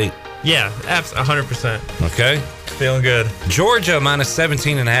 K-State. Yeah, 100%. Okay. Feeling good. Georgia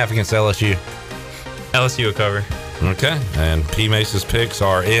 -17.5 against LSU. LSU will cover. Okay. And P. Mace's picks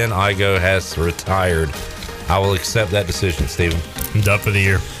are in. Igo has retired. I will accept that decision, Stephen. I'm done for the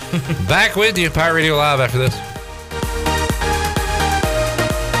year. Back with you, Pirate Radio Live after this.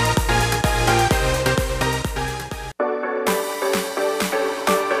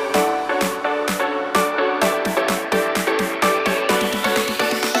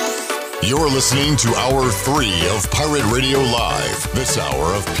 You're listening to Hour 3 of Pirate Radio Live. This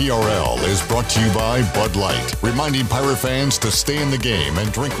hour of PRL is brought to you by Bud Light, reminding Pirate fans to stay in the game and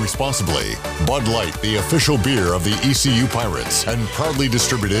drink responsibly. Bud Light, the official beer of the ECU Pirates, and proudly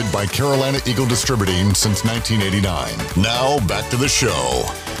distributed by Carolina Eagle Distributing since 1989. Now, back to the show.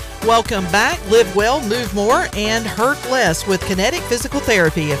 Welcome back. Live well, move more, and hurt less with Kinetic Physical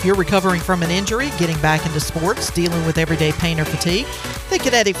Therapy. If you're recovering from an injury, getting back into sports, dealing with everyday pain or fatigue, then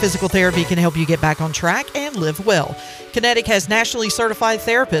Kinetic Physical Therapy can help you get back on track and live well. Kinetic has nationally certified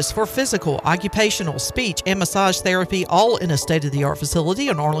therapists for physical, occupational, speech, and massage therapy, all in a state-of-the-art facility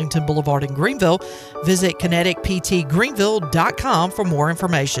on Arlington Boulevard in Greenville. Visit kineticptgreenville.com for more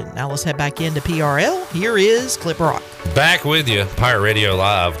information. Now let's head back into PRL. Here is Clip Rock. Back with you, Pirate Radio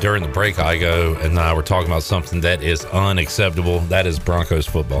Live. During the break, Igo and I were talking about something that is unacceptable. That is Broncos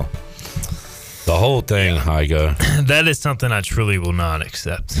football. The whole thing, Igo. That is something I truly will not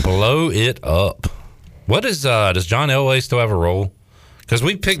accept. Blow it up. What is does John Elway still have a role? Because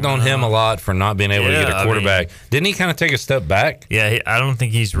we picked on him a lot for not being able to get a quarterback. Didn't he kind of take a step back? Yeah, I don't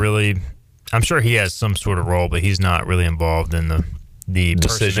think he's really. I'm sure he has some sort of role, but he's not really involved in the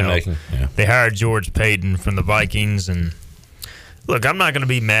decision making. Yeah. They hired George Payton from the Vikings, and look, I'm not going to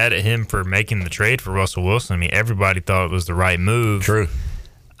be mad at him for making the trade for Russell Wilson. I mean, everybody thought it was the right move. True.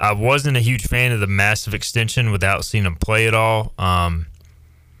 I wasn't a huge fan of the massive extension without seeing him play at all.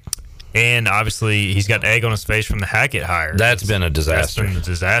 And obviously, he's got egg on his face from the Hackett hire. That's been a disaster. That's been a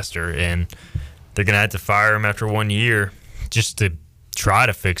disaster, and they're going to have to fire him after 1 year just to try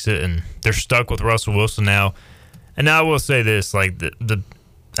to fix it. And they're stuck with Russell Wilson now. And now I will say this: like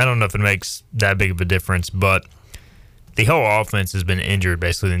I don't know if it makes that big of a difference, but the whole offense has been injured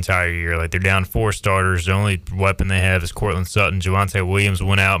basically the entire year. Like, they're down 4 starters. The only weapon they have is Cortland Sutton. Javonte Williams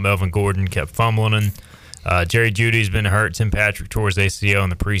went out. Melvin Gordon kept fumbling. And Jerry Jeudy's been hurt. Tim Patrick tore his ACL in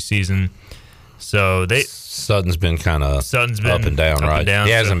the preseason. So Sutton's been kind of up and down, right?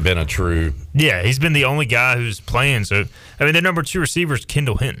 He hasn't been a true. Yeah, he's been the only guy who's playing. So I mean, their number 2 receiver is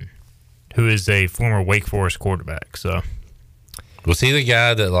Kendall Hinton, who is a former Wake Forest quarterback. So was he the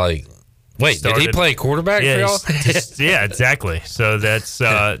guy that did he play quarterback for y'all? Yeah, exactly. So that's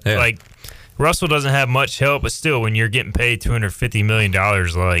like Russell doesn't have much help, but still, when you're getting paid $250 million,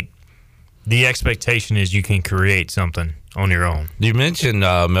 like, the expectation is you can create something on your own. You mentioned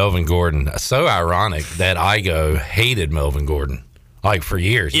Melvin Gordon. So ironic that Igo hated Melvin Gordon. Like, for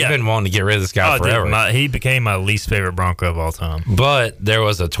years. You've been wanting to get rid of this guy forever. Dude, he became my least favorite Bronco of all time. But there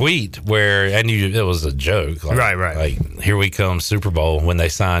was a tweet where, it was a joke. Right. Like, here we come, Super Bowl, when they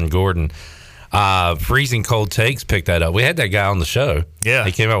signed Gordon. Freezing Cold Takes picked that up. We had that guy on the show. Yeah.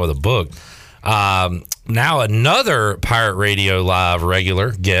 He came out with a book. Now another Pirate Radio Live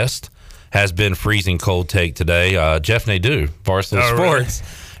regular guest has been Freezing Cold Take today. Jeff Nadeau, Varsity Sports,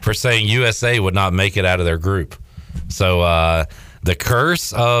 for saying USA would not make it out of their group. So, the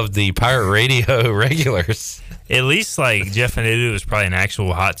curse of the Pirate Radio regulars. At least, like, Jeff Nadeau was probably an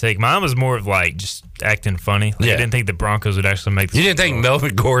actual hot take. Mine was more of, like, just acting funny. Like, I didn't think the Broncos would actually make this. You didn't think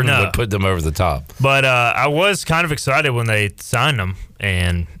Melvin Gordon would put them over the top. But I was kind of excited when they signed him.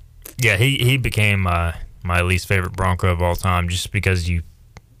 And, yeah, he became my least favorite Bronco of all time just because he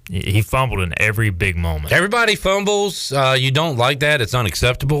fumbled in every big moment. Everybody fumbles. You don't like that. It's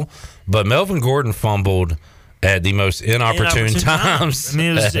unacceptable. But Melvin Gordon fumbled at the most inopportune times. I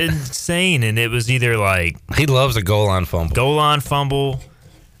mean, it was insane, and it was either like... He loves a goal line fumble.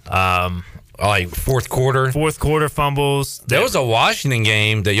 Like fourth quarter fumbles. There was a Washington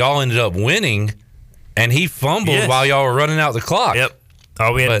game that y'all ended up winning, and he fumbled while y'all were running out the clock. Yep.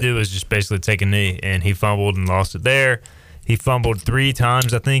 All we had to do was just basically take a knee, and he fumbled and lost it there. He fumbled 3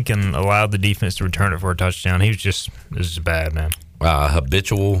 times, I think, and allowed the defense to return it for a touchdown. It was just bad, man.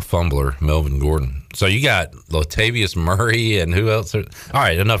 Habitual fumbler, Melvin Gordon. So you got Latavius Murray and who else? All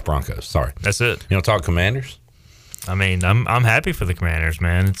right, enough Broncos. Sorry, that's it. You want to talk Commanders? I mean, I'm happy for the Commanders,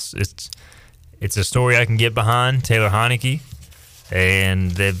 man. It's a story I can get behind. Taylor Heineke, and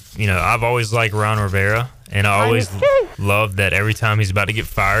they've I've always liked Ron Rivera, And I always love that every time he's about to get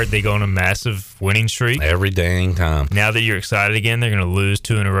fired, they go on a massive winning streak. Every dang time. Now that you're excited again, they're going to lose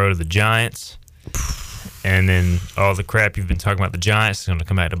 2 in a row to the Giants. And then all the crap you've been talking about the Giants is going to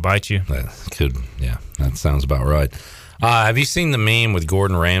come back to bite you. That sounds about right. Have you seen the meme with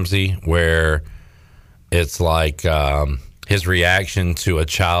Gordon Ramsay where it's like his reaction to a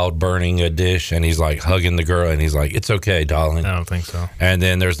child burning a dish, and he's like hugging the girl, and he's like, "It's okay, darling." I don't think so. And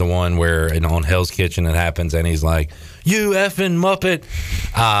then there's the one where on Hell's Kitchen it happens, and he's like, "You effing Muppet."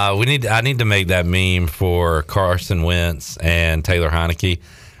 I need to make that meme for Carson Wentz and Taylor Heineke,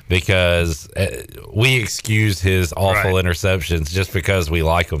 because we excuse his awful interceptions just because we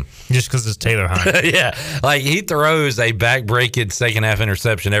like them. Just because it's Taylor Heineke. Yeah. Like, he throws a back-breaking second-half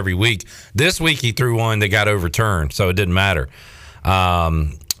interception every week. This week he threw one that got overturned, so it didn't matter.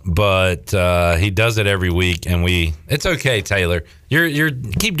 But he does it every week, and it's okay, Taylor. You're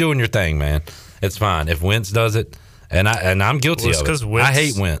keep doing your thing, man. It's fine. If Wentz does it, and I'm guilty of it. I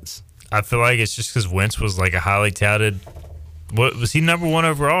hate Wentz. I feel like it's just because Wentz was like a highly touted. What was he, number 1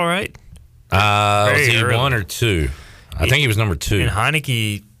 overall, right? Was he early. 1 or 2? I think he was number 2. And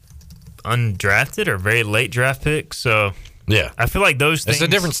Heineke undrafted or very late draft pick. So yeah, I feel like those things. It's a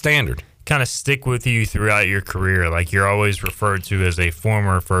different standard. Kind of stick with you throughout your career. Like, you're always referred to as a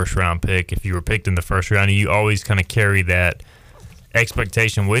former first round pick. If you were picked in the first round, you always kind of carry that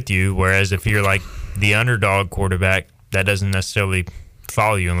expectation with you. Whereas if you're like the underdog quarterback, that doesn't necessarily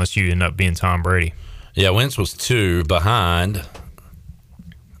follow you unless you end up being Tom Brady. Yeah, Wentz was 2 behind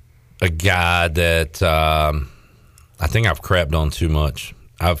a guy that I think I've crapped on too much.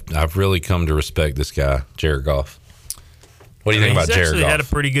 I've really come to respect this guy, Jared Goff. What do you think about Jared Goff? He's actually had a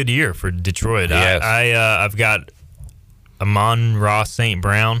pretty good year for Detroit. Yes. I've got Amon-Ra St.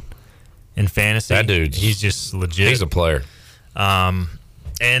 Brown in fantasy. That dude, he's just legit. He's a player. And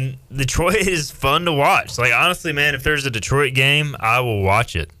Detroit is fun to watch. Like, honestly, man, if there's a Detroit game, I will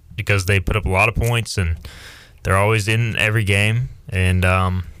watch it, because they put up a lot of points and they're always in every game, and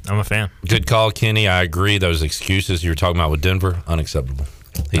I'm a fan. Good call, Kenny. I agree. Those excuses you were talking about with Denver, unacceptable.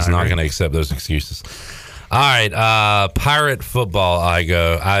 He's not going to accept those excuses. All right, Pirate football. I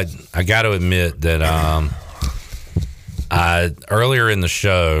got to admit that earlier in the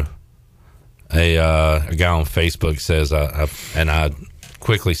show, a guy on Facebook says, and I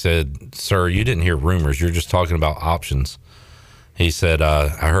quickly said, "Sir, you didn't hear rumors. You're just talking about options." He said, I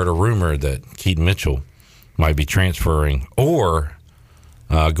heard a rumor that Keaton Mitchell might be transferring or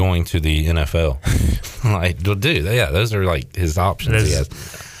going to the NFL. Like, dude, yeah, those are like his options he has.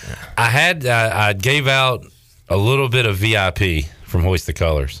 I gave out a little bit of VIP from Hoist the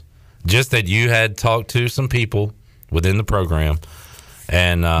Colors, just that you had talked to some people within the program,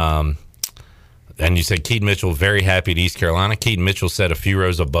 and you said Keaton Mitchell very happy at East Carolina. Keaton Mitchell sat a few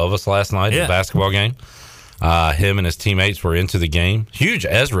rows above us last night at the basketball game. Him and his teammates were into the game. Huge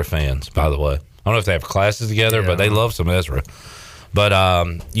Ezra fans, by the way. I don't know if they have classes together, but they love some Ezra.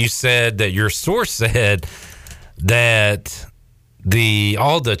 But you said that your source said that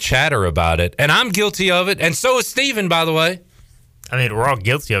all the chatter about it, and I'm guilty of it, and so is Steven, by the way. I mean, we're all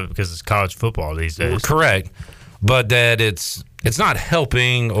guilty of it because it's college football these days. Correct. But that it's not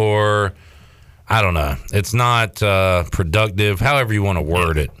helping, or I don't know. It's not productive, however you want to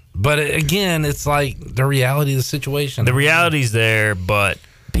word it. But again, it's like the reality of the situation. The reality's there, but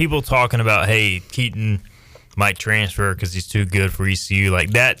people talking about, hey, Keaton might transfer because he's too good for ECU.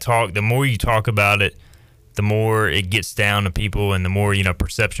 Like, that talk, the more you talk about it, the more it gets down to people, and the more,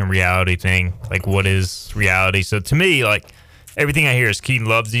 perception reality thing. Like, what is reality? So to me, like, everything I hear is Keaton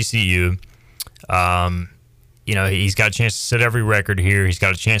loves ECU. He's got a chance to set every record here. He's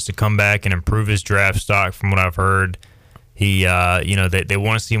got a chance to come back and improve his draft stock from what I've heard. He, they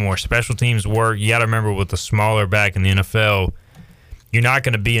want to see more special teams work. You got to remember, with the smaller back in the NFL, you're not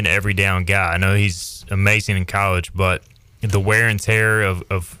going to be an every down guy. I know he's amazing in college, but the wear and tear of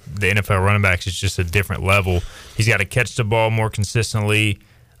the NFL running backs is just a different level. He's got to catch the ball more consistently.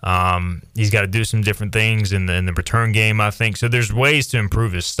 He's got to do some different things in the return game, I think. So there's ways to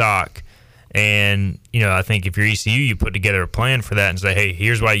improve his stock. And, I think if you're ECU, you put together a plan for that and say, hey,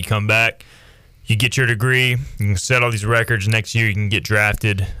 here's why you come back. You get your degree, you can set all these records. Next year you can get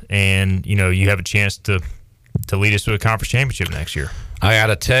drafted, and, you have a chance to lead us to a conference championship next year. I got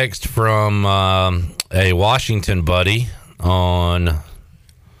a text from a Washington buddy on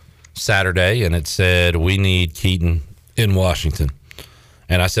Saturday, and it said, we need Keaton in Washington.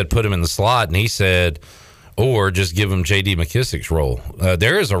 And I said, put him in the slot, and he said, or just give him J.D. McKissic's role.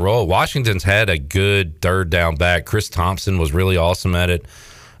 There is a role. Washington's had a good third down back. Chris Thompson was really awesome at it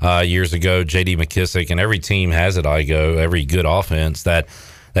years ago. J.D. McKissic, and every team has it, every good offense, that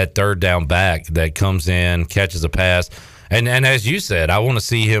that third down back that comes in, catches a pass. And as you said, I want to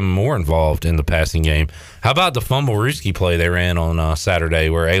see him more involved in the passing game. How about the fumble-rooski play they ran on Saturday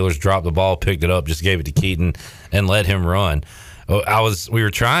where Ahlers dropped the ball, picked it up, just gave it to Keaton, and let him run? We were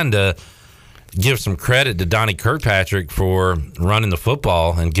trying to give some credit to Donnie Kirkpatrick for running the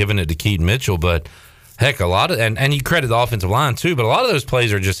football and giving it to Keaton Mitchell, but heck, a lot of and you credit the offensive line too, but a lot of those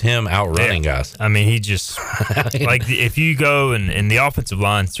plays are just him outrunning guys. I mean, he just like if you go and the offensive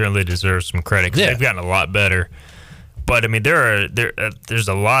line certainly deserves some credit because they've gotten a lot better. But I mean, there's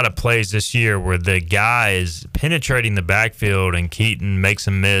a lot of plays this year where the guy is penetrating the backfield and Keaton makes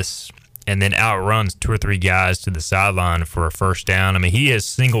a miss and then outruns 2 or 3 guys to the sideline for a first down. I mean, he has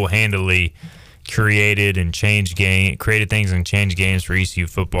single-handedly created things and changed games for ECU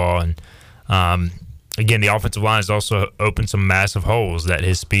football. And again, the offensive line has also opened some massive holes that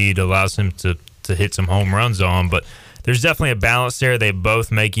his speed allows him to hit some home runs on. But there's definitely a balance there. They both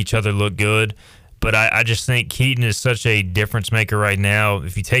make each other look good. But I just think Keaton is such a difference maker right now.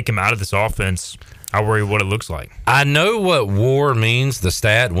 If you take him out of this offense, I worry what it looks like. I know what WAR means, the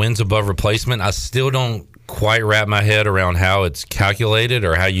stat, wins above replacement. I still don't quite wrap my head around how it's calculated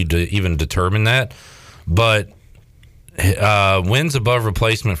or how you even determine that. But wins above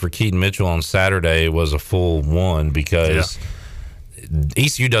replacement for Keaton Mitchell on Saturday was a full 1 because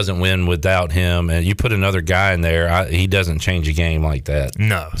ECU doesn't win without him, and you put another guy in there, he doesn't change a game like that.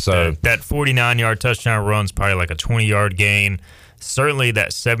 No. So that 49-yard touchdown run's probably like a 20-yard gain. Certainly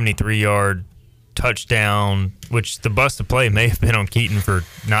that 73-yard touchdown, which the busted play may have been on Keaton for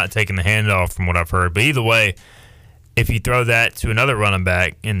not taking the handoff from what I've heard. But either way, if you throw that to another running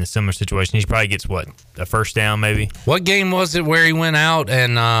back in the similar situation, he probably gets, a first down maybe? What game was it where he went out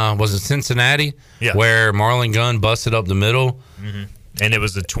and was it Cincinnati? Yeah. Where Marlon Gunn busted up the middle? Mm-hmm. And it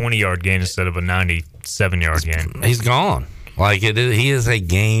was a 20-yard gain instead of a 97-yard gain. He's gone. He is a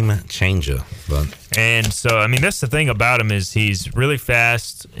game changer. And so, I mean, that's the thing about him is he's really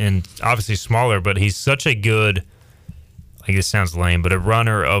fast and obviously smaller, but he's such a good, this sounds lame, but a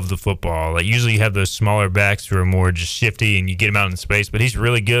runner of the football. Like usually you have those smaller backs who are more just shifty and you get him out in space, but he's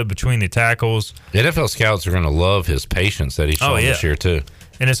really good between the tackles. The NFL scouts are going to love his patience that he's shown this year too.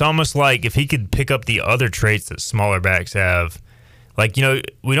 And it's almost like if he could pick up the other traits that smaller backs have,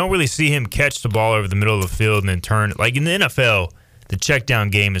 we don't really see him catch the ball over the middle of the field and then turn. Like in the NFL, the check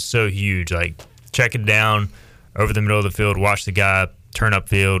down game is so huge. Like check it down over the middle of the field, watch the guy turn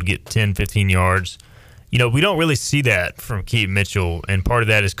upfield, get 10, 15 yards. We don't really see that from Keaton Mitchell, and part of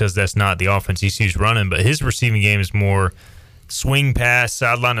that is because that's not the offense ECU's running, but his receiving game is more swing pass,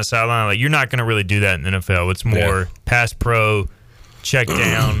 sideline to sideline. Like you're not going to really do that in the NFL. It's more pass pro, check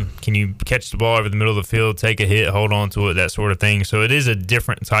down. Can you catch the ball over the middle of the field, take a hit, hold on to it, that sort of thing. So it is a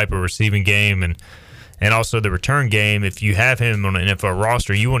different type of receiving game, and also the return game. If you have him on an NFL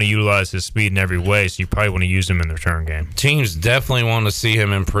roster, you want to utilize his speed in every way, so you probably want to use him in the return game. Teams definitely want to see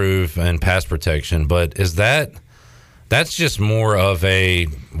him improve in pass protection, but that's just more of a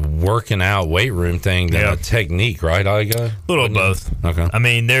working out weight room thing than a technique, right, Igo? A little of both. Okay. I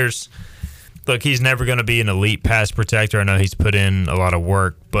mean, look, he's never going to be an elite pass protector. I know he's put in a lot of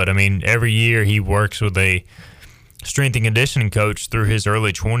work, but I mean, every year he works with a strength and conditioning coach through his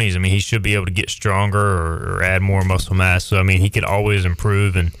early 20s. I mean, he should be able to get stronger or add more muscle mass. So, I mean, he could always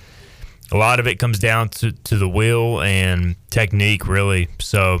improve, and a lot of it comes down to the will and technique, really.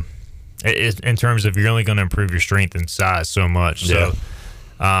 So, in terms of you're only going to improve your strength and size so much. So,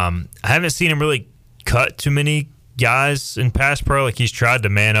 I haven't seen him really cut too many guys in pass pro. Like, he's tried to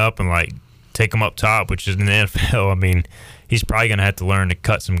man up and, take them up top, which is in the NFL. I mean, he's probably going to have to learn to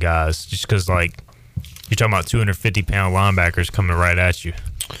cut some guys just because, you're talking about 250-pound linebackers coming right at you.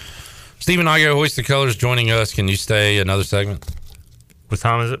 Stephen Igo, Hoist the Colors, joining us. Can you stay another segment? What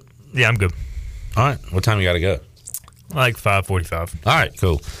time is it? Yeah, I'm good. All right. What time you got to go? 5:45. All right,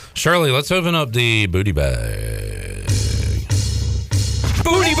 cool. Shirley, let's open up the booty bag.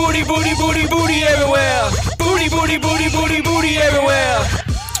 Booty, booty, booty, booty, booty everywhere. Booty, booty, booty, booty, booty everywhere.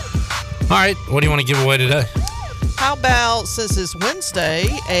 All right, what do you want to give away today? How about, since it's Wednesday,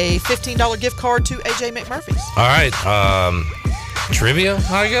 a $15 gift card to AJ McMurphy's? All right. Trivia,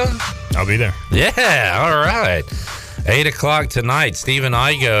 Igo? I'll be there. Yeah, all right. 8 o'clock tonight, Stephen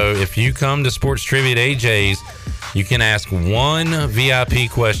Igo. If you come to Sports Trivia at AJ's, you can ask one VIP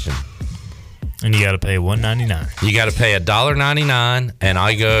question. And you got to pay $1.99. You got to pay $1.99, and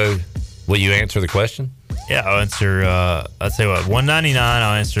Igo, will you answer the question? Yeah, I'll answer, I'll tell you what, $1.99,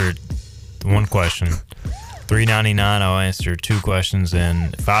 I'll answer one question. $3.99, I'll answer 2 questions,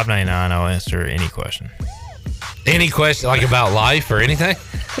 and $5.99, I'll answer any question. Any question, about life or anything?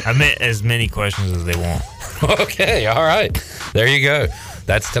 I meant as many questions as they want. Okay, all right. There you go.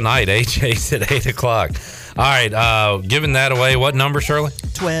 That's tonight. AJ's at 8 o'clock. All right. Giving that away. What number, Shirley?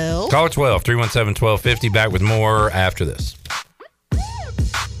 12. Call 12. 317-1250. Back with more after this.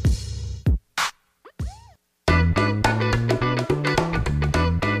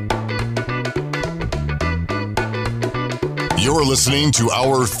 You're listening to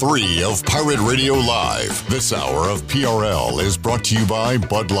Hour 3 of Pirate Radio Live. This hour of PRL is brought to you by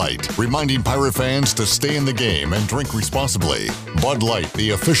Bud Light, reminding Pirate fans to stay in the game and drink responsibly. Bud Light,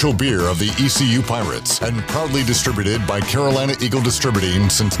 the official beer of the ECU Pirates, and proudly distributed by Carolina Eagle Distributing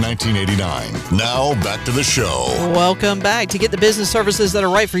since 1989. Now, back to the show. Welcome back. To get the business services that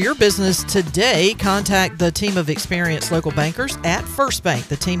are right for your business today, contact the team of experienced local bankers at First Bank.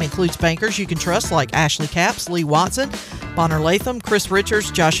 The team includes bankers you can trust like Ashley Capps, Lee Watson, Bonner Latham, Chris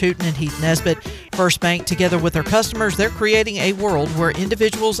Richards, Josh Hooten, and Heath Nesbitt. First Bank, together with their customers, they're creating a world where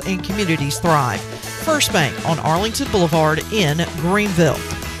individuals and communities thrive. First Bank on Arlington Boulevard in Greenville.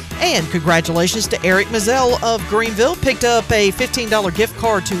 And congratulations to Eric Mazzell of Greenville. Picked up a $15 gift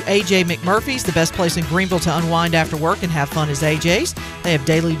card to AJ McMurphy's. The best place in Greenville to unwind after work and have fun is AJ's. They have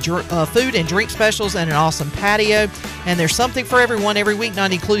daily food and drink specials and an awesome patio. And there's something for everyone every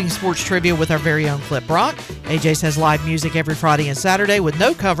weeknight, including sports trivia with our very own Clip Brock. AJ's has live music every Friday and Saturday with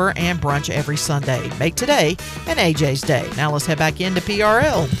no cover and brunch every Sunday. Make today an AJ's day. Now let's head back into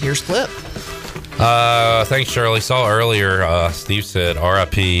PRL. Here's Clip. Thanks, Shirley. Saw earlier, Steve said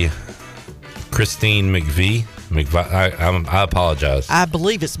R.I.P. Christine McVie. I apologize. I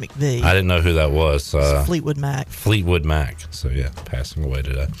believe it's McVie. I didn't know who that was. It's Fleetwood Mac. Fleetwood Mac. So, yeah, passing away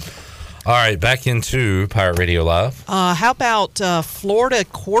today. All right, back into Pirate Radio Live. How about Florida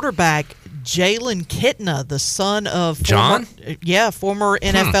quarterback Jalen Kitna, the son of former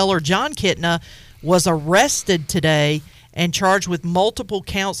NFLer John Kitna, was arrested today and charged with multiple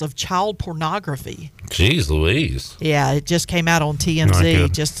counts of child pornography. Jeez Louise. Yeah, it just came out on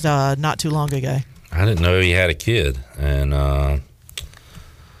TMZ just not too long ago. I didn't know he had a kid, and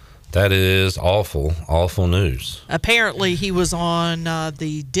that is awful, awful news. Apparently, he was on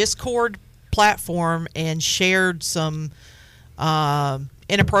the Discord platform and shared some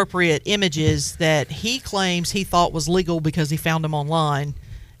inappropriate images that he claims he thought was legal because he found them online,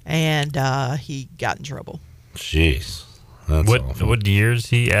 and he got in trouble. Jeez. What year is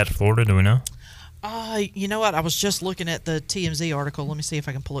he at Florida? Do we know? You know what? I was just looking at the TMZ article. Let me see if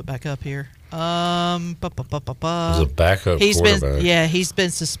I can pull it back up here. He's a backup quarterback. He's been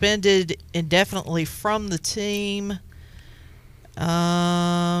suspended indefinitely from the team.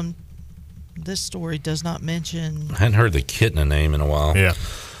 This story does not mention. I hadn't heard the Kitna name in a while. Yeah.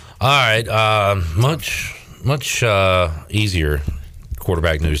 All right. Much easier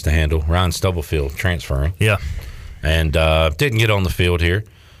quarterback news to handle. Ryan Stubblefield transferring. Yeah. And didn't get on the field here.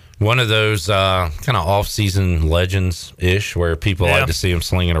 One of those kind of off-season legends-ish where people like to see him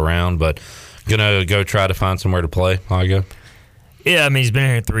slinging around, but going to go try to find somewhere to play, Igo? Yeah, I mean, he's been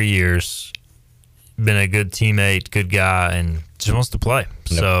here 3 years, been a good teammate, good guy, and just wants to play.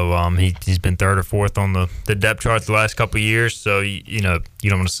 Yep. So he's been third or fourth on the depth chart the last couple of years, so, you don't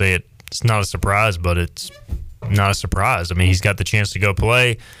want to say it's not a surprise, but it's not a surprise. I mean, he's got the chance to go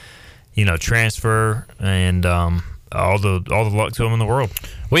play, transfer, and all the luck to him in the world.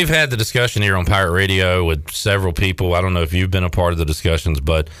 We've had the discussion here on Pirate Radio with several people. I don't know if you've been a part of the discussions,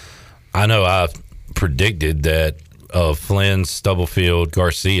 but I know I've predicted that of Flynn, Stubblefield,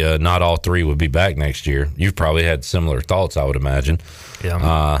 Garcia, not all three would be back next year. You've probably had similar thoughts, I would imagine.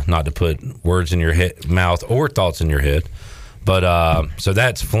 Yeah. Not to put words in your mouth or thoughts in your head. But so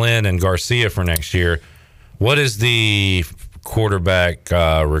that's Flynn and Garcia for next year. What is the quarterback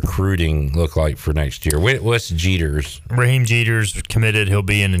recruiting look like for next year? What's Jeter's? Raheem Jeter's committed. He'll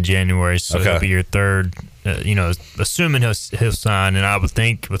be in January, so he'll be your third. Assuming he'll sign, and I would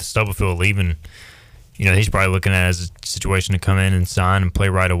think with Stubblefield leaving, he's probably looking at it as a situation to come in and sign and play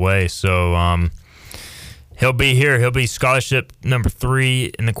right away. So he'll be here. He'll be scholarship number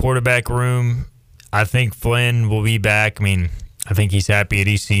 3 in the quarterback room. I think Flynn will be back. I mean, I think he's happy at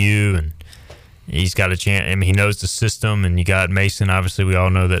ECU, and he's got a chance. I mean, he knows the system, and you got Mason. Obviously, we all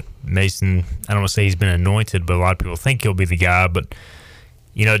know that Mason, I don't want to say he's been anointed, but a lot of people think he'll be the guy. But,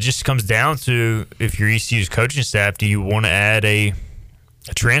 it just comes down to if you're ECU's coaching staff, do you want to add a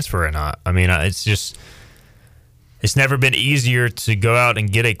transfer or not? I mean, it's never been easier to go out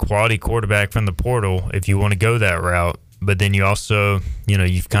and get a quality quarterback from the portal if you want to go that route. But then you also,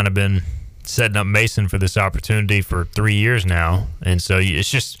 you've kind of been setting up Mason for this opportunity for 3 years now. And so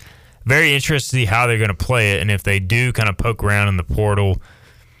it's just very interesting to see how they're going to play it. And if they do kind of poke around in the portal,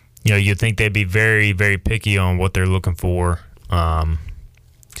 you'd think they'd be very, very picky on what they're looking for, because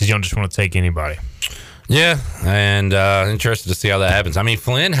you don't just want to take anybody. Yeah, and interested to see how that happens. I mean,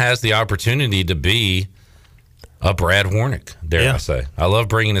 Flynn has the opportunity to be a Brad Warnick, dare I say. I love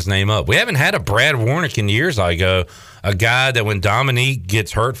bringing his name up. We haven't had a Brad Warnick in years, a guy that when Dominique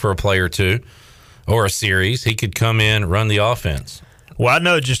gets hurt for a play or two or a series, he could come in, run the offense. Well, I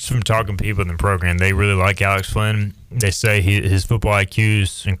know just from talking to people in the program, they really like Alex Flynn. They say his football IQ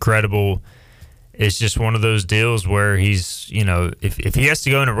is incredible. It's just one of those deals where he's, if he has to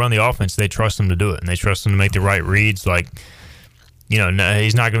go in and run the offense, they trust him to do it, and they trust him to make the right reads. Like,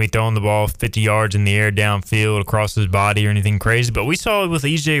 he's not going to be throwing the ball 50 yards in the air downfield across his body or anything crazy. But we saw it with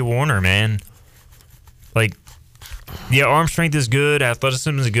E.J. Warner, man. Like, yeah, arm strength is good,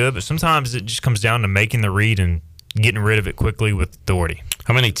 athleticism is good, but sometimes it just comes down to making the read and getting rid of it quickly with authority.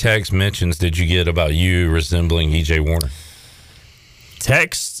 How many text mentions did you get about you resembling E.J. Warner?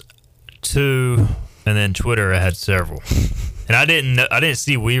 Text, 2, and then Twitter I had several. And I didn't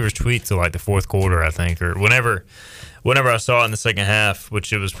see Weaver's tweet till like the fourth quarter, I think, or whenever I saw it in the second half,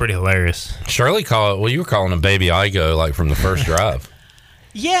 which it was pretty hilarious. Shirley you were calling him Baby Igo like from the first drive.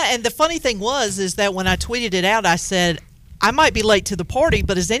 Yeah, and the funny thing is that when I tweeted it out, I said, I might be late to the party,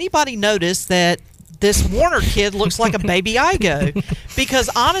 but has anybody noticed that this Warner kid looks like a Baby Igo? Because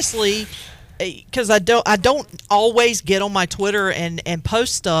honestly, I don't always get on my Twitter and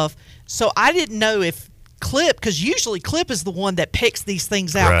post stuff, so I didn't know if Clip, because usually Clip is the one that picks these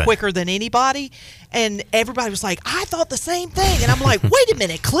things out quicker than anybody, and everybody was like, I thought the same thing, and I'm like, wait a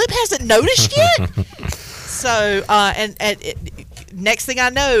minute, Clip hasn't noticed yet? So, next thing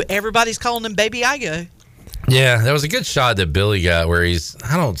I know, everybody's calling him Baby Igo. Yeah, there was a good shot that Billy got where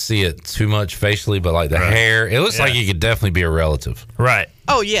I don't see it too much facially, but like the hair, it looks like he could definitely be a relative. Right.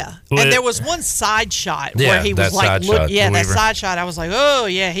 Oh, yeah. And there was one side shot where he was like, that side shot. I was like, oh,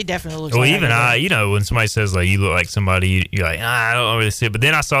 yeah, he definitely looks like even when somebody says, like, you look like somebody, you're like, I don't really see it. But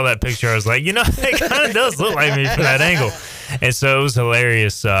then I saw that picture. I was like, it kind of does look like me from that angle. And so it was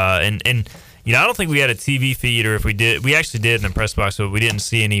hilarious. And I don't think we had a TV feed, or if we did, we actually did in the press box, so we didn't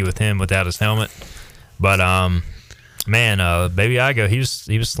see any with him without his helmet. But Baby Igo,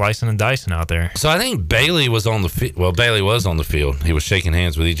 he was slicing and dicing out there. So I think Bailey was on the field. Well, Bailey was on the field. He was shaking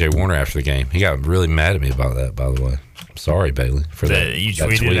hands with E.J. Warner after the game. He got really mad at me about that, by the way. Sorry, Bailey, for that. You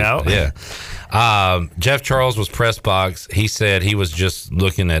tweeted it out? Yeah. Jeff Charles was press box. He said he was just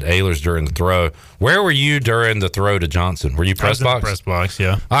looking at Ehlers during the throw. Where were you during the throw to Johnson? Were you press box? I was in press box,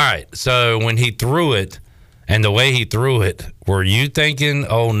 yeah. All right. So when he threw it, and the way he threw it, were you thinking,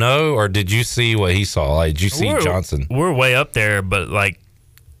 oh no, or did you see what he saw? Like, did you see Johnson? We're way up there, but like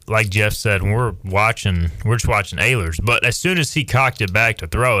Jeff said, we're just watching Ehlers. But as soon as he cocked it back to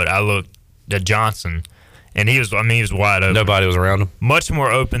throw it, I looked at Johnson, and he was wide open. Nobody was around him? Much more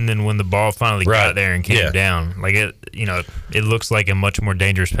open than when the ball finally got there and came down. Like, it looks like a much more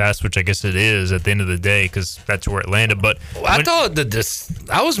dangerous pass, which I guess it is at the end of the day, because that's where it landed. But I thought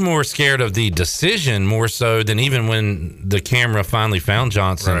I was more scared of the decision more so than even when the camera finally found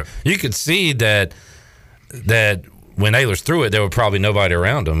Johnson. Right. You could see that when Ehlers threw it, there was probably nobody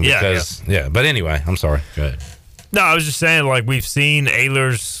around him. But anyway, I'm sorry. Go ahead. No, I was just saying, like, we've seen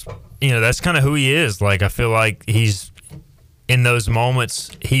Ehlers, that's kind of who he is. Like, I feel like he's, in those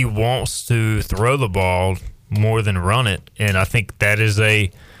moments, he wants to throw the ball more than run it. And I think that is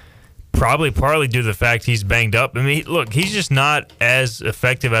probably partly due to the fact he's banged up. I mean, look, he's just not as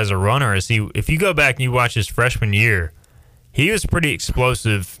effective as a runner as if you go back and you watch his freshman year, he was pretty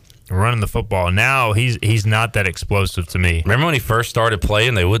explosive running the football. Now he's not that explosive to me. Remember when he first started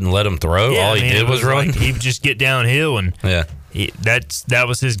playing, they wouldn't let him throw? All he did was run? Like, he would just get downhill, and that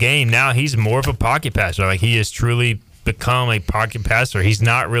was his game. Now he's more of a pocket passer. Like, he has truly become a pocket passer. He's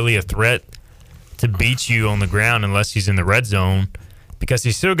not really a threat to beat you on the ground unless he's in the red zone, because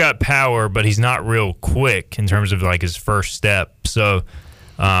he's still got power, but he's not real quick in terms of like his first step. So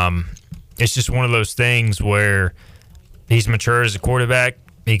it's just one of those things where he's mature as a quarterback.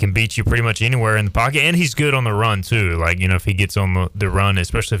 He can beat you pretty much anywhere in the pocket, and he's good on the run too. Like, if he gets on the run,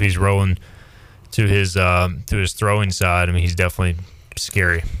 especially if he's rolling to his throwing side, I mean, he's definitely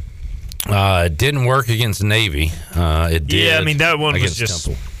scary. It didn't work against Navy. It did. Yeah, I mean, that one was just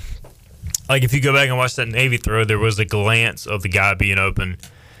Temple. Like, if you go back and watch that Navy throw, there was a glance of the guy being open.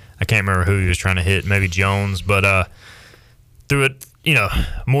 I can't remember who he was trying to hit, maybe Jones, but threw it,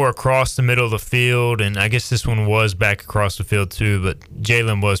 more across the middle of the field, and I guess this one was back across the field too, but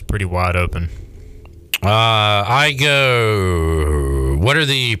Jalen was pretty wide open. I go, what are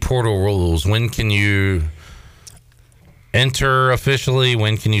the portal rules? When can you enter officially?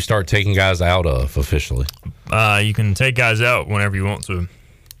 When can you start taking guys out of officially? You can take guys out whenever you want to.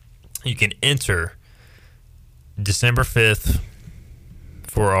 You can enter December 5th,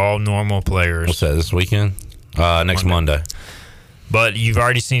 for all normal players. What's that, this weekend? Next Monday. But you've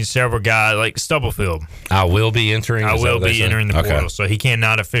already seen several guys like Stubblefield. I will be entering. I will be entering the portal. Okay. So he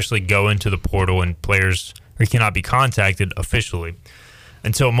cannot officially go into the portal, and players, or he cannot be contacted officially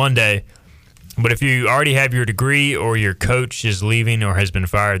until Monday. But if you already have your degree or your coach is leaving or has been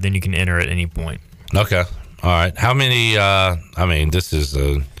fired, then you can enter at any point. Okay. All right. How many, this is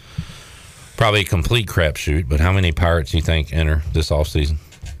probably a complete crapshoot, but how many Pirates do you think enter this offseason?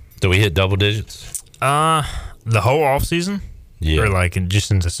 Do we hit double digits? The whole offseason? Yeah. Or like just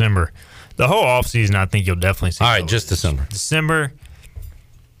in December? The whole offseason, I think you'll definitely see. All right, just December. December,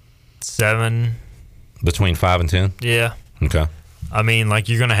 7. Between 5 and 10? Yeah. Okay. I mean, like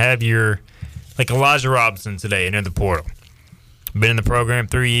you're going to have like Elijah Robinson today entered the portal. Been in the program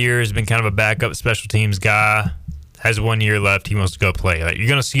 3 years, been kind of a backup special teams guy, has 1 year left, he wants to go play. Like, you're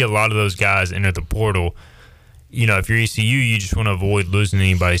going to see a lot of those guys enter the portal. You know, if you're ECU, you just want to avoid losing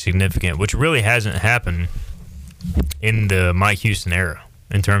anybody significant, which really hasn't happened in the Mike Houston era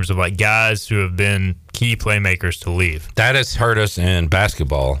in terms of like guys who have been key playmakers to leave. That has hurt us in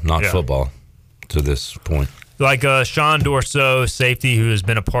basketball, not football, to this point. Like Sean Dorso, safety, who has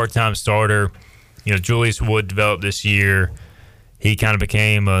been a part-time starter. You know, Julius Wood developed this year. He kind of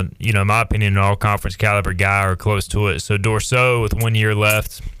became a, in my opinion, an all-conference caliber guy or close to it. So Dorso, with 1 year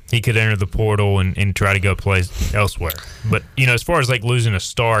left, he could enter the portal and try to go play elsewhere. But, as far as like losing a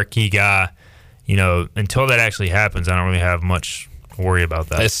star key guy, until that actually happens, I don't really have much worry about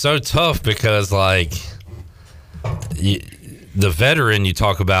that. It's so tough because, like, the veteran you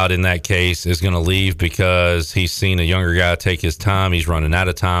talk about in that case is going to leave because he's seen a younger guy take his time. He's running out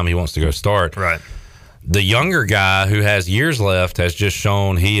of time. He wants to go start. Right. The younger guy who has years left has just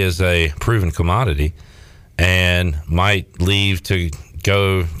shown he is a proven commodity and might leave to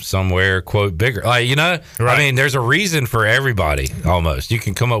go somewhere, quote, bigger. Like, Right. I mean, there's a reason for everybody almost. You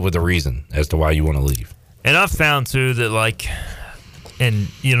can come up with a reason as to why you want to leave. And I've found, too, that, like, and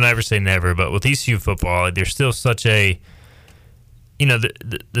you never say never, but with ECU football, like, there's still such a,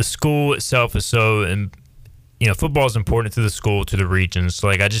 the school itself is so, and football is important to the school, to the regions.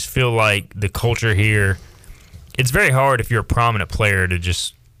 Like, I just feel like the culture here, it's very hard if you're a prominent player to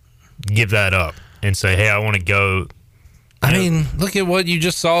just give that up and say, hey, I want to go. I mean, look at what you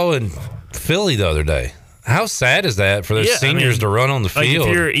just saw in Philly the other day. How sad is that for those seniors to run on the field?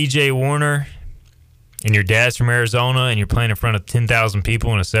 If you're E.J. Warner and your dad's from Arizona and you're playing in front of 10,000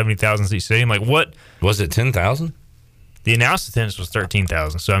 people in a 70,000 seat stadium, like what? Was it 10,000? The announced attendance was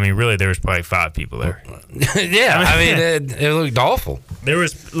 13,000. So, I mean, really, there was probably 5 people there. Yeah, I mean, it looked awful. There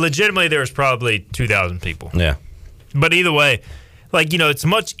was probably 2,000 people. Yeah. But either way, like, it's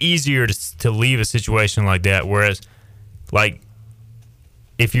much easier to leave a situation like that, whereas, like,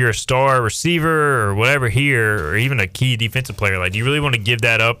 if you're a star receiver or whatever here, or even a key defensive player, like, do you really want to give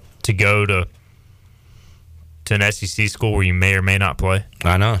that up to go to an SEC school where you may or may not play?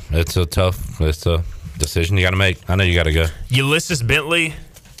 I know. It's a decision you got to make. I know you got to go. Ulysses Bentley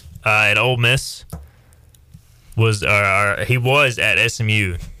at Ole Miss was at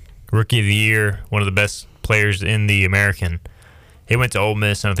SMU, Rookie of the Year, one of the best players in the American. He went to Ole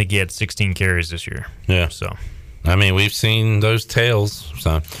Miss, and I think he had 16 carries this year. Yeah. So, I mean, we've seen those tales.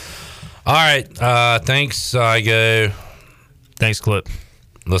 So, all right. Thanks, Igo. Thanks, Clip.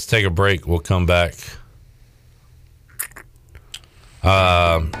 Let's take a break. We'll come back.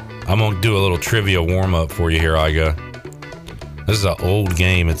 I'm going to do a little trivia warm-up for you here, Igo. This is an old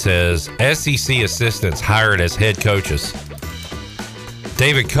game. It says, SEC assistants hired as head coaches.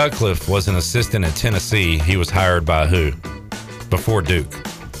 David Cutcliffe was an assistant at Tennessee. He was hired by who? Before Duke.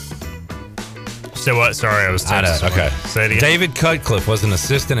 So what? Sorry, I was texting. Okay. Say it again. David Cutcliffe was an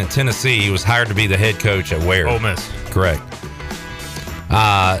assistant at Tennessee. He was hired to be the head coach at where? Ole Miss. Correct.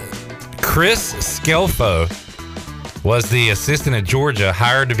 Chris Scelfo was the assistant at Georgia,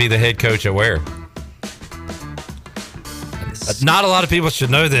 hired to be the head coach at where? Not a lot of people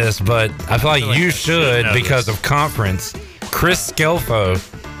should know this, but I feel like you should because of conference. Chris Scelfo.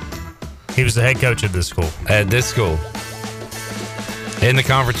 He was the head coach at this school. At this school. In the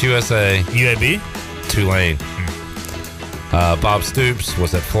Conference USA. UAB? Tulane. Bob Stoops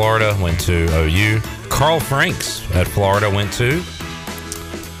was at Florida, went to OU. Carl Franks at Florida went to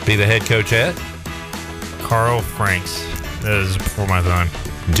be the head coach at? Carl Franks. That was before my time.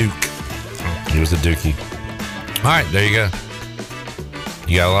 Duke. He was a Dookie. All right, there you go.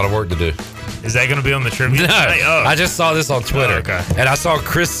 You got a lot of work to do. Is that going to be on the trivia? No, Oh. I just saw this on Twitter. Oh, okay. And I saw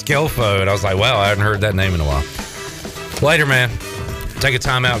Chris Scelfo, and I was like, wow, I haven't heard that name in a while. Later, man. Take a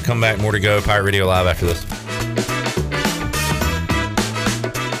time out, come back, more to go. Pirate Radio Live after this.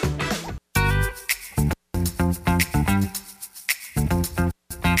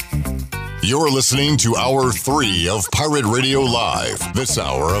 You're listening to Hour 3 of Pirate Radio Live. This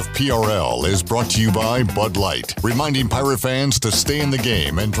hour of PRL is brought to you by Bud Light, reminding Pirate fans to stay in the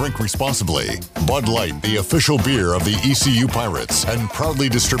game and drink responsibly. Bud Light, the official beer of the ECU Pirates, and proudly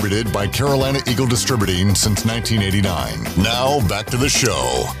distributed by Carolina Eagle Distributing since 1989. Now, back to the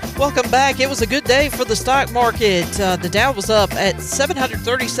show. Welcome back. It was a good day for the stock market. The Dow was up at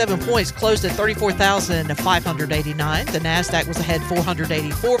 737 points, closed at 34,589. The NASDAQ was ahead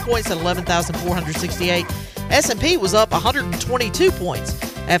 484 points at 11,468. S&P was up 122 points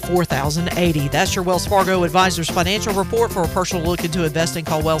at 4,080. That's your Wells Fargo Advisors financial report. For a personal look into investing,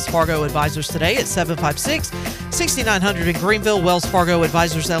 call Wells Fargo Advisors today at 756-6900 in Greenville. Wells Fargo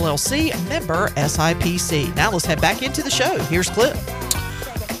Advisors, LLC, member SIPC. Now let's head back into the show. Here's Cliff.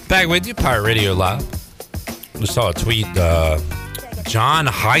 Back with you, Pirate Radio Live. Just saw a tweet. John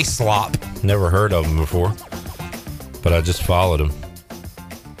Hyslop. Never heard of him before, but I just followed him.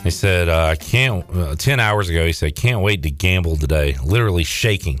 He said, 10 hours ago, he said, can't wait to gamble today. Literally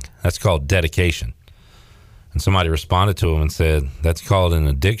shaking. That's called dedication. And somebody responded to him and said, that's called an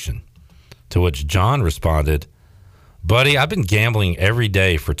addiction. To which John responded, buddy, I've been gambling every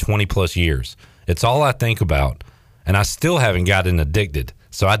day for 20 plus years. It's all I think about. And I still haven't gotten addicted.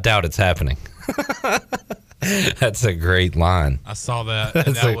 So I doubt it's happening. That's a great line. I saw that,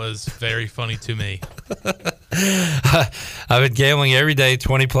 and that was very funny to me. I've been gambling every day,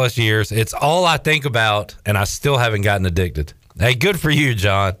 20 plus years. It's all I think about, and I still haven't gotten addicted. Hey, good for you,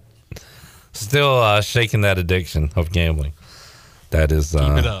 John. Still shaking that addiction of gambling. That is, keep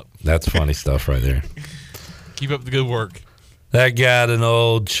it up. That's funny stuff right there. Keep up the good work. That got an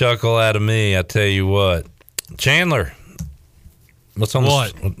old chuckle out of me, I tell you what. Chandler, what's on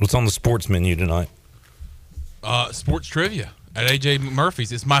the sports menu tonight? Sports trivia at AJ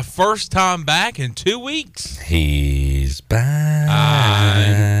Murphy's. It's my first time back in 2 weeks. He's back.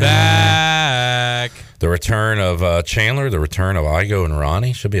 I'm back. The return of Chandler, the return of Igo and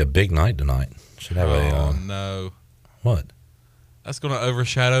Ronnie. Should be a big night tonight. Should have no. What? That's going to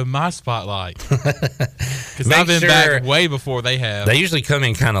overshadow my spotlight. Because I've been back way before they have. They usually come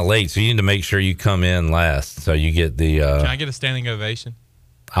in kind of late, so you need to make sure you come in last so you get the... Can I get a standing ovation?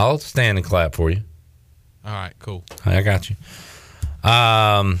 I'll stand and clap for you. All right, cool. I got you.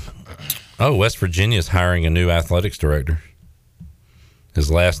 West Virginia is hiring a new athletics director. His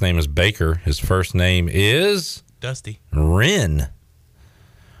last name is Baker. His first name is... Dusty. Wren.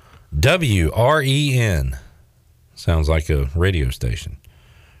 W-R-E-N. Sounds like a radio station.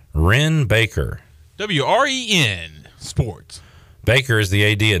 Wren Baker. W-R-E-N. Sports. Baker is the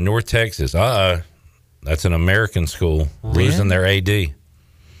AD at North Texas. That's an American school. Losing their AD.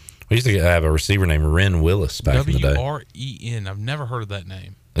 We used to have a receiver named Wren Willis back in the day. W-R-E-N. I've never heard of that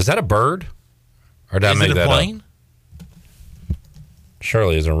name. Is that a bird? Or did I make that plane? Up?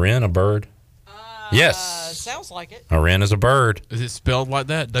 Shirley, is a wren a bird? Yes. Sounds like it. A wren is a bird. Is it spelled like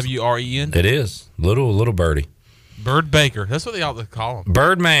that? W-R-E-N? It is. Little birdie. Bird Baker. That's what they ought to call him.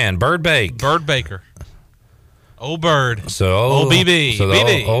 Birdman. Bird Bake. Bird Baker. Old bird. So old BB. So the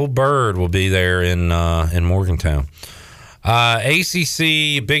BB. old bird will be there in Morgantown.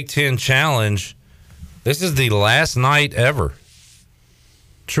 ACC Big Ten Challenge. This is the last night ever.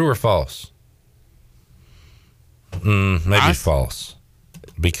 True or false? Maybe false.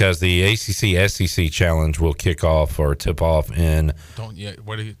 Because the ACC SEC Challenge will kick off or tip off in...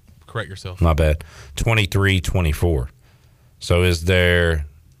 Where do you correct yourself? My bad. 23-24. So is there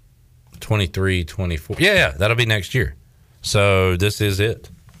 23-24? Yeah, that'll be next year. So this is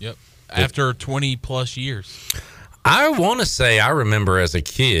it. Yep. After 20 plus years. I want to say I remember as a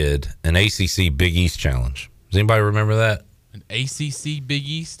kid an ACC Big East Challenge. Does anybody remember that? An ACC Big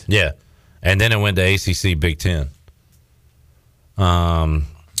East? Yeah. And then it went to ACC Big Ten. I'm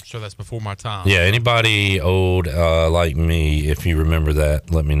sure that's before my time. Yeah, anybody old like me, if you remember that,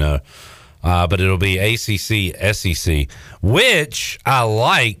 let me know. But it'll be ACC SEC, which I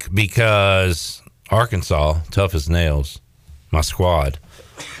like because Arkansas, tough as nails, my squad.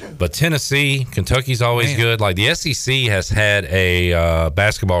 But Tennessee, Kentucky's always good. Like the SEC has had a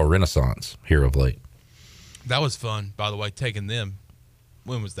basketball renaissance here of late. That was fun, by the way, taking them.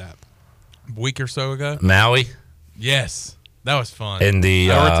 When was that? A week or so ago? Maui? Yes. That was fun. In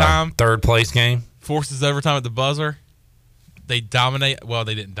the overtime, third place game? Forces overtime at the buzzer. They dominate. Well,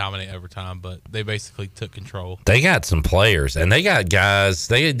 they didn't dominate overtime, but they basically took control. They got some players, and they got guys.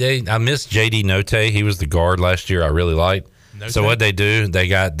 I missed J.D. Note. He was the guard last year I really liked. So what'd they do? They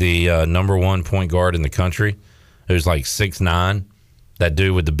got the number one point guard in the country, who's like 6'9", that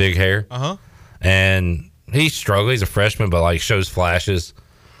dude with the big hair. Uh-huh. And he struggled. He's a freshman, but like shows flashes.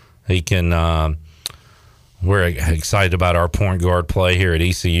 He can We're excited about our point guard play here at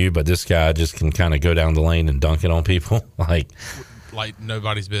ECU, but this guy just can kind of go down the lane and dunk it on people like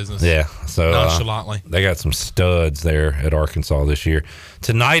nobody's business. Yeah, so nonchalantly. They got some studs there at Arkansas this year.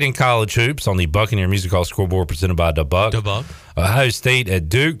 Tonight in college hoops on the Buccaneer Music Hall scoreboard presented by DeBuck. Ohio State at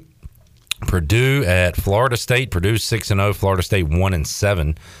Duke, Purdue at Florida State. Purdue 6-0, Florida State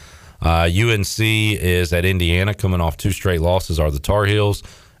 1-7. UNC is at Indiana, coming off 2 straight losses are the Tar Heels,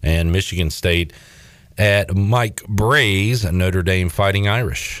 and Michigan State at Mike Bray's Notre Dame Fighting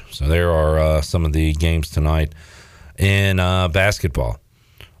Irish. So there are some of the games tonight in basketball.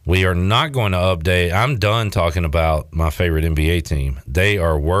 We are not going to update. I'm done talking about my favorite NBA team. They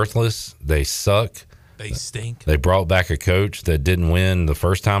are worthless. They suck. They stink. They brought back a coach that didn't win the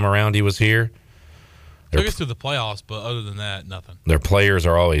first time around he was here. Took us to the playoffs, but other than that, nothing. Their players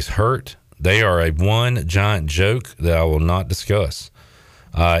are always hurt. They are a one giant joke that I will not discuss.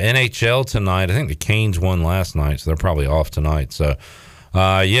 NHL tonight, I think the Canes won last night, so they're probably off tonight. So,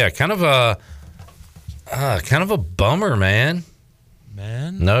 kind of a bummer, man.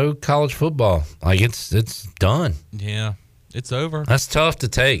 No college football. Like it's done. Yeah, it's over. That's tough to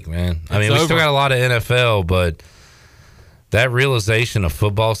take, man. We still got a lot of NFL, but that realization of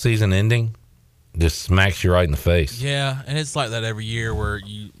football season ending just smacks you right in the face. Yeah, and it's like that every year where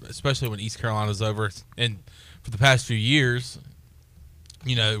especially when East Carolina's over, and for the past few years,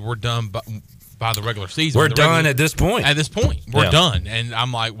 we're done by the regular season. We're done at this point. At this point, we're done. And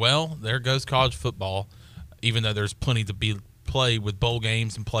I'm like, well, there goes college football, even though there's plenty to be played with bowl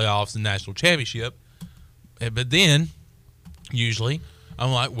games and playoffs and national championship. But then, usually,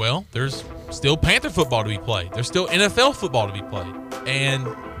 I'm like, well, there's still Panther football to be played. There's still NFL football to be played. And,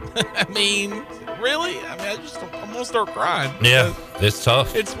 really? I'm going to start crying. Yeah, it's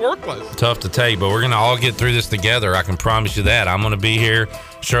tough. It's worthless. Tough to take, but we're going to all get through this together. I can promise you that. I'm going to be here.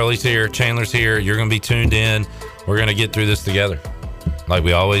 Shirley's here. Chandler's here. You're going to be tuned in. We're going to get through this together like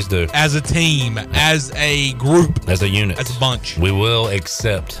we always do. As a team, as a group. As a unit. As a bunch. We will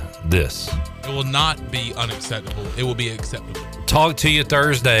accept this. It will not be unacceptable. It will be acceptable. Talk to you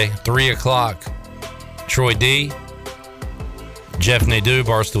Thursday, 3 o'clock. Troy D., Jeff Nadeau,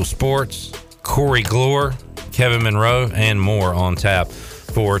 Barstool Sports, Corey Glore, Kevin Monroe, and more on tap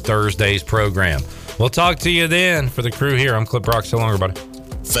for Thursday's program. We'll talk to you then. For the crew here, I'm Clip Brock. So long, everybody.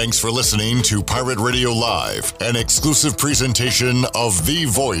 Thanks for listening to Pirate Radio Live, an exclusive presentation of the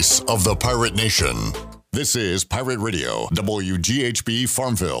voice of the Pirate Nation. This is Pirate Radio, WGHB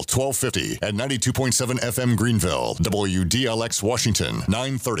Farmville, 1250 and 92.7 FM Greenville, WDLX Washington,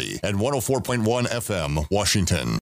 930 and 104.1 FM Washington.